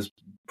time was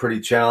pretty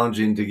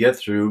challenging to get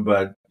through,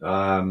 but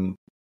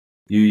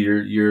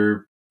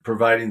you're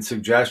providing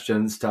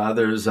suggestions to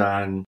others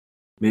on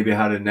maybe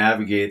how to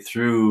navigate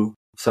through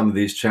some of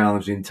these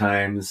challenging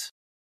times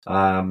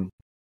from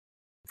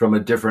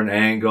a different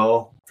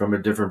angle, from a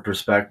different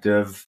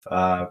perspective,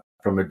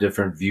 from a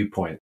different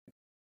viewpoint.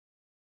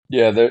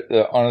 Yeah,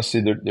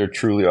 honestly, they're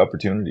truly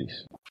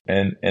opportunities,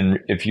 and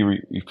if you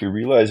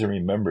realize and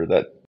remember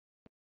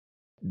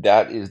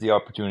that is the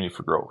opportunity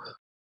for growth.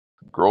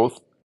 Growth.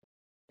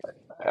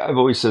 I've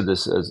always said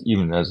this as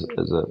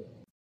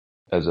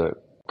a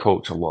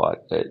coach a lot.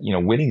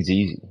 Winning's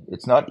easy.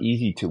 It's not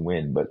easy to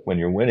win, but when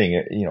you're winning,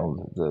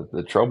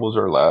 the troubles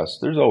are less.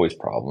 There's always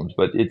problems,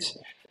 but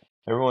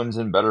everyone's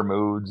in better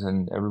moods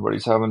and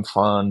everybody's having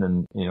fun,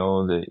 and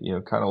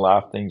they kind of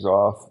laugh things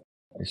off.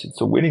 I said,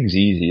 so winning's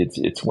easy.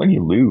 It's when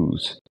you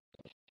lose.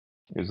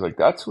 It's like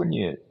that's when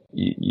you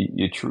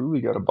truly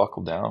got to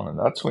buckle down, and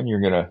that's when you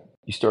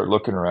start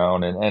looking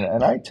around.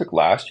 And I took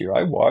last year.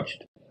 I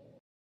watched.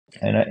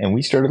 And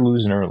we started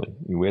losing early.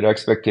 We had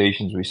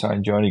expectations. We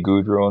signed Johnny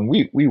Goudreau, and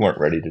we weren't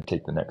ready to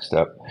take the next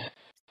step.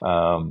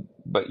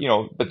 But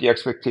the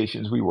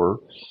expectations we were,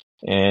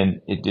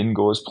 and it didn't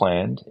go as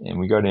planned, and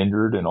we got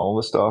injured and all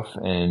the stuff.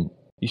 And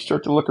you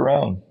start to look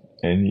around,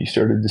 and you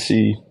started to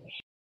see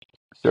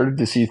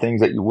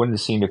things that you wouldn't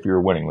have seen if you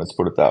were winning. Let's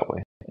put it that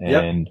way.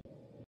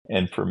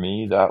 And for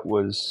me, that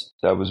was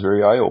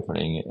very eye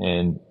opening.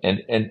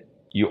 And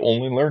you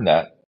only learn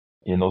that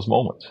in those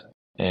moments.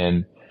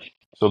 And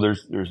so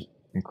there's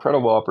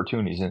incredible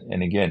opportunities,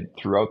 and again,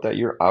 throughout that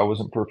year, I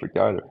wasn't perfect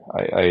either.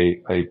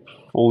 I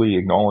fully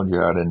acknowledge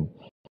that,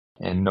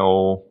 and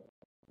know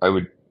I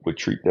would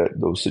treat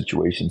those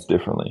situations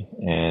differently.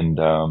 And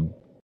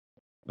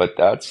but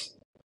that's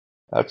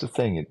the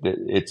thing.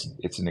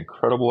 It's an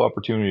incredible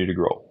opportunity to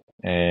grow.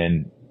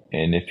 And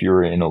if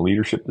you're in a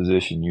leadership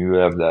position, you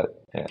have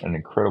an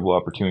incredible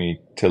opportunity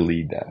to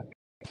lead that.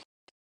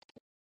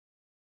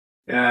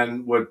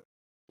 And what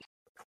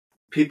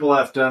people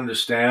have to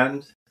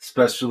understand,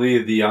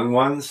 especially the young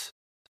ones,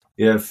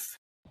 if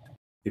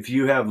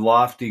you have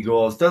lofty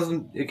goals,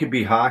 it could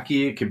be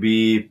hockey, it could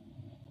be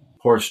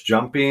horse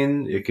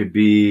jumping, it could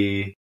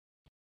be,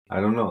 I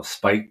don't know,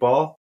 spike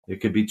ball,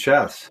 it could be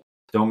chess.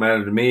 Don't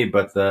matter to me,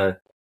 but the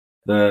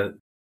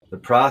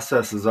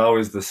process is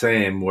always the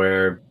same,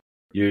 where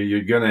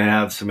you're going to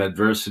have some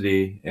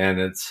adversity, and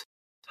it's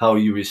how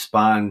you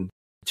respond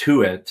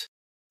to it.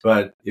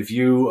 But if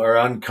you are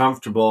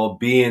uncomfortable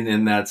being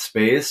in that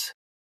space,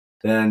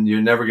 then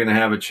you're never going to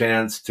have a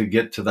chance to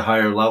get to the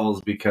higher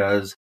levels,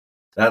 because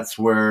that's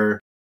where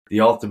the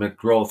ultimate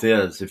growth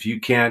is. If you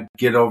can't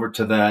get over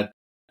to that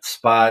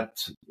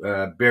spot,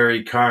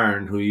 Barry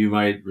Karn, who you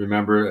might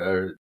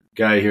remember, a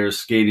guy here,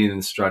 skating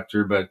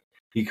instructor, but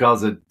he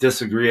calls it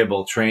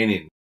disagreeable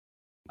training.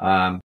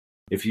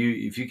 If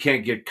you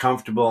can't get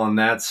comfortable in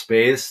that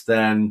space,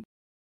 then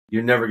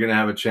you're never going to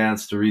have a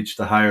chance to reach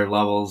the higher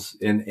levels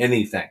in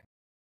anything.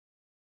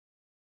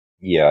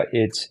 Yeah,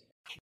 it's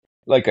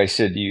like I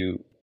said to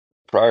you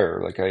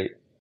prior, like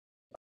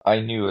I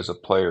knew as a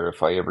player,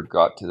 if I ever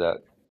got to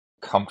that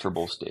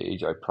comfortable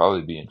stage, I'd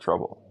probably be in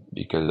trouble,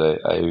 because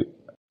I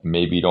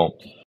maybe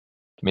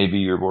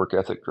your work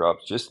ethic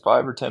drops just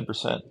 5 or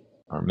 10%,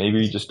 or maybe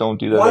you just don't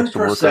do that 1%.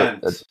 extra work.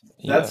 That's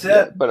it.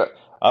 Yeah, but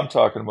I'm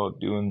talking about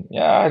doing,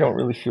 I don't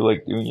really feel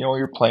like doing,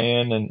 you're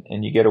playing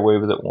and you get away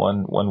with it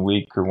one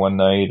week or one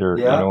night, or,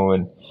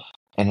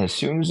 and as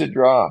soon as it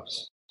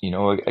drops,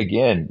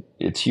 again,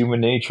 it's human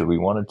nature. We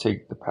want to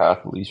take the path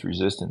of least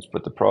resistance,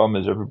 but the problem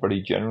is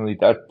everybody generally,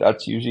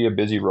 that's usually a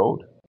busy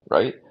road,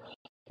 right?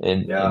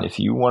 And if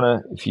you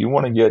want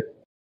to get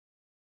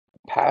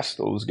past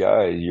those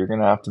guys, you're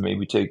going to have to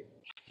maybe take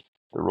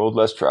the road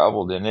less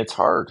traveled, and it's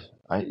hard.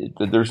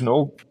 There's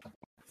no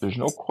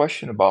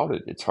question about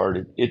it. It's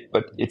hard.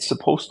 But it's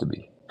supposed to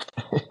be.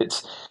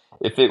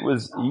 If it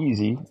was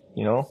easy,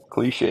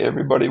 cliche,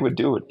 everybody would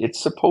do it.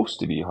 It's supposed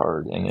to be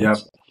hard, and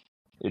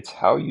it's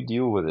how you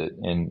deal with it,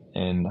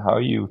 and how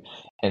you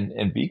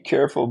and be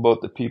careful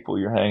about the people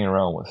you're hanging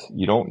around with.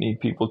 You don't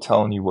need people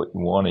telling you what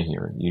you want to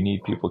hear. You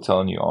need people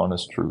telling you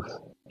honest truth,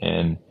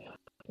 and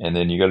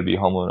then you got to be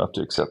humble enough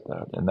to accept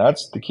that. And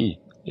that's the key.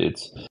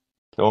 It's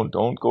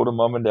don't go to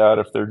mom and dad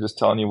if they're just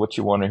telling you what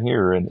you want to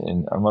hear.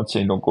 And I'm not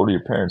saying don't go to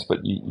your parents, but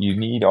you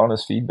need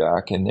honest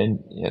feedback, and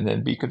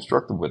then be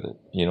constructive with it.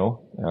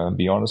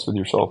 Be honest with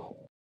yourself.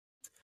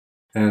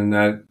 And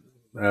I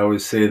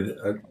always say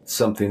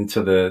something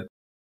to the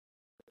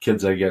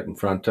kids I get in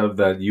front of,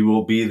 that you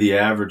will be the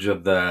average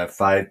of the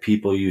 5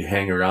 people you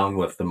hang around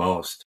with the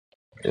most.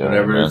 Yeah,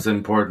 whatever is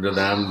important to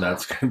them,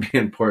 that's going to be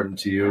important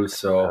to you.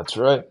 So that's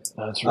right.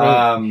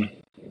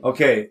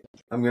 Okay,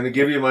 I'm going to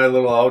give you my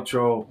little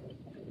outro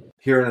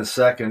here in a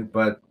second,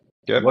 but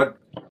what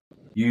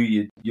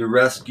you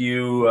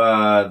rescue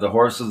the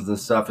horses and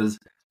stuff is.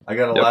 I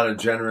got a lot of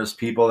generous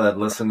people that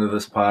listen to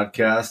this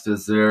podcast.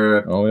 Is there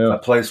a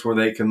place where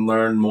they can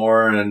learn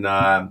more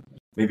and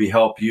maybe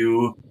help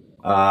you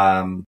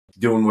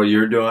doing what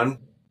you're doing?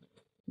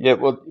 Yeah,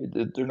 well,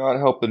 they're not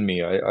helping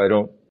me. I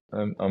don't.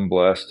 I'm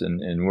blessed,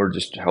 and we're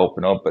just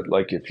helping out. But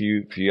like, if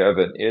you have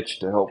an itch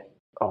to help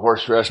a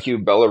horse rescue,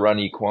 Bella Run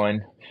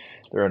Equine,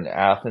 they're in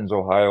Athens,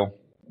 Ohio.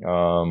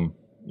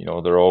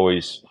 They're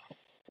always.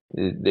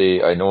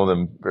 I know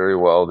them very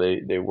well.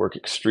 They work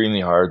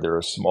extremely hard. They're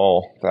a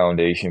small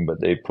foundation,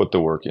 but they put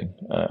the work in.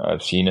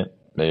 I've seen it.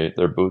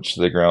 They're boots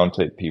to the ground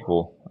type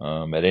people.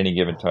 At any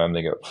given time,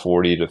 they got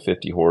 40 to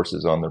 50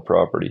 horses on their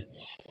property,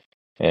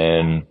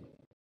 and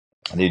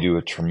they do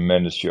a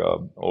tremendous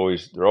job.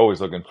 They're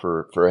always looking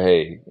for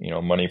hay,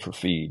 money for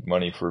feed,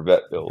 money for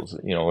vet bills.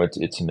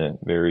 It's a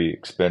very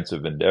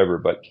expensive endeavor,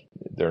 but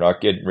they're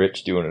not getting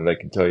rich doing it. I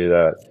can tell you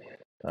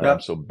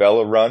that. So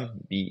Bella Run,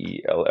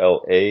 Bella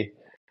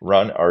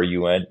Run,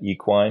 RUN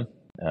Equine,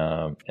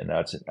 and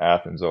that's in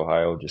Athens,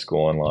 Ohio. Just go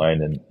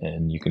online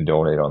and you can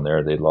donate on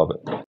there. They'd love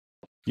it.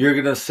 You're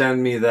gonna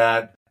send me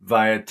that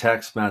via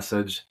text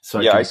message, so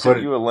I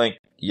sent you a link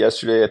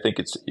yesterday. I think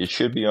it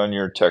should be on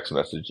your text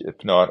message.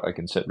 If not, I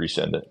can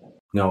resend it.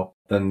 No,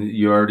 then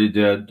you already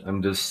did.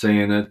 I'm just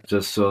saying it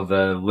just so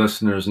the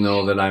listeners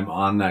know that I'm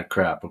on that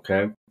crap.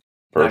 Okay,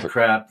 perfect. That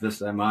crap.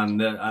 I'm on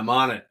it. I'm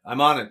on it.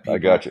 People. I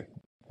got you.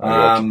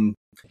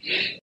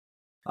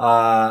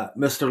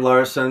 Mr.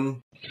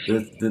 Larson,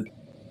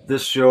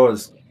 this show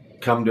has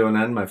come to an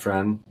end, my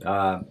friend.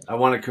 I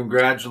want to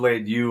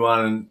congratulate you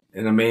on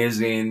an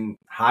amazing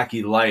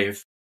hockey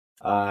life.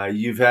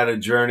 You've had a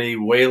journey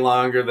way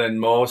longer than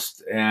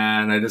most,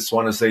 and I just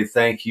want to say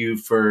thank you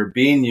for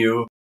being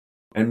you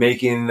and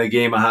making the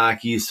game of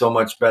hockey so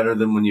much better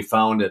than when you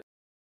found it.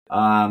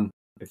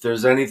 If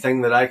there's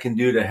anything that I can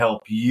do to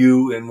help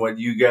you and what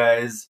you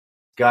guys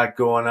got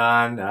going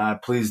on,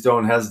 please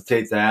don't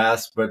hesitate to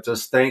ask. But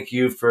just thank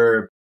you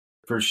for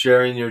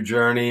sharing your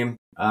journey.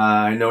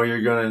 I know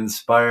you're going to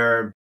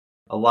inspire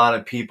a lot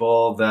of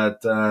people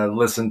that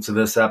listen to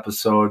this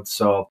episode.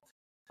 So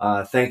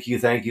thank you,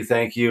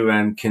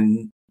 and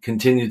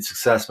continued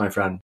success, my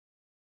friend.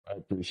 I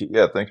appreciate it.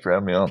 Yeah, thanks for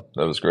having me on.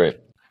 That was great.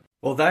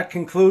 Well, that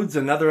concludes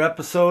another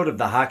episode of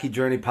the Hockey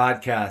Journey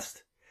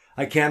podcast.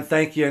 I can't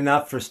thank you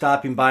enough for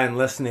stopping by and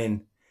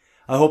listening.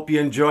 I hope you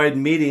enjoyed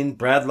meeting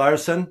Brad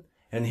Larson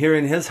and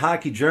hearing his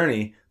hockey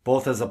journey,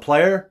 both as a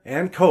player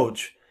and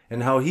coach,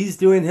 and how he's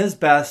doing his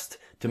best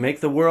to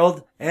make the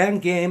world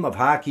and game of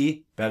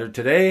hockey better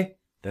today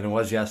than it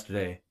was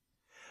yesterday.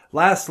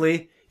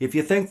 Lastly, if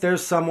you think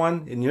there's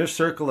someone in your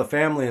circle of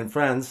family and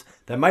friends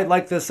that might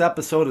like this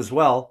episode as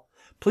well,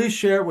 please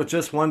share it with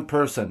just one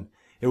person.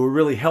 It will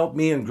really help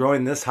me in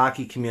growing this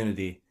hockey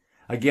community.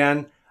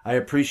 Again, I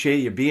appreciate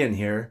you being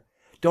here.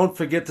 Don't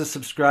forget to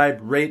subscribe,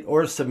 rate,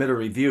 or submit a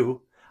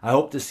review. I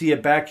hope to see you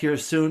back here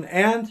soon,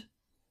 and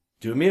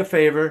do me a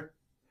favor,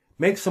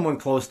 make someone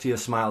close to you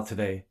smile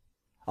today.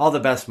 All the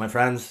best, my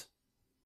friends.